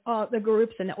some of the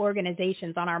groups and the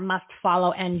organizations on our must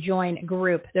follow and join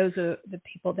group. Those are the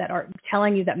people that are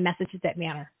telling you that messages that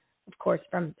matter, of course,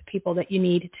 from the people that you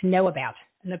need to know about,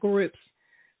 and the groups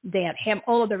that have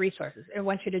all of the resources. I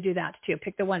want you to do that too.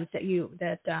 Pick the ones that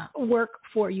work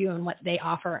for you and what they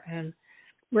offer, and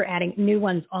we're adding new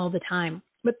ones all the time.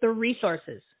 But the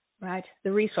resources, right?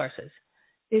 The resources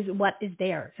is what is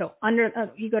there. So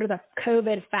you go to the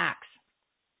COVID facts.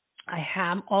 I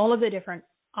have all of the different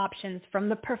options from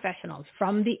the professionals,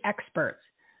 from the experts,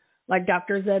 like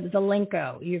Dr. Zeb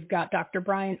Zelenko. You've got Dr.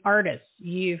 Brian Artis.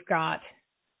 You've got,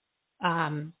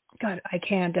 God, I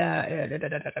can't,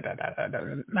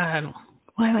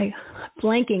 why am I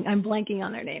blanking? I'm blanking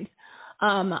on their names.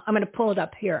 I'm going to pull it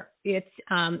up here. It's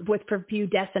for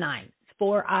budesonide,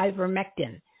 for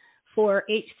ivermectin, for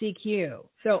HCQ.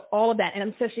 So all of that,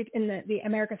 and especially in the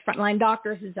America's Frontline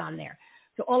Doctors is on there.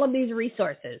 So all of these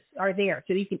resources are there,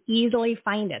 so you can easily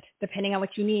find it depending on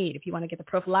what you need. If you want to get the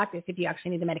prophylactics, if you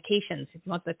actually need the medications, if you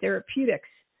want the therapeutics,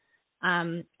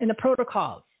 and the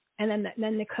protocols, and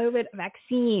then the COVID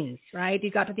vaccines, right?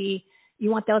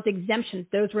 You want those exemptions,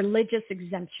 those religious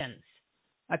exemptions.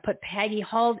 I put Peggy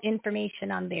Hall's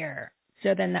information on there,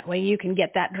 so then that way you can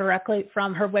get that directly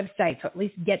from her website. So at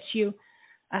least get you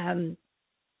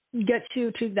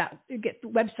to that, get the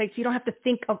website, so you don't have to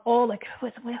think of all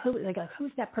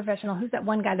who's that professional, who's that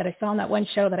one guy that I saw on that one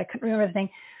show that I couldn't remember the thing.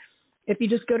 If you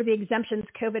just go to the exemptions,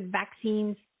 COVID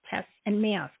vaccines, tests, and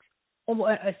masks,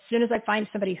 as soon as I find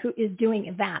somebody who is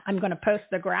doing that, I'm going to post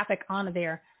the graphic on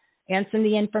there and send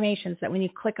the information so that when you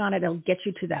click on it, it'll get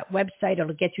you to that website,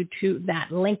 it'll get you to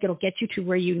that link, it'll get you to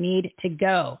where you need to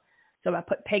go. So I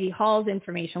put Peggy Hall's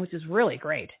information, which is really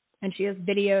great, and she has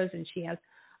videos and she has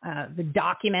the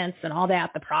documents and all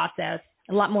that, the process,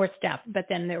 a lot more stuff. But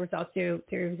then there's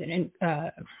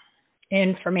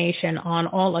information on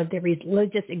all of the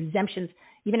religious exemptions,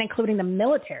 even including the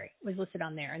military was listed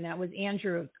on there. And that was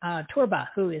Andrew Torba,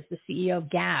 who is the CEO of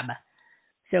GAB.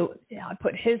 So I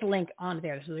put his link on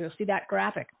there. So you'll see that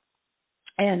graphic.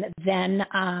 And then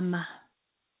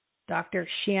Dr.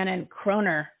 Shannon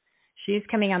Kroner, she's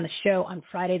coming on the show on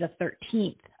Friday the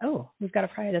 13th. Oh, we've got a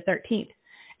Friday the 13th.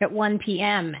 At 1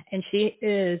 p.m., and she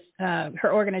is,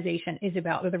 her organization is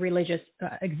about the religious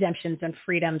exemptions and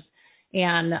freedoms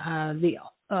and the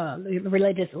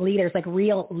religious leaders, like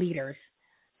real leaders.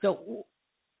 So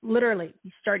literally,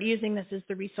 start using this as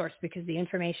the resource because the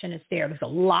information is there. There's a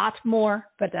lot more,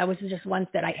 but that was just ones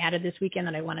that I added this weekend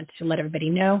and I wanted to let everybody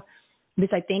know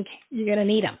because I think you're going to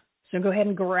need them. So go ahead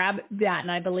and grab that, and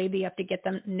I believe you have to get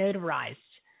them notarized.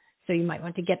 So you might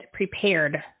want to get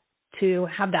prepared to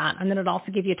have that, and then it'll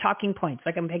also give you talking points.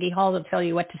 Like Peggy Hall will tell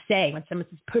you what to say when someone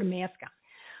says put a mask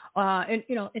on. And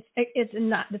it's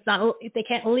not they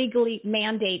can't legally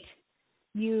mandate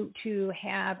you to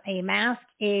have a mask,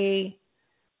 a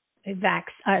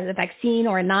vaccine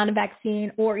or a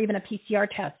non-vaccine, or even a PCR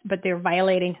test, but they're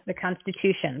violating the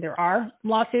Constitution. There are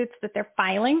lawsuits that they're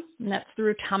filing, and that's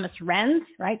through Thomas Renz,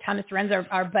 right? Thomas Renz,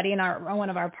 our buddy and one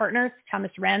of our partners,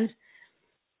 Thomas Renz.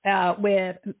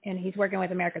 And he's working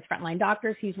with America's Frontline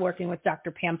Doctors. He's working with Dr.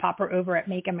 Pam Popper over at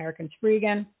Make Americans Free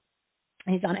Again.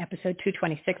 He's on episode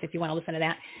 226 if you want to listen to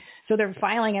that. So they're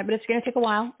filing it, but it's going to take a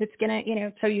while. It's going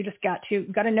to, so you just got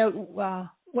to know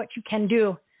what you can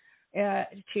do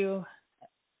to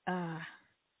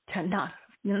to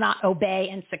not obey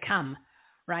and succumb,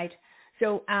 right?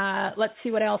 So let's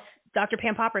see what else. Dr.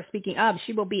 Pam Popper, speaking of,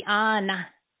 she will be on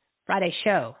Friday's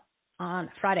show on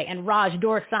Friday. And Raj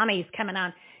Dorsami is coming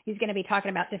on. He's going to be talking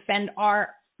about Defend Our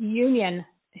Union,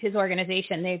 his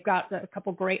organization. They've got a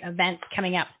couple great events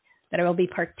coming up that I will be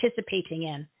participating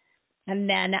in. And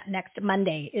then next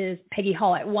Monday is Peggy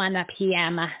Hall at 1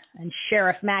 p.m. and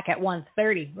Sheriff Mack at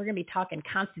 1:30. We're going to be talking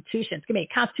Constitution. It's going to be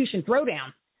a Constitution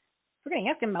throwdown. We're going to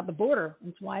ask them about the border.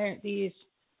 And why aren't these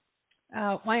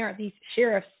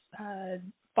sheriffs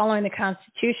following the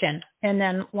Constitution? And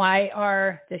then why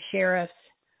are the sheriffs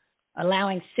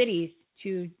allowing cities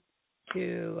to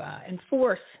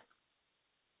enforce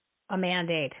a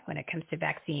mandate when it comes to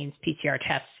vaccines, PCR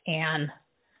tests, and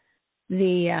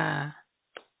the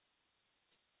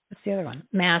what's the other one?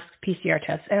 Masks, PCR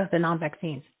tests, the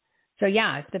non-vaccines. So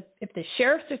yeah, if the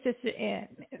sheriffs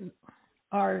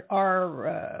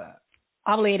are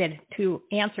obligated to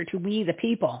answer to we the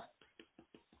people,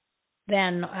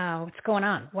 then what's going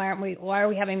on? Why are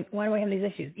we having these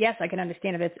issues? Yes, I can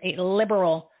understand if it's a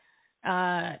liberal,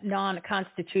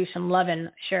 non-constitution loving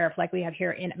sheriff like we have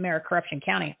here in Maricorruption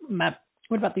County. But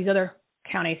what about these other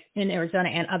counties in Arizona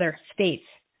and other states?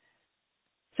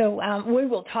 So we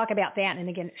will talk about that. And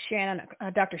again,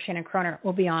 Dr. Shannon Croner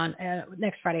will be on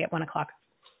next Friday at 1 o'clock.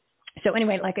 So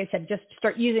anyway, like I said, just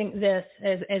start using this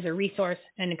as a resource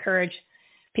and encourage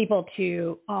people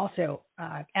to also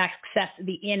access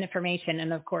the information.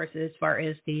 And of course, as far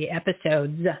as the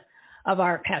episodes of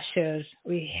our past shows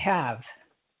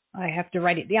I have to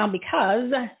write it down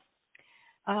because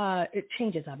it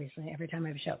changes, obviously, every time I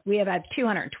have a show. We have had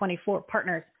 224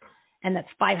 partners, and that's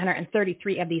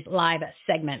 533 of these live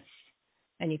segments.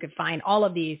 And you can find all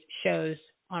of these shows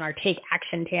on our Take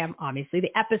Action tab, obviously,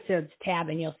 the Episodes tab,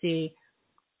 and you'll see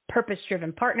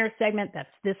Purpose-Driven Partner segment. That's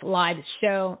this live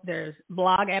show. There's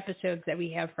blog episodes that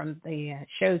we have from the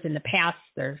shows in the past.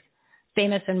 There's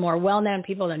famous and more well-known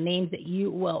people, the names that you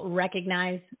will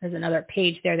recognize. There's another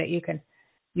page there that you can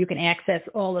access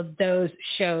all of those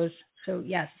shows. So,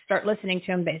 yes, start listening to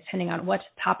them depending on what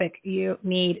topic you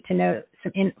need to know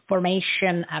some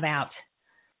information about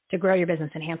to grow your business,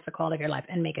 enhance the quality of your life,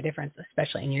 and make a difference,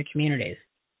 especially in your communities.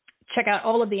 Check out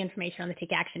all of the information on the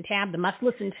Take Action tab. The must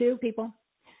listen to people,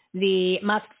 the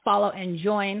must follow and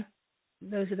join.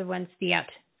 Those are the ones that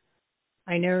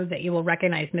I know that you will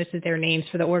recognize most of their names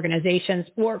for the organizations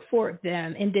or for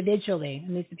them individually.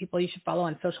 And these are the people you should follow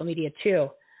on social media too,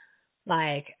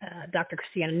 like Dr.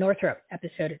 Christiana Northrup,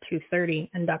 episode at 2:30,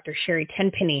 and Dr. Sherry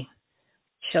Tenpenny.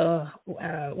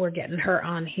 We're getting her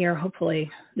on here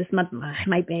hopefully this month.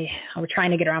 We're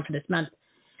trying to get her on for this month.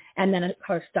 And then, of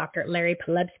course, Dr. Larry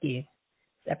Pilebsky,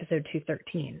 episode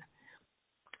 213.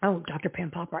 Oh, Dr.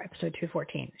 Pam Popper, episode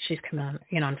 214. She's coming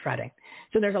on Friday.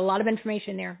 So there's a lot of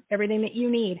information there. Everything that you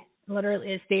need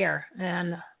literally is there.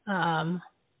 And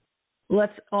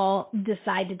let's all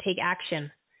decide to take action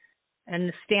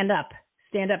and stand up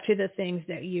to the things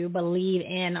that you believe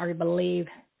in or believe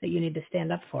that you need to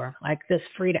stand up for, like this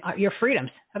freedom, your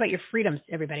freedoms. How about your freedoms,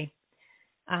 everybody?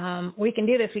 We can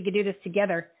do this. We can do this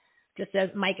together. Just as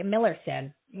Mike Miller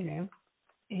said,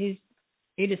 he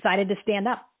decided to stand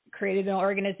up, created an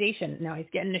organization. Now he's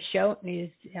getting a show. And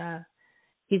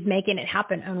he's making it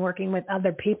happen and working with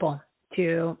other people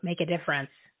to make a difference,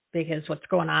 because what's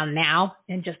going on now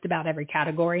in just about every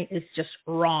category is just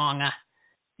wrong.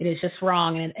 It is just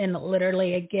wrong. And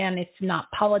literally, again, it's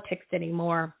not politics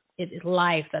anymore. It is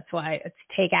life. That's why it's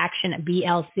Take Action at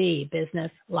BLC,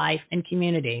 business, life, and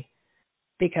community,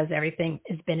 because everything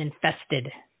has been infested.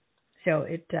 So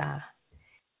it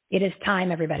is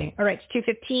time, everybody. All right, it's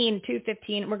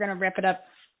 2:15. We're going to wrap it up.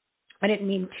 I didn't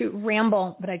mean to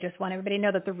ramble, but I just want everybody to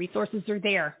know that the resources are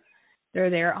there.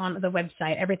 They're there on the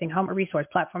website,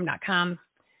 everythinghomeresourceplatform.com.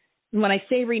 And when I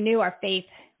say renew our faith,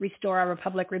 restore our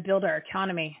republic, rebuild our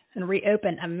economy, and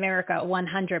reopen America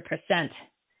 100%,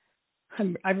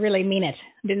 I really mean it.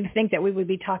 I didn't think that we would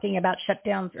be talking about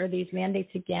shutdowns or these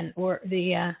mandates again or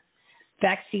the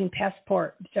vaccine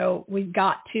passport. So we've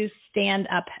got to stand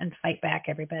up and fight back,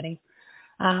 everybody.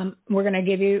 We're going to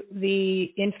give you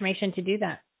the information to do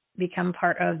that. Become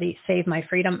part of the Save My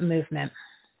Freedom movement.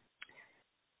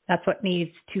 That's what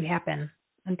needs to happen.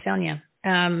 I'm telling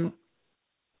you.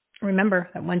 Remember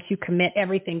that once you commit,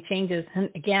 everything changes. And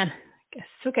again, I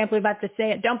still can't believe I have to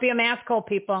say it. Don't be a masshole,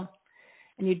 people.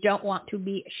 And you don't want to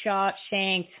be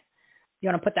shanked. You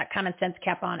want to put that common sense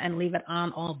cap on and leave it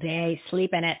on all day.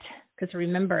 Sleep in it. Because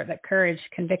remember that courage,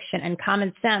 conviction, and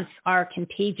common sense are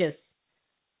contagious.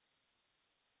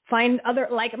 Find other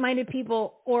like-minded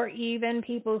people or even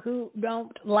people who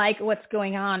don't like what's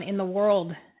going on in the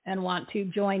world and want to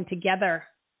join together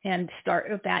and start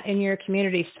with that in your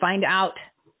communities, find out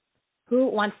who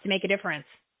wants to make a difference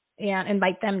and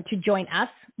invite them to join us.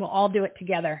 We'll all do it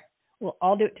together. But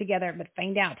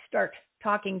find out, start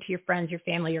talking to your friends, your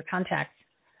family, your contacts,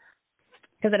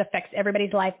 because it affects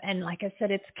everybody's life. And like I said,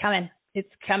 it's coming. It's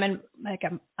coming like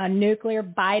a nuclear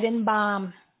Biden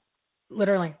bomb,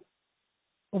 literally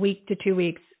a week to 2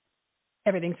 weeks.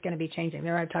 Everything's going to be changing.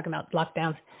 They're already talking about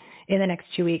lockdowns in the next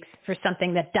 2 weeks for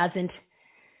something that doesn't,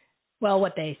 well,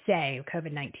 what they say,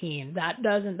 COVID-19,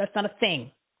 that's not a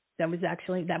thing. That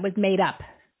was made up.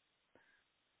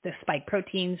 The spike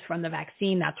proteins from the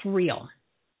vaccine, that's real.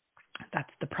 That's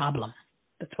the problem.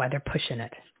 That's why they're pushing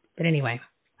it. But anyway,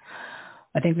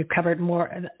 I think we've covered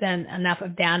more than enough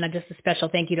of Dan. And just a special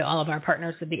thank you to all of our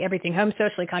partners with the Everything Home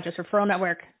Socially Conscious Referral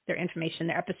Network. Their information,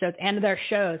 their episodes, and their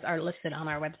shows are listed on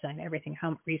our website,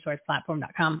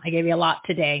 everythinghomeresourceplatform.com. I gave you a lot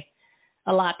today,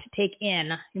 a lot to take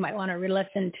in. You might want to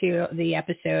re-listen to the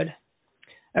episode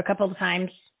a couple of times.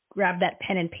 Grab that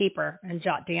pen and paper and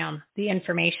jot down the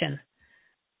information,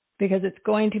 because it's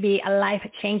going to be a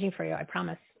life-changing for you. I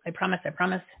promise.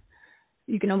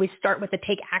 You can always start with the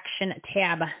Take Action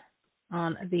tab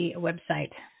on the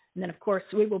website. And then, of course,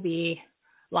 we will be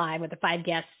live with the 5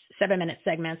 guests, 7-minute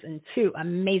segments, and 2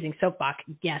 amazing soapbox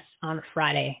guests on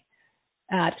Friday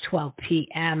at 12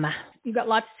 p.m. You've got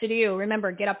lots to do.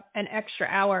 Remember, get up an extra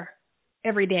hour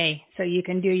every day so you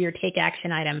can do your Take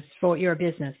Action items for your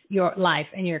business, your life,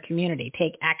 and your community.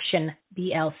 Take Action,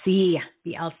 BLC.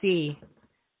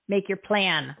 Make your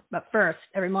plan. But first,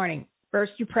 every morning,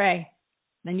 first you pray,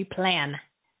 then you plan,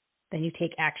 then you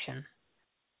take action.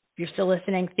 If you're still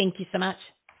listening, thank you so much.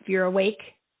 If you're awake,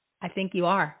 I think you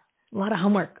are. A lot of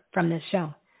homework from this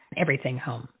show. Everything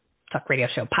Home Talk Radio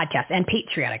Show, podcast, and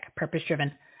patriotic,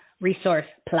 purpose-driven resource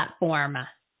platform.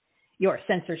 Your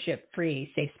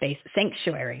censorship-free, safe space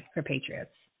sanctuary for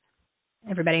patriots.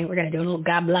 Everybody, we're going to do a little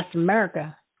God Bless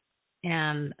America,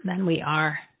 and then we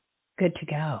are good to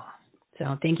go.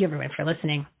 So thank you, everyone, for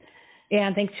listening.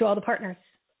 And thanks to all the partners.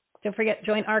 Don't forget,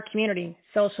 join our community,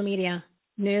 social media,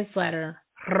 newsletter,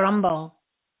 Rumble.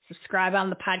 Subscribe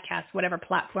on the podcast, whatever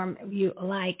platform you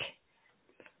like.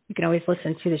 You can always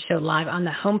listen to the show live on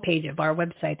the homepage of our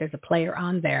website. There's a player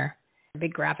on there,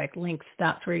 big graphic links.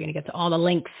 That's where you're going to get to all the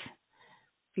links.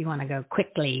 If you want to go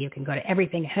quickly, you can go to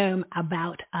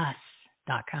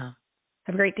everythinghomeaboutus.com.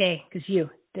 Have a great day, because you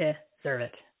deserve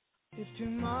it. If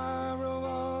tomorrow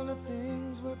all the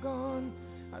things were gone,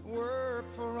 I'd work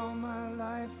for all my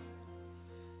life,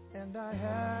 and I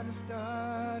had to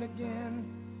start again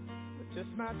with just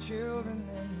my children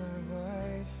and my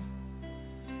wife.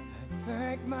 I'd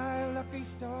thank my lucky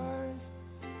stars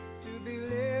to be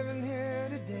living here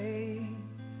today,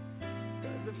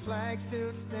 'cause the flag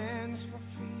still stands for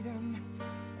freedom,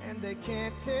 and they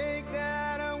can't take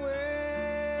that away.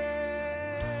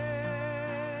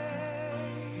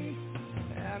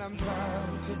 And I'm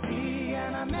proud to be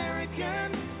an American,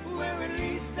 where at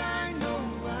least I know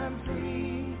I'm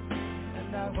free.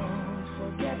 And I won't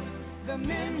forget the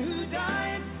men who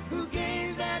died, who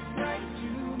gave that right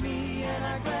to me. And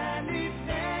I gladly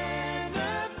stand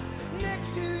up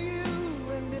next to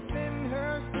you and defend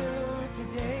her still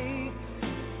today,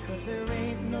 'cause there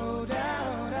ain't no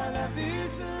doubt I love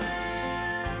this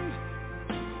land.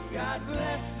 God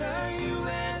bless the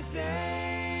USA.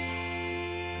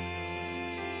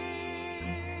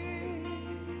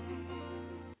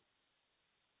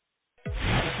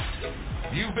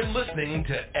 You've been listening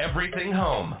to Everything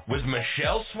Home with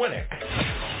Michelle Swinnick.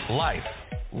 Life,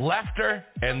 laughter,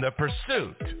 and the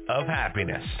pursuit of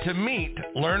happiness. To meet,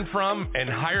 learn from, and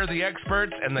hire the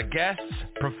experts and the guests,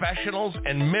 professionals,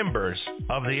 and members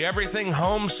of the Everything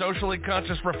Home Socially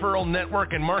Conscious Referral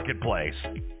Network and Marketplace,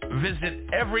 visit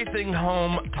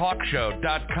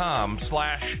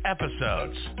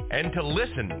everythinghometalkshow.com/episodes. And to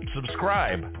listen,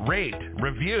 subscribe, rate,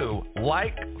 review,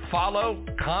 like, follow,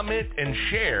 comment, and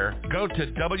share, go to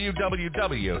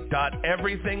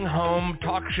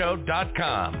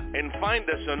www.everythinghometalkshow.com and find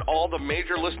us on all the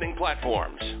major listening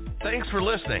platforms. Thanks for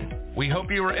listening. We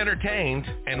hope you were entertained,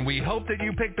 and we hope that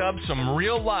you picked up some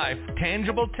real-life,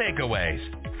 tangible takeaways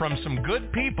from some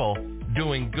good people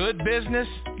doing good business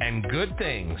and good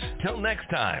things. Till next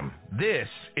time, this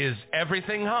is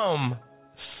Everything Home,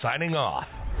 signing off.